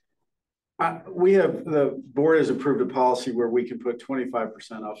one. The board has approved a policy where we can put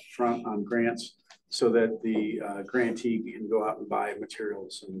 25% up front on grants so that the grantee can go out and buy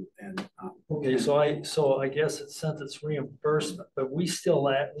materials and Okay, so I guess since it's reimbursement, but we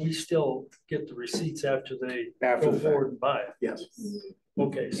still get the receipts after they go forward and buy it. Yes.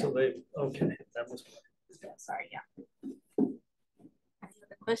 Okay, so that was. Sorry, yeah. Any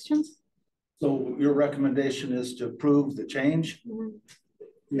other questions? So your recommendation is to approve the change?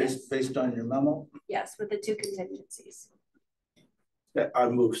 Yes. Based on your memo? Yes, with the 2 contingencies. I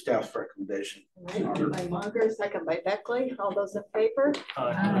move staff's recommendation. Moved by Munger, second by Beckley. All those in favor?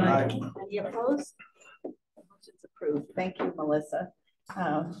 Aye. Any opposed? Motion's approved. Thank you, Melissa.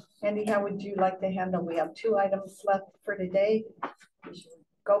 Andy, how would you like to handle? We have 2 items left for today.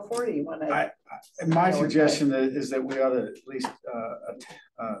 Go for it. You want to? My suggestion is that we ought to at least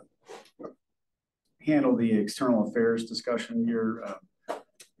handle the external affairs discussion here,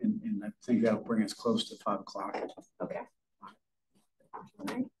 and I think that'll bring us close to 5 o'clock. Okay.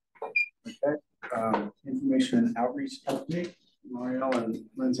 Okay. Information and outreach update, Marielle and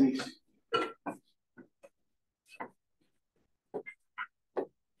Lindsay.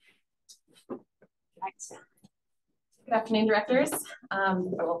 Good afternoon, directors. I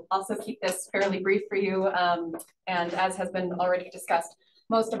will also keep this fairly brief for you. And as has been already discussed,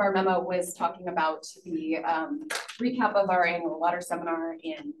 most of our memo was talking about the recap of our annual water seminar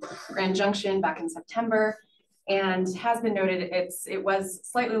in Grand Junction back in September. And has been noted, it was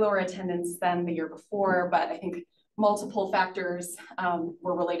slightly lower attendance than the year before, but I think multiple factors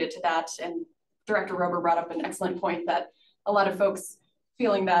were related to that. And Director Rober brought up an excellent point that a lot of folks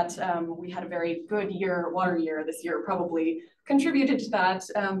feeling that we had a very good water year this year probably contributed to that,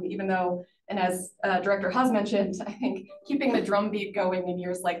 even though, and as Director Haas mentioned, I think keeping the drumbeat going in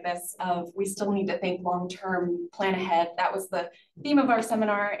years like this of we still need to think long-term, plan ahead. That was the theme of our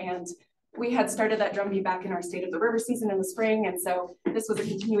seminar, and we had started that drumbeat back in our State of the River season in the spring, and so this was a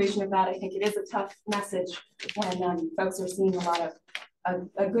continuation of that. I think it is a tough message when folks are seeing a lot of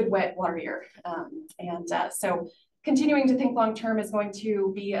a good wet water year. So continuing to think long-term is going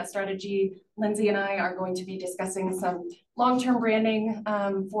to be a strategy. Lindsay and I are going to be discussing some long-term branding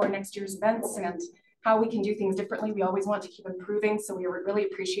for next year's events and how we can do things differently. We always want to keep improving, so we really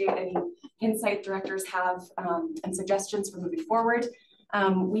appreciate any insight directors have and suggestions for moving forward.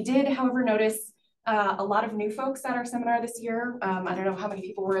 We did, however, notice a lot of new folks at our seminar this year. I don't know how many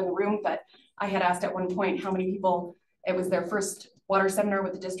people were in the room, but I had asked at one point how many people, it was their first water seminar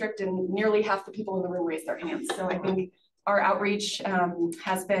with the district, and nearly half the people in the room raised their hands. So I think our outreach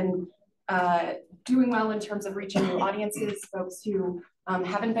has been doing well in terms of reaching new audiences, folks who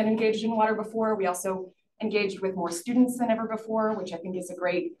haven't been engaged in water before. We also engaged with more students than ever before, which I think is a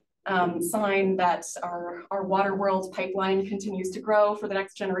great sign that our water world pipeline continues to grow for the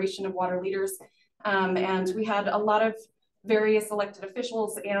next generation of water leaders. And we had a lot of various elected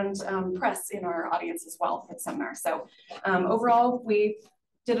officials and press in our audience as well for the seminar. So overall, we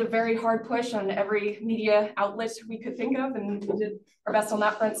did a very hard push on every media outlet we could think of, and we did our best on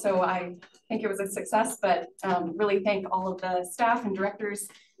that front. So I think it was a success, but really thank all of the staff and directors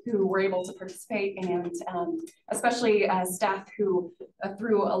who were able to participate, and especially staff who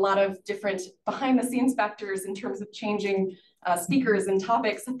through a lot of different behind the scenes factors in terms of changing speakers and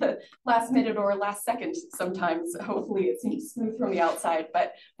topics at the last minute or last second sometimes. Hopefully it seems smooth from the outside,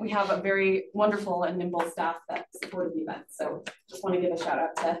 but we have a very wonderful and nimble staff that supported the event. So just want to give a shout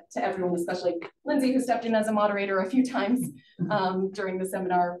out to everyone, especially Lindsay, who stepped in as a moderator a few times during the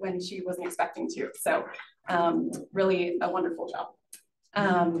seminar when she wasn't expecting to. So really a wonderful job.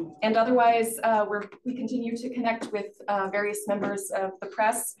 And otherwise, we continue to connect with various members of the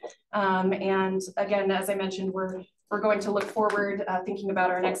press. And again, as I mentioned, we're going to look forward, thinking about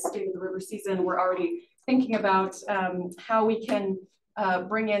our next State of the River season. We're already thinking about how we can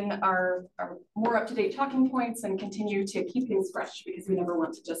bring in our more up-to-date talking points and continue to keep things fresh, because we never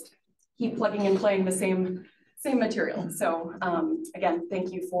want to just keep plugging and playing the same material. So again,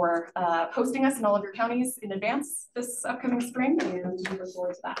 thank you for hosting us in all of your counties in advance this upcoming spring, and we look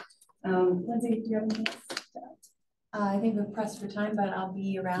forward to that. Lindsay, do you have anything else to add? I think we're pressed for time, but I'll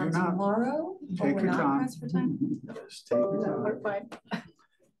be around tomorrow. Take we're your not time. pressed for time. Just take your time. We're fine.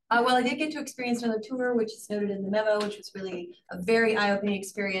 Well, I did get to experience another tour, which is noted in the memo, which was really a very eye-opening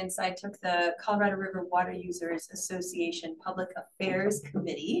experience. I took the Colorado River Water Users Association Public Affairs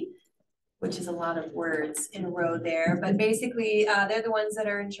Committee, which is a lot of words in a row there. But basically, they're the ones that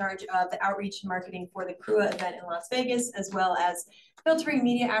are in charge of the outreach and marketing for the CRUA event in Las Vegas, as well as filtering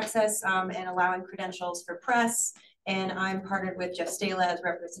media access and allowing credentials for press And I'm partnered with Jeff Stala as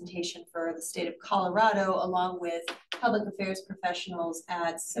representation for the state of Colorado, along with public affairs professionals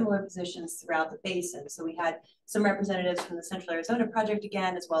at similar positions throughout the basin. So we had some representatives from the Central Arizona Project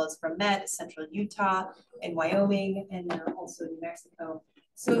again, as well as from Met, Central Utah, and Wyoming, and also New Mexico.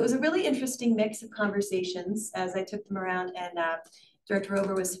 So it was a really interesting mix of conversations as I took them around, and Director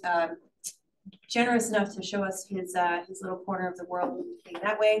Rover was generous enough to show us his little corner of the world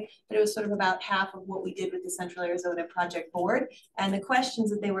that way, but it was sort of about half of what we did with the Central Arizona Project Board. And the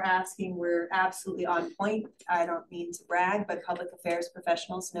questions that they were asking were absolutely on point. I don't mean to brag, but public affairs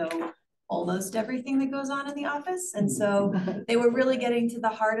professionals know almost everything that goes on in the office. And so they were really getting to the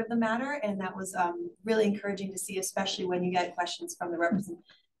heart of the matter. And that was really encouraging to see, especially when you get questions from the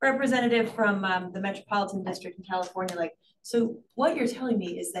representative from the Metropolitan District in California, like, so what you're telling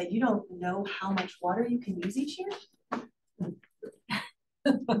me is that you don't know how much water you can use each year?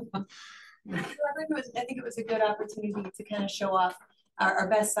 I think it was a good opportunity to kind of show off our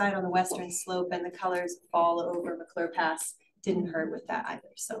best side on the western slope, and the colors fall over McClure Pass didn't hurt with that either.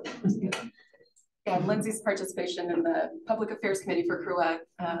 So it was good. And Lindsay's participation in the Public Affairs Committee for CRUA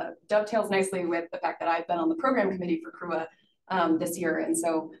dovetails nicely with the fact that I've been on the program committee for CRUA this year. And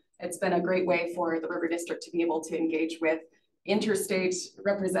so it's been a great way for the River District to be able to engage with interstate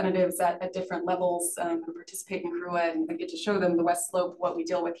representatives at different levels who participate in CRUA, and I get to show them the West Slope, what we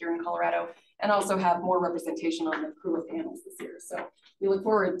deal with here in Colorado, and also have more representation on the CRUA panels this year. So we look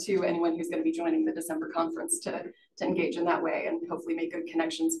forward to anyone who's going to be joining the December conference to engage in that way and hopefully make good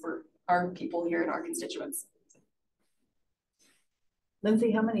connections for our people here and our constituents.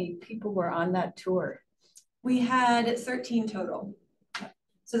 Lindsay, how many people were on that tour? We had 13 total.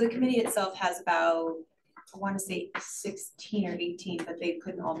 So the committee itself has about, I want to say 16 or 18, but they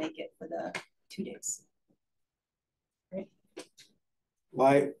couldn't all make it for the 2 days. Great.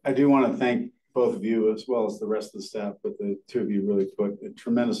 Well, I do want to thank both of you as well as the rest of the staff, but the two of you really put a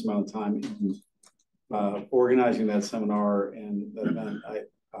tremendous amount of time in organizing that seminar and that event.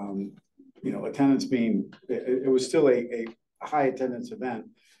 You know, attendance being, it was still a high attendance event.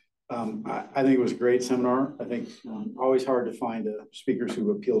 I think it was a great seminar. I think always hard to find speakers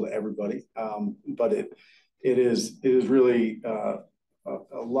who appeal to everybody, but it is really a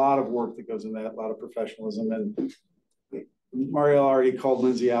lot of work that goes in that, a lot of professionalism. And Mario already called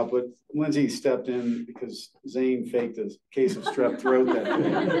Lindsay out, but Lindsay stepped in because Zane faked a case of strep throat that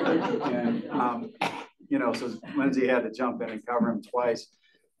day. And, you know, so Lindsay had to jump in and cover him twice.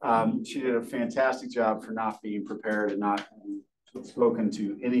 She did a fantastic job for not being prepared and not spoken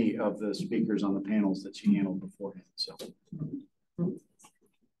to any of the speakers on the panels that she handled beforehand. So,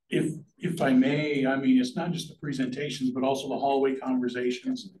 if I may, I mean, it's not just the presentations, but also the hallway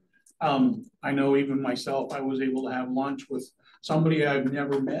conversations. I know even myself, I was able to have lunch with somebody I've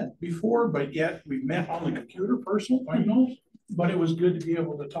never met before, but yet we've met on the computer, personal, I know, but it was good to be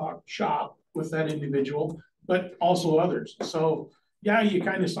able to talk shop with that individual, but also others. So yeah, you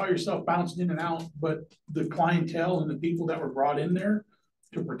kind of saw yourself bouncing in and out, but the clientele and the people that were brought in there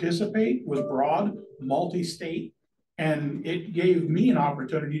to participate was broad, multi-state, and it gave me an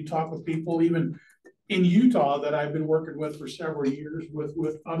opportunity to talk with people even in Utah that I've been working with for several years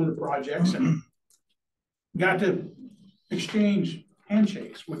with other projects, and got to exchange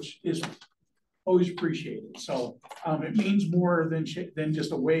handshakes, which is always appreciated. So it means more than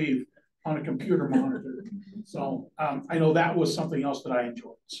just a wave on a computer monitor. So I know that was something else that I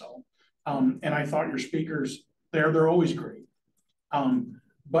enjoyed. So, and I thought your speakers, they're always great.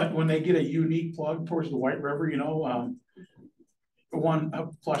 But when they get a unique plug towards the White River, you know, one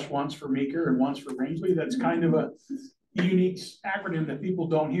plus one's for Meeker and one's for Rangeley, that's kind of a unique acronym that people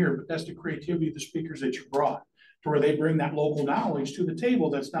don't hear, but that's the creativity of the speakers that you brought, to where they bring that local knowledge to the table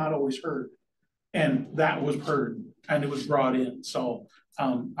that's not always heard. And that was heard and it was brought in. So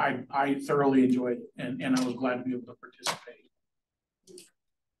I thoroughly enjoyed it, and I was glad to be able to participate.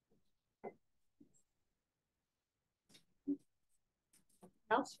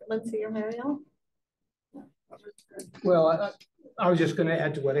 Else for Lindsay or Mariel? Well, I was just going to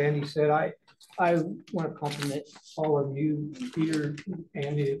add to what Andy said. I want to compliment all of you, Peter,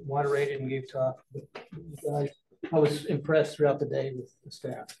 Andy, moderated and gave talk. I was impressed throughout the day with the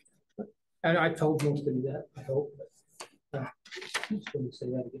staff, and I told most of you that, I hope. But I'm just going to say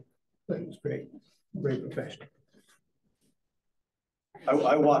that again. But it was great, very professional.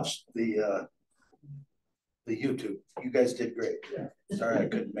 I watched the YouTube. You guys did great. Sorry I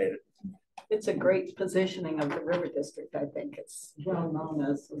couldn't make it. It's a great positioning of the River District. I think it's well known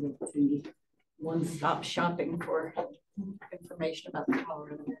as sort of the one-stop shopping for information about the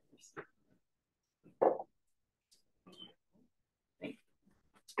Colorado rivers.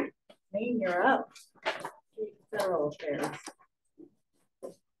 Maine, you're up. federal affairs.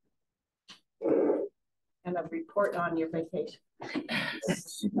 And a report on your vacation.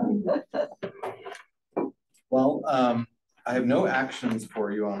 Well, I have no actions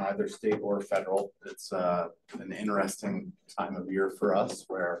for you on either state or federal. It's an interesting time of year for us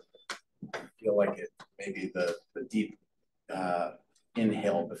where I feel like it may be the deep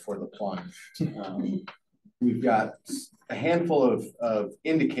inhale before the plunge. We've got a handful of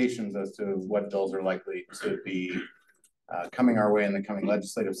indications as to what bills are likely to be coming our way in the coming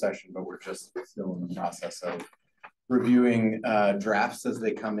legislative session, but we're just still in the process of reviewing drafts as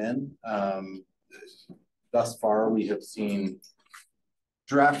they come in. Thus far, we have seen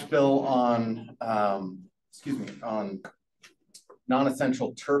draft bill on, on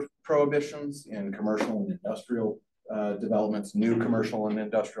non-essential turf prohibitions in commercial and industrial developments, new commercial and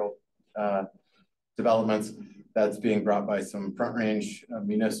industrial developments. That's being brought by some Front Range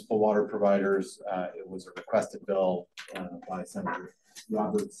municipal water providers. It was a requested bill by Senator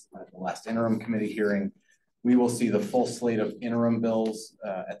Roberts at the last interim committee hearing. We will see the full slate of interim bills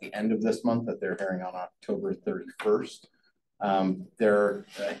at the end of this month that they're hearing on October 31st. There are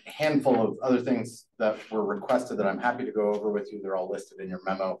a handful of other things that were requested that I'm happy to go over with you. They're all listed in your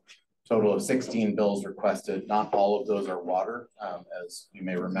memo. Total of 16 bills requested. Not all of those are water. As you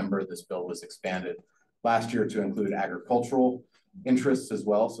may remember, this bill was expanded last year to include agricultural interests as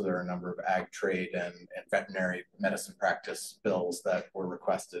well. So there are a number of ag trade and veterinary medicine practice bills that were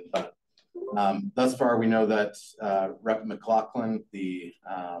requested. But thus far, we know that Rep. McLaughlin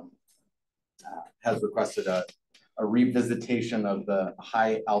has requested a revisitation of the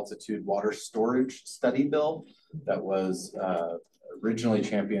high altitude water storage study bill that was originally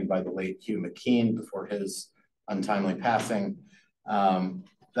championed by the late Hugh McKean before his untimely passing.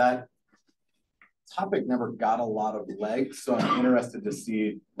 That topic never got a lot of legs, so I'm interested to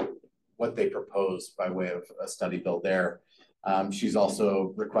see what they propose by way of a study bill there. She's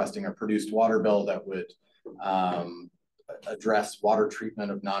also requesting a produced water bill that would address water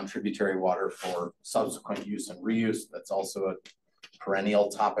treatment of non-tributary water for subsequent use and reuse. That's also a perennial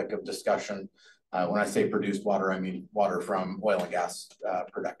topic of discussion. When I say produced water, I mean water from oil and gas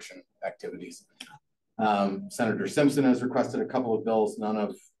production activities. Senator Simpson has requested a couple of bills,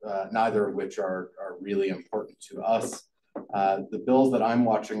 neither of which are really important to us. The bills that I'm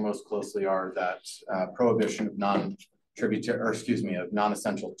watching most closely are that prohibition of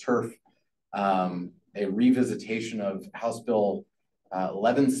non-essential turf, a revisitation of House Bill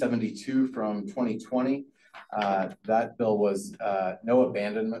 1172 from 2020. That bill was no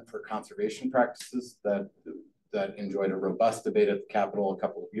abandonment for conservation practices that enjoyed a robust debate at the Capitol a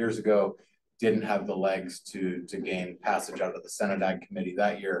couple of years ago. Didn't have the legs to gain passage out of the Senate Ag Committee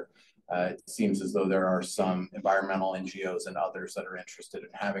that year. It seems as though there are some environmental NGOs and others that are interested in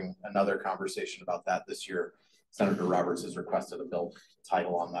having another conversation about that this year. Senator Roberts has requested a bill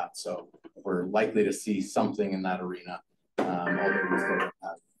title on that. So we're likely to see something in that arena, although we still don't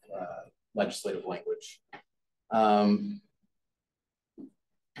have legislative language.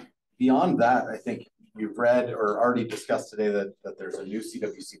 Beyond that, I think you've read or already discussed today that there's a new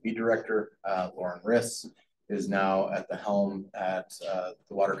CWCB director. Lauren Riss is now at the helm at the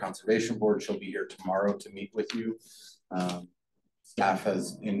Water Conservation Board. She'll be here tomorrow to meet with you. Staff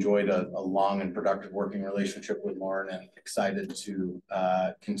has enjoyed a long and productive working relationship with Lauren and excited to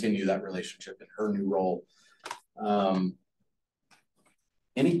continue that relationship in her new role.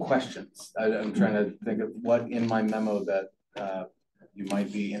 Any questions? I'm trying to think of what in my memo that you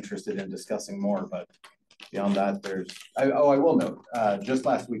might be interested in discussing more, but beyond that, I will note, just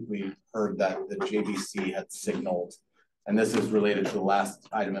last week we heard that the JBC had signaled, and this is related to the last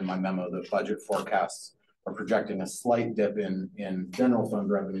item in my memo, the budget forecasts are projecting a slight dip in general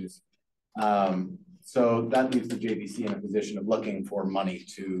fund revenues. So that leaves the JBC in a position of looking for money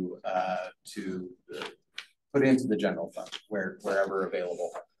to put into the general fund wherever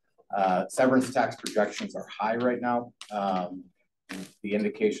available. Severance tax projections are high right now. The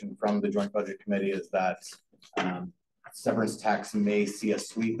indication from the Joint Budget Committee is that severance tax may see a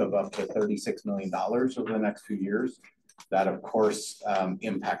sweep of up to $36 million over the next few years. That, of course,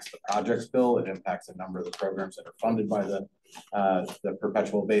 impacts the projects bill. It impacts a number of the programs that are funded by the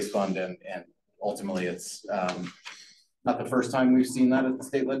Perpetual Base Fund, and ultimately, it's not the first time we've seen that at the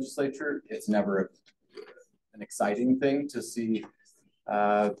state legislature. It's never an exciting thing to see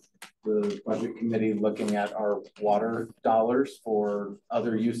the Budget Committee looking at our water dollars for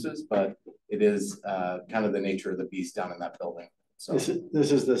other uses, but it is kind of the nature of the beast down in that building. So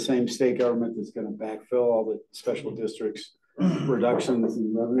this is the same state government that's going to backfill all the special districts reductions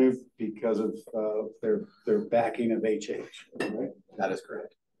in revenue because of their backing of HH, right? That is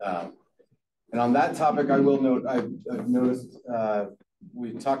correct. And on that topic, I will note, I've noticed,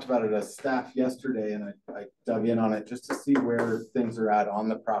 we talked about it as staff yesterday, and I dug in on it just to see where things are at on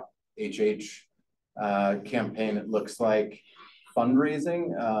the Prop HH campaign. It looks like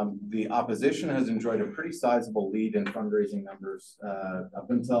fundraising, the opposition has enjoyed a pretty sizable lead in fundraising numbers up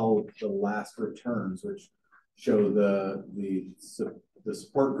until the last returns, which show the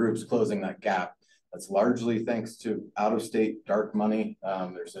support groups closing that gap. That's largely thanks to out-of-state dark money.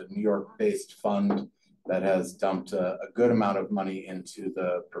 There's a New York-based fund that has dumped a good amount of money into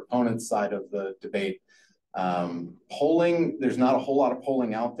the proponent side of the debate. Polling, there's not a whole lot of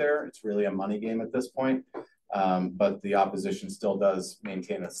polling out there. It's really a money game at this point, but the opposition still does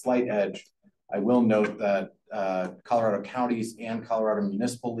maintain a slight edge. I will note that Colorado Counties and Colorado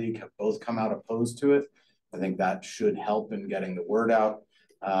Municipal League have both come out opposed to it. I think that should help in getting the word out.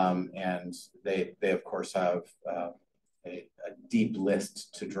 And they of course have a deep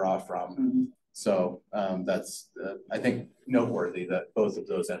list to draw from. Mm-hmm. So that's, I think, noteworthy that both of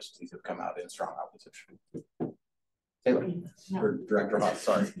those entities have come out in strong opposition. Taylor, or Director Haas,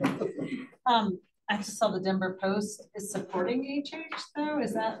 sorry. I just saw the Denver Post is supporting HH though.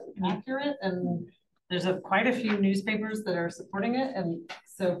 Is that accurate? And there's quite a few newspapers that are supporting it. And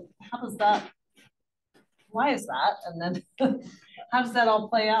so how does that, why is that? And then how does that all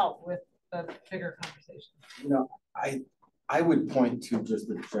play out with the bigger conversation? You know, I would point to just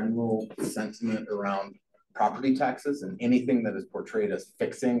the general sentiment around property taxes, and anything that is portrayed as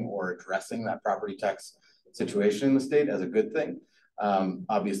fixing or addressing that property tax situation in the state as a good thing.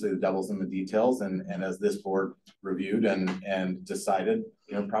 Obviously the devil's in the details, and as this board reviewed and decided,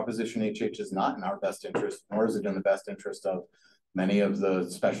 you know, Proposition HH is not in our best interest, nor is it in the best interest of many of the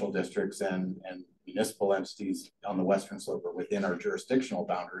special districts and municipal entities on the Western Slope or within our jurisdictional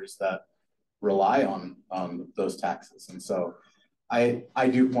boundaries that rely on those taxes. And so I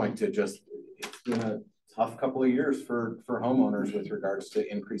do point to just, it's been a tough couple of years for homeowners with regards to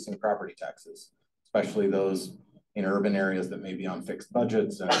increasing property taxes, especially those in urban areas that may be on fixed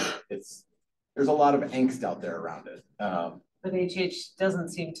budgets. And there's a lot of angst out there around it. But HH doesn't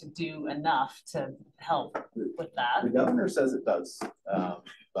seem to do enough to help with that. The governor says it does,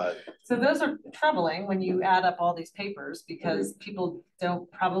 but. So those are troubling when you add up all these papers, because people don't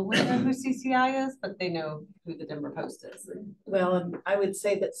probably know who CCI is, but they know who the Denver Post is. Well, and I would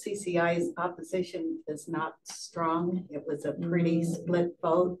say that CCI's opposition is not strong. It was a pretty split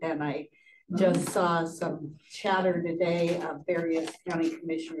vote, and I just saw some chatter today of various county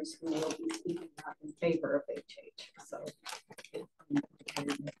commissioners who will be speaking out in favor of HH. So,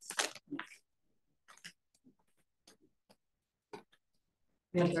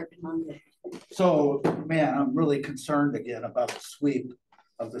 so man, I'm really concerned again about the sweep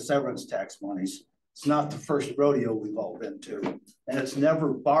of the severance tax monies. It's not the first rodeo we've all been to, and it's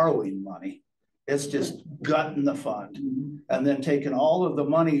never borrowing money. It's just gutting the fund and then taking all of the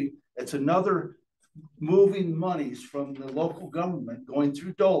money. It's another moving monies from the local government going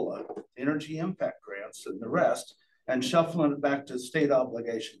through DOLA, energy impact grants and the rest, and shuffling it back to state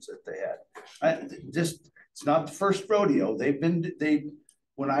obligations that they had. It's not the first rodeo.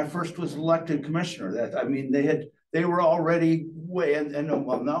 When I first was elected commissioner, they were already way, and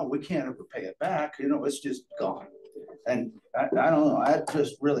well, no, we can't ever pay it back. You know, it's just gone. And I don't know, that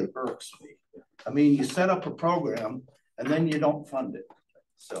just really irks me. I mean, you set up a program and then you don't fund it.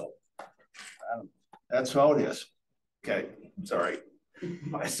 So that's how it is. Okay, sorry,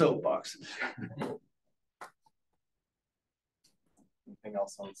 my soapbox. Anything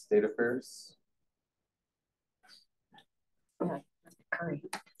else on state affairs? Thanks.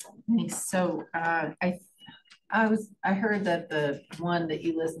 So I heard that the one that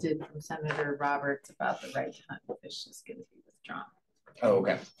you listed from Senator Roberts about the right to hunt fish is going to be withdrawn. Oh,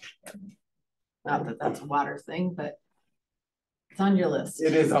 okay. Not that that's a water thing, but it's on your list.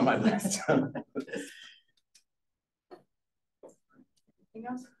 It is on my list. Anything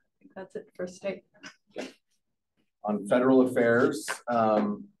else? I think that's it for state. On federal affairs,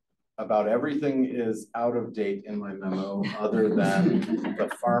 about everything is out of date in my memo, other than the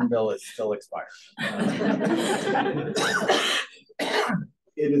Farm Bill is still expired.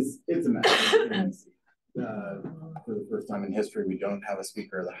 It's a mess. For the first time in history, we don't have a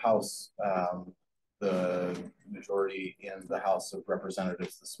Speaker of the House. The majority in the House of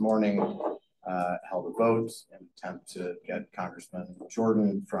Representatives this morning held a vote in an attempt to get Congressman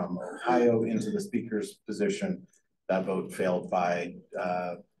Jordan from Ohio into the Speaker's position. That vote failed by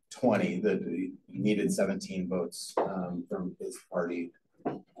 20. He needed 17 votes from his party.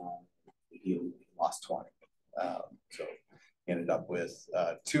 He lost 20. So he ended up with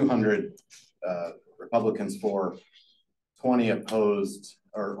 200 Republicans for, 20 opposed,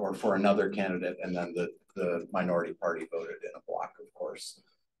 or or for another candidate, and then the minority party voted in a block, of course.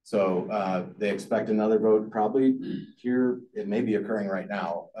 So they expect another vote probably here. It may be occurring right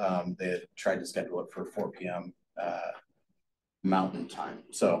now. They tried to schedule it for 4 p.m. Mountain time.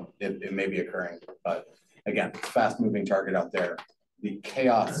 So it may be occurring, but again, fast moving target out there. The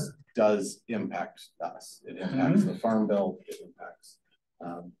chaos does impact us. It impacts the Farm Bill. It impacts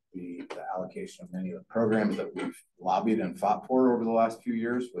the allocation of many of the programs that we've lobbied and fought for over the last few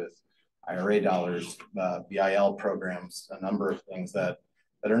years with IRA dollars, BIL programs, a number of things that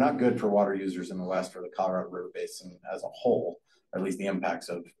are not good for water users in the West or the Colorado River Basin as a whole, or at least the impacts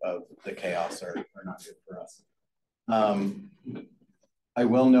of the chaos are not good for us. I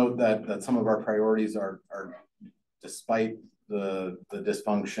will note that some of our priorities are despite the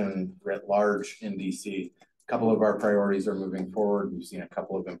dysfunction writ large in DC, a couple of our priorities are moving forward. We've seen a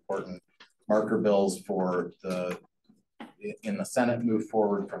couple of important marker bills in the Senate move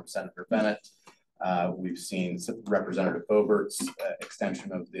forward from Senator Bennett. We've seen Representative Boebert's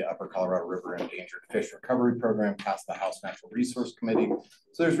extension of the Upper Colorado River Endangered Fish Recovery Program pass the House Natural Resource Committee.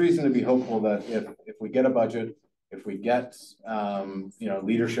 So there's reason to be hopeful that if we get a budget, if we get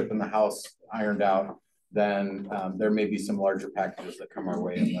leadership in the House ironed out, then there may be some larger packages that come our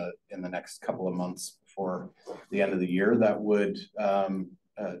way in the next couple of months before the end of the year that would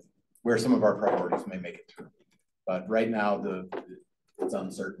where some of our priorities may make it through. But right now, it's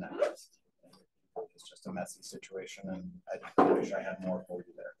uncertain at best. It's just a messy situation, and I wish I had more for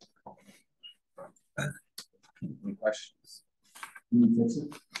you there. Any questions? Can you fix it?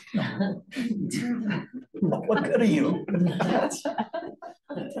 What good are you?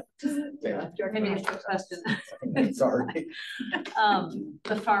 Maybe a quick question. Sorry.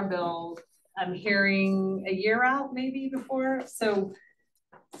 The Farm Bill, I'm hearing a year out maybe before. So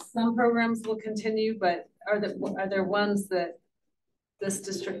some programs will continue, but are there ones that this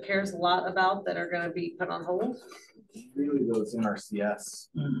district cares a lot about that are going to be put on hold? Really those NRCS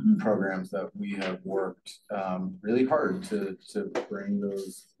programs that we have worked really hard to bring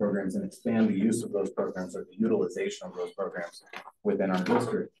those programs and expand the use of those programs or the utilization of those programs within our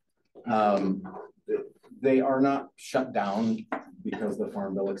district. They are not shut down because the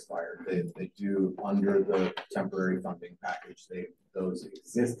Farm Bill expired. They do under the temporary funding package. Those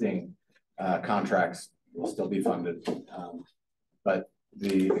existing contracts will still be funded, but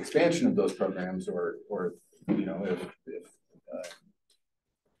the expansion of those programs, or if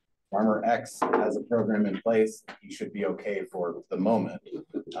Farmer X has a program in place, he should be okay for the moment.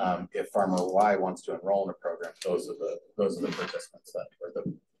 If Farmer Y wants to enroll in a program, those are the participants or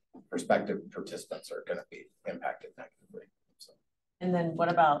the prospective participants are going to be impacted negatively. So. And then what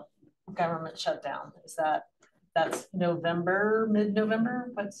about government shutdown? That's November,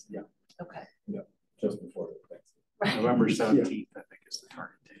 mid-November? Yeah. Okay. Yeah, just before the Right. November 17th, I think is the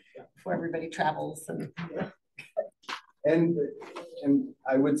target date. Yeah. Before everybody travels and. Yeah. And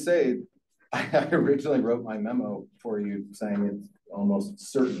I would say, I originally wrote my memo for you saying it's almost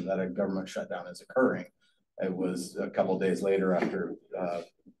certain that a government shutdown is occurring. It was a couple of days later after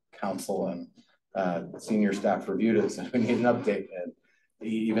council and senior staff reviewed it, so we need an update, and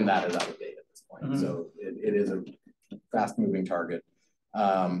even that is out of date at this point. So it is a fast moving target.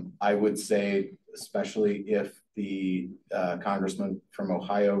 I would say, especially if the congressman from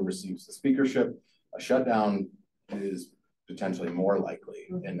Ohio receives the speakership, a shutdown is potentially more likely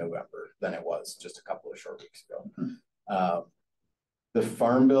in November than it was just a couple of short weeks ago. The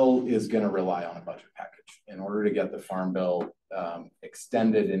Farm Bill is going to rely on a budget package. In order to get the Farm Bill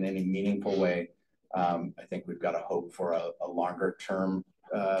extended in any meaningful way, I think we've got to hope for a longer term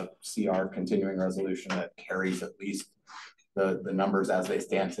CR continuing resolution that carries at least the numbers as they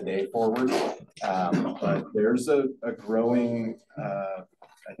stand today forward. But there's a growing,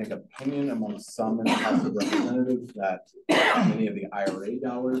 I think, opinion among some in the House of Representatives that many of the IRA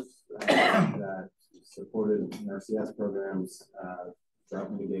dollars that supported NRCS programs,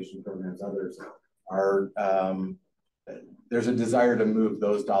 drought mitigation programs, others are, there's a desire to move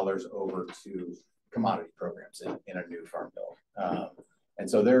those dollars over to commodity programs in a new Farm Bill. And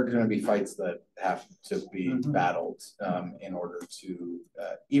so there are going to be fights that have to be battled in order to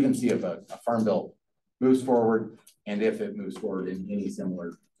even see if a Farm Bill moves forward, and if it moves forward in any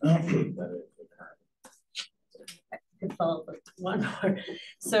similar shape that it currently. I could follow up with one more.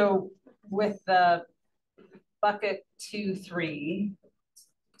 So with the bucket 2/3,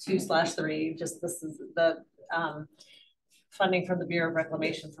 just this is the funding from the Bureau of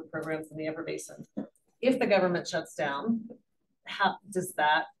Reclamation for programs in the Upper Basin. If the government shuts down, how does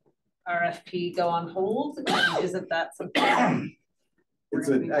that RFP go on hold? And isn't that something? It's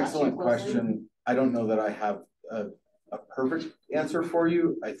an excellent question. I don't know that I have a perfect answer for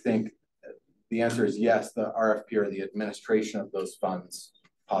you. I think the answer is yes, the RFP or the administration of those funds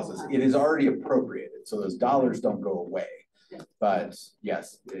pauses. It is already appropriated, so those dollars don't go away. But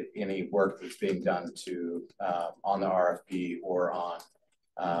yes, any work that's being done to on the RFP or on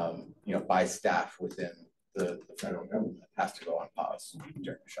you know, by staff within the federal government has to go on pause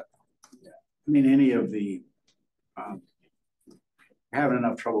during the shutdown. Yeah. I mean, any of the having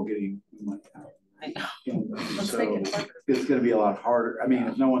enough trouble getting money out. I know. So it's going to be a lot harder. I mean,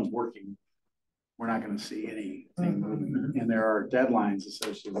 if no one's working, we're not going to see anything moving. And there are deadlines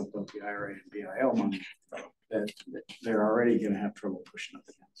associated with both the IRA and BIL money that they're already going to have trouble pushing up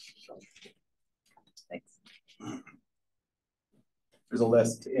against. So. Thanks. There's a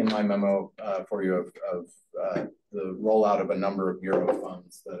list in my memo for you of the rollout of a number of Euro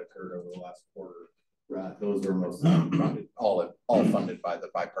funds that occurred over the last quarter. Those were mostly funded, all funded by the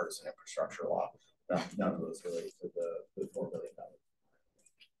bipartisan infrastructure law. None of those related to the $4 billion.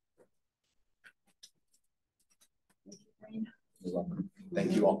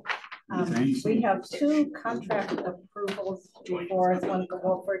 Thank you all. We have 2 contract approvals before us, one for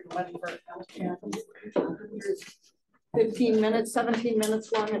Wolford and one for Healthcare. 15 minutes, 17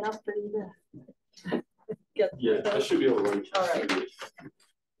 minutes long enough for you to get through those? I should be able to run. All right.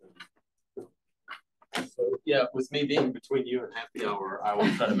 So yeah, with me being between you and happy hour, I will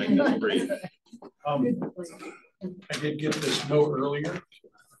try to make this brief. I did get this note earlier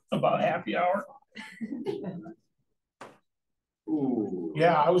about happy hour. Ooh.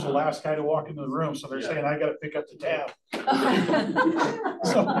 Yeah, I was the last guy to walk into the room, so they're saying I got to pick up the tab.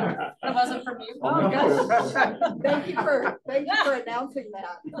 So, that wasn't from you. Oh, gosh. Thank you for announcing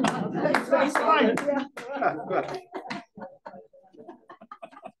that. That's fine.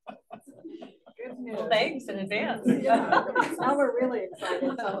 Well, thanks in advance. Yeah. Now we're really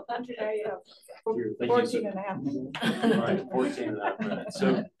excited. So today, 14 and a half minutes. All right, 14 and a half minutes.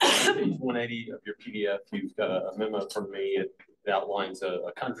 So page 180 of your PDF, you've got a memo from me. It outlines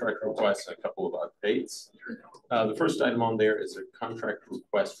a contract request and a couple of updates. The first item on there is a contract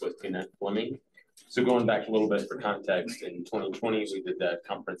request with Gannett Fleming. So going back a little bit for context, in 2020, we did that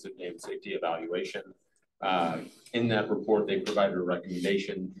comprehensive dam safety evaluation. In that report, they provided a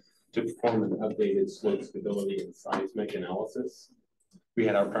recommendation to perform an updated slope stability and seismic analysis. We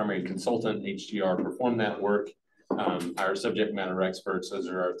had our primary consultant, HDR, perform that work. Our subject matter experts, those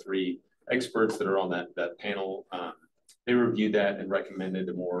are our 3 experts that are on that panel. They reviewed that and recommended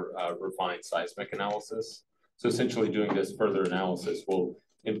a more refined seismic analysis. So essentially doing this further analysis will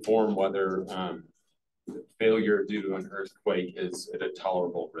inform whether failure due to an earthquake is at a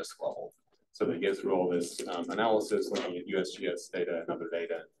tolerable risk level. So they go through all this analysis, looking at USGS data and other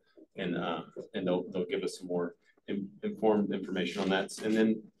data, and they'll give us some more informed information on that. And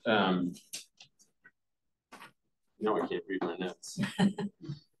then now I can't read my notes.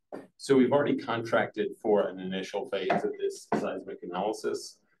 So we've already contracted for an initial phase of this seismic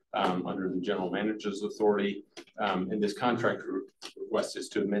analysis under the General Manager's Authority. And this contract request is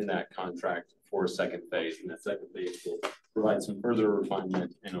to amend that contract for a second phase. And that second phase will provide some further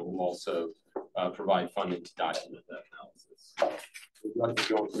refinement, and it will also provide funding to document that analysis. Would you like to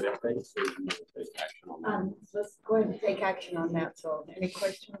go into the updates, or do you want to take action on that? Let's go ahead and take action on that. So any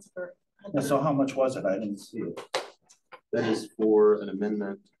questions for? So how much was it? I didn't see it. That is for an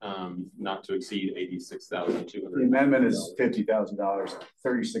amendment not to exceed $86,200. The amendment is $50,000.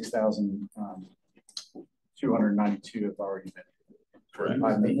 36,292 have already been. Correct.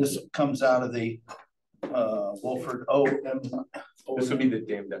 I mean, this comes out of the Wolford OM. This would be the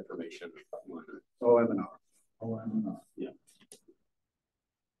dam deprivation. OM&R. Yeah.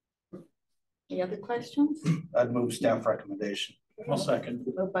 Any other questions? I'd move staff recommendation. I'll second.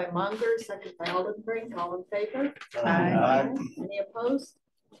 Moved by Munger, second by Oldenburg. All in favor? Aye. Any opposed?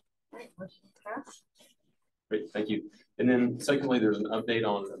 All right, motion passed. Great, thank you. And then secondly, there's an update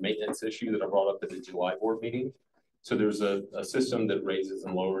on a maintenance issue that I brought up at the July board meeting. So there's a system that raises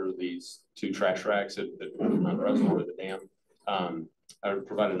and lowers these 2 trash racks at the reservoir of the dam. I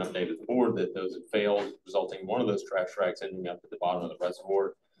provided an update to the board that those had failed, resulting in one of those trash racks ending up at the bottom of the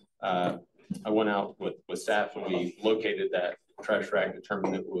reservoir. I went out with staff and we located that trash rack,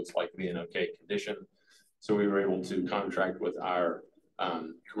 determined it was likely in okay condition. So we were able to contract with our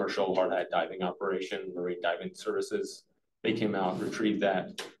commercial hard hat diving operation, Marine Diving Services. They came out, retrieved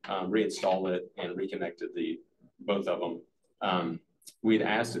that, reinstalled it, and reconnected both of them. We'd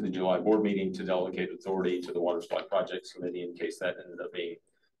asked at the July board meeting to delegate authority to the Water Supply Projects Committee in case that ended up being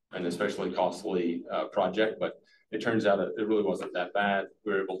an especially costly project, but it turns out it really wasn't that bad.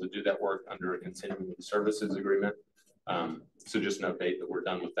 We were able to do that work under a continuing services agreement. So just an update that we're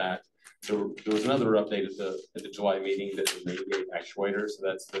done with that. So there was another update at the July meeting that the main gate actuator. So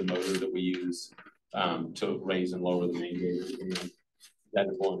that's the motor that we use to raise and lower the main gate. And that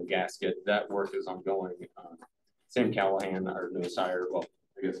is blowing the gasket. That work is ongoing. Sam Callahan, our newest hire, well,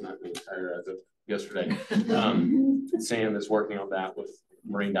 I guess not newest hire as of yesterday. Sam is working on that with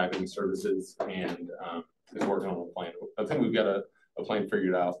Marine Diving Services and is working on a plan. I think we've got a plan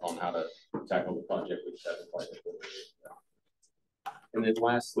figured out on how to tackle the project. Which and then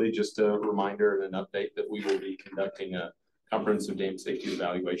lastly, just a reminder and an update that we will be conducting a comprehensive dam safety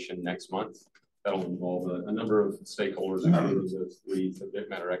evaluation next month. That'll involve a number of stakeholders, including those 3 subject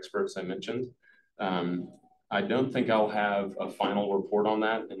matter experts I mentioned. I don't think I'll have a final report on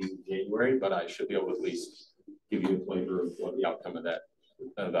that in January, but I should be able to at least give you a flavor of what the outcome of that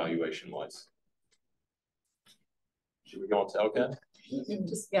evaluation was. Should we go on to LCAT?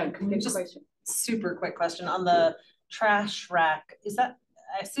 Just super quick question on the trash rack. Is that,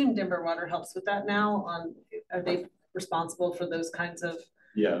 I assume Denver Water helps with that now are they responsible for those kinds of?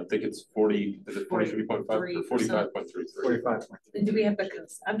 Yeah, I think it's 43.5 or 45.33. 45. And do we have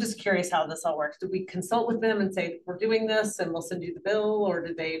I'm just curious how this all works. Do we consult with them and say, we're doing this and we'll send you the bill, or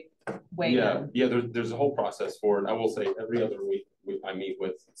do they weigh in? Yeah, there's a whole process for it. I will say every other week I meet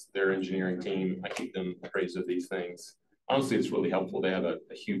with their engineering team. I keep them appraised of these things. Honestly, it's really helpful. They have a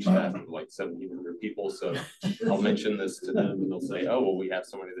huge staff of like 1,700 people. So I'll mention this to them and they'll say, oh, well, we have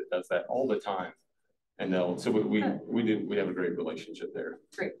somebody that does that all the time. And so we have a great relationship there.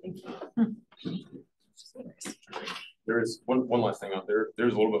 Great, thank you. There is one last thing out there.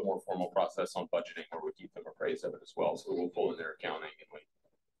 There's a little bit more formal process on budgeting where we keep them appraised of it as well. So we'll pull in their accounting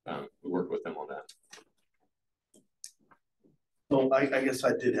and we work with them on that. So I guess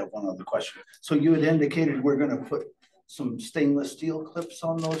I did have one other question. So you had indicated we're going to put some stainless steel clips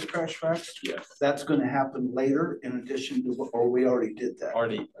on those trash racks. Yes. That's going to happen later in addition to what, or we already did that?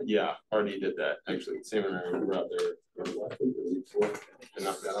 Already did that. Actually, Sam and I were out there last week or the week before and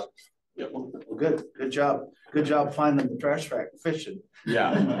knocked that up. Yep. Well, good job. Good job finding the trash rack fishing.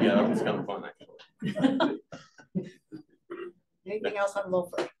 Yeah, that was kind of fun actually. Anything else on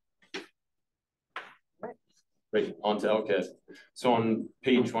Milford? Right, on to LCAT. So on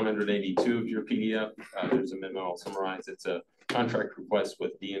page 182 of your PDF, there's a memo I'll summarize. It's a contract request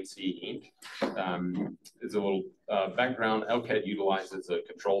with DNC Inc. It's a little background. LCAT utilizes a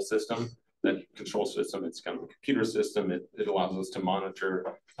control system. That control system, it's kind of a computer system. It allows us to monitor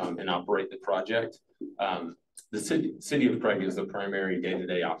and operate the project. The city of Craig is the primary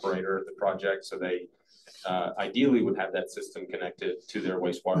day-to-day operator of the project. So they ideally would have that system connected to their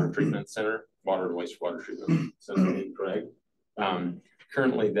wastewater treatment center, water and wastewater treatment center in Craig.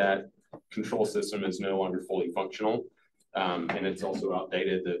 Currently, that control system is no longer fully functional, and it's also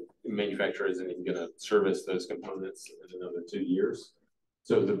outdated. The manufacturer isn't even going to service those components in another 2 years.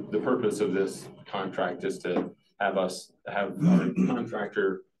 So the purpose of this contract is to have our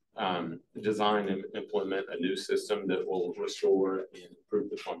contractor design and implement a new system that will restore and improve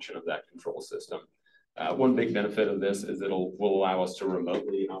the function of that control system. One big benefit of this is will allow us to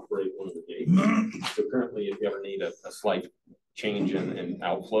remotely operate one of the gates. So currently, if you ever need a slight change in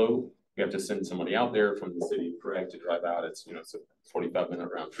outflow, you have to send somebody out there from the city of Craig to drive out. It's it's a 45-minute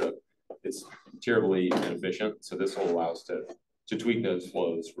round trip. It's terribly inefficient. So this will allow us to tweak those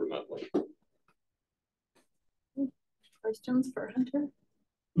flows remotely. Questions for Hunter?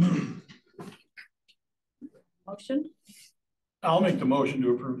 Motion? I'll make the motion to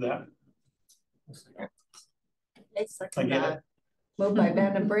approve that. Okay, second, moved by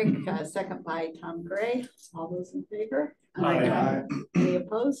Vandenbrink, second by Tom Gray. All those in favor? Aye. Any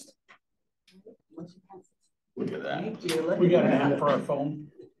opposed? Look at that. Thank you. We got an app for our phone.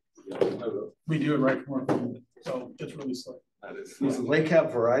 We do it right from our phone, so it's really slick. Does the lake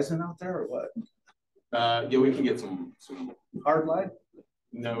have Verizon out there or what? Yeah, we can get some hard line.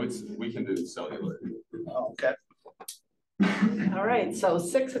 No, we can do cellular. Oh, okay. All right, so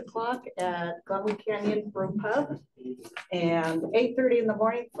 6 o'clock at Glenwood Canyon Brew Pub and 8:30 in the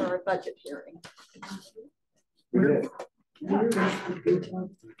morning for our budget hearing.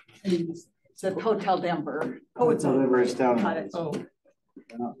 It's at Hotel Denver. Oh, it's on. Denver's down. Oh.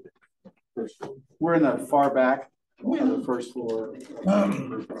 We're in the far back of the first floor.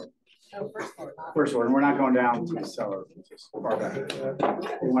 First floor, and we're not going down to the cellar, just far back.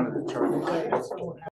 We wanted to charge.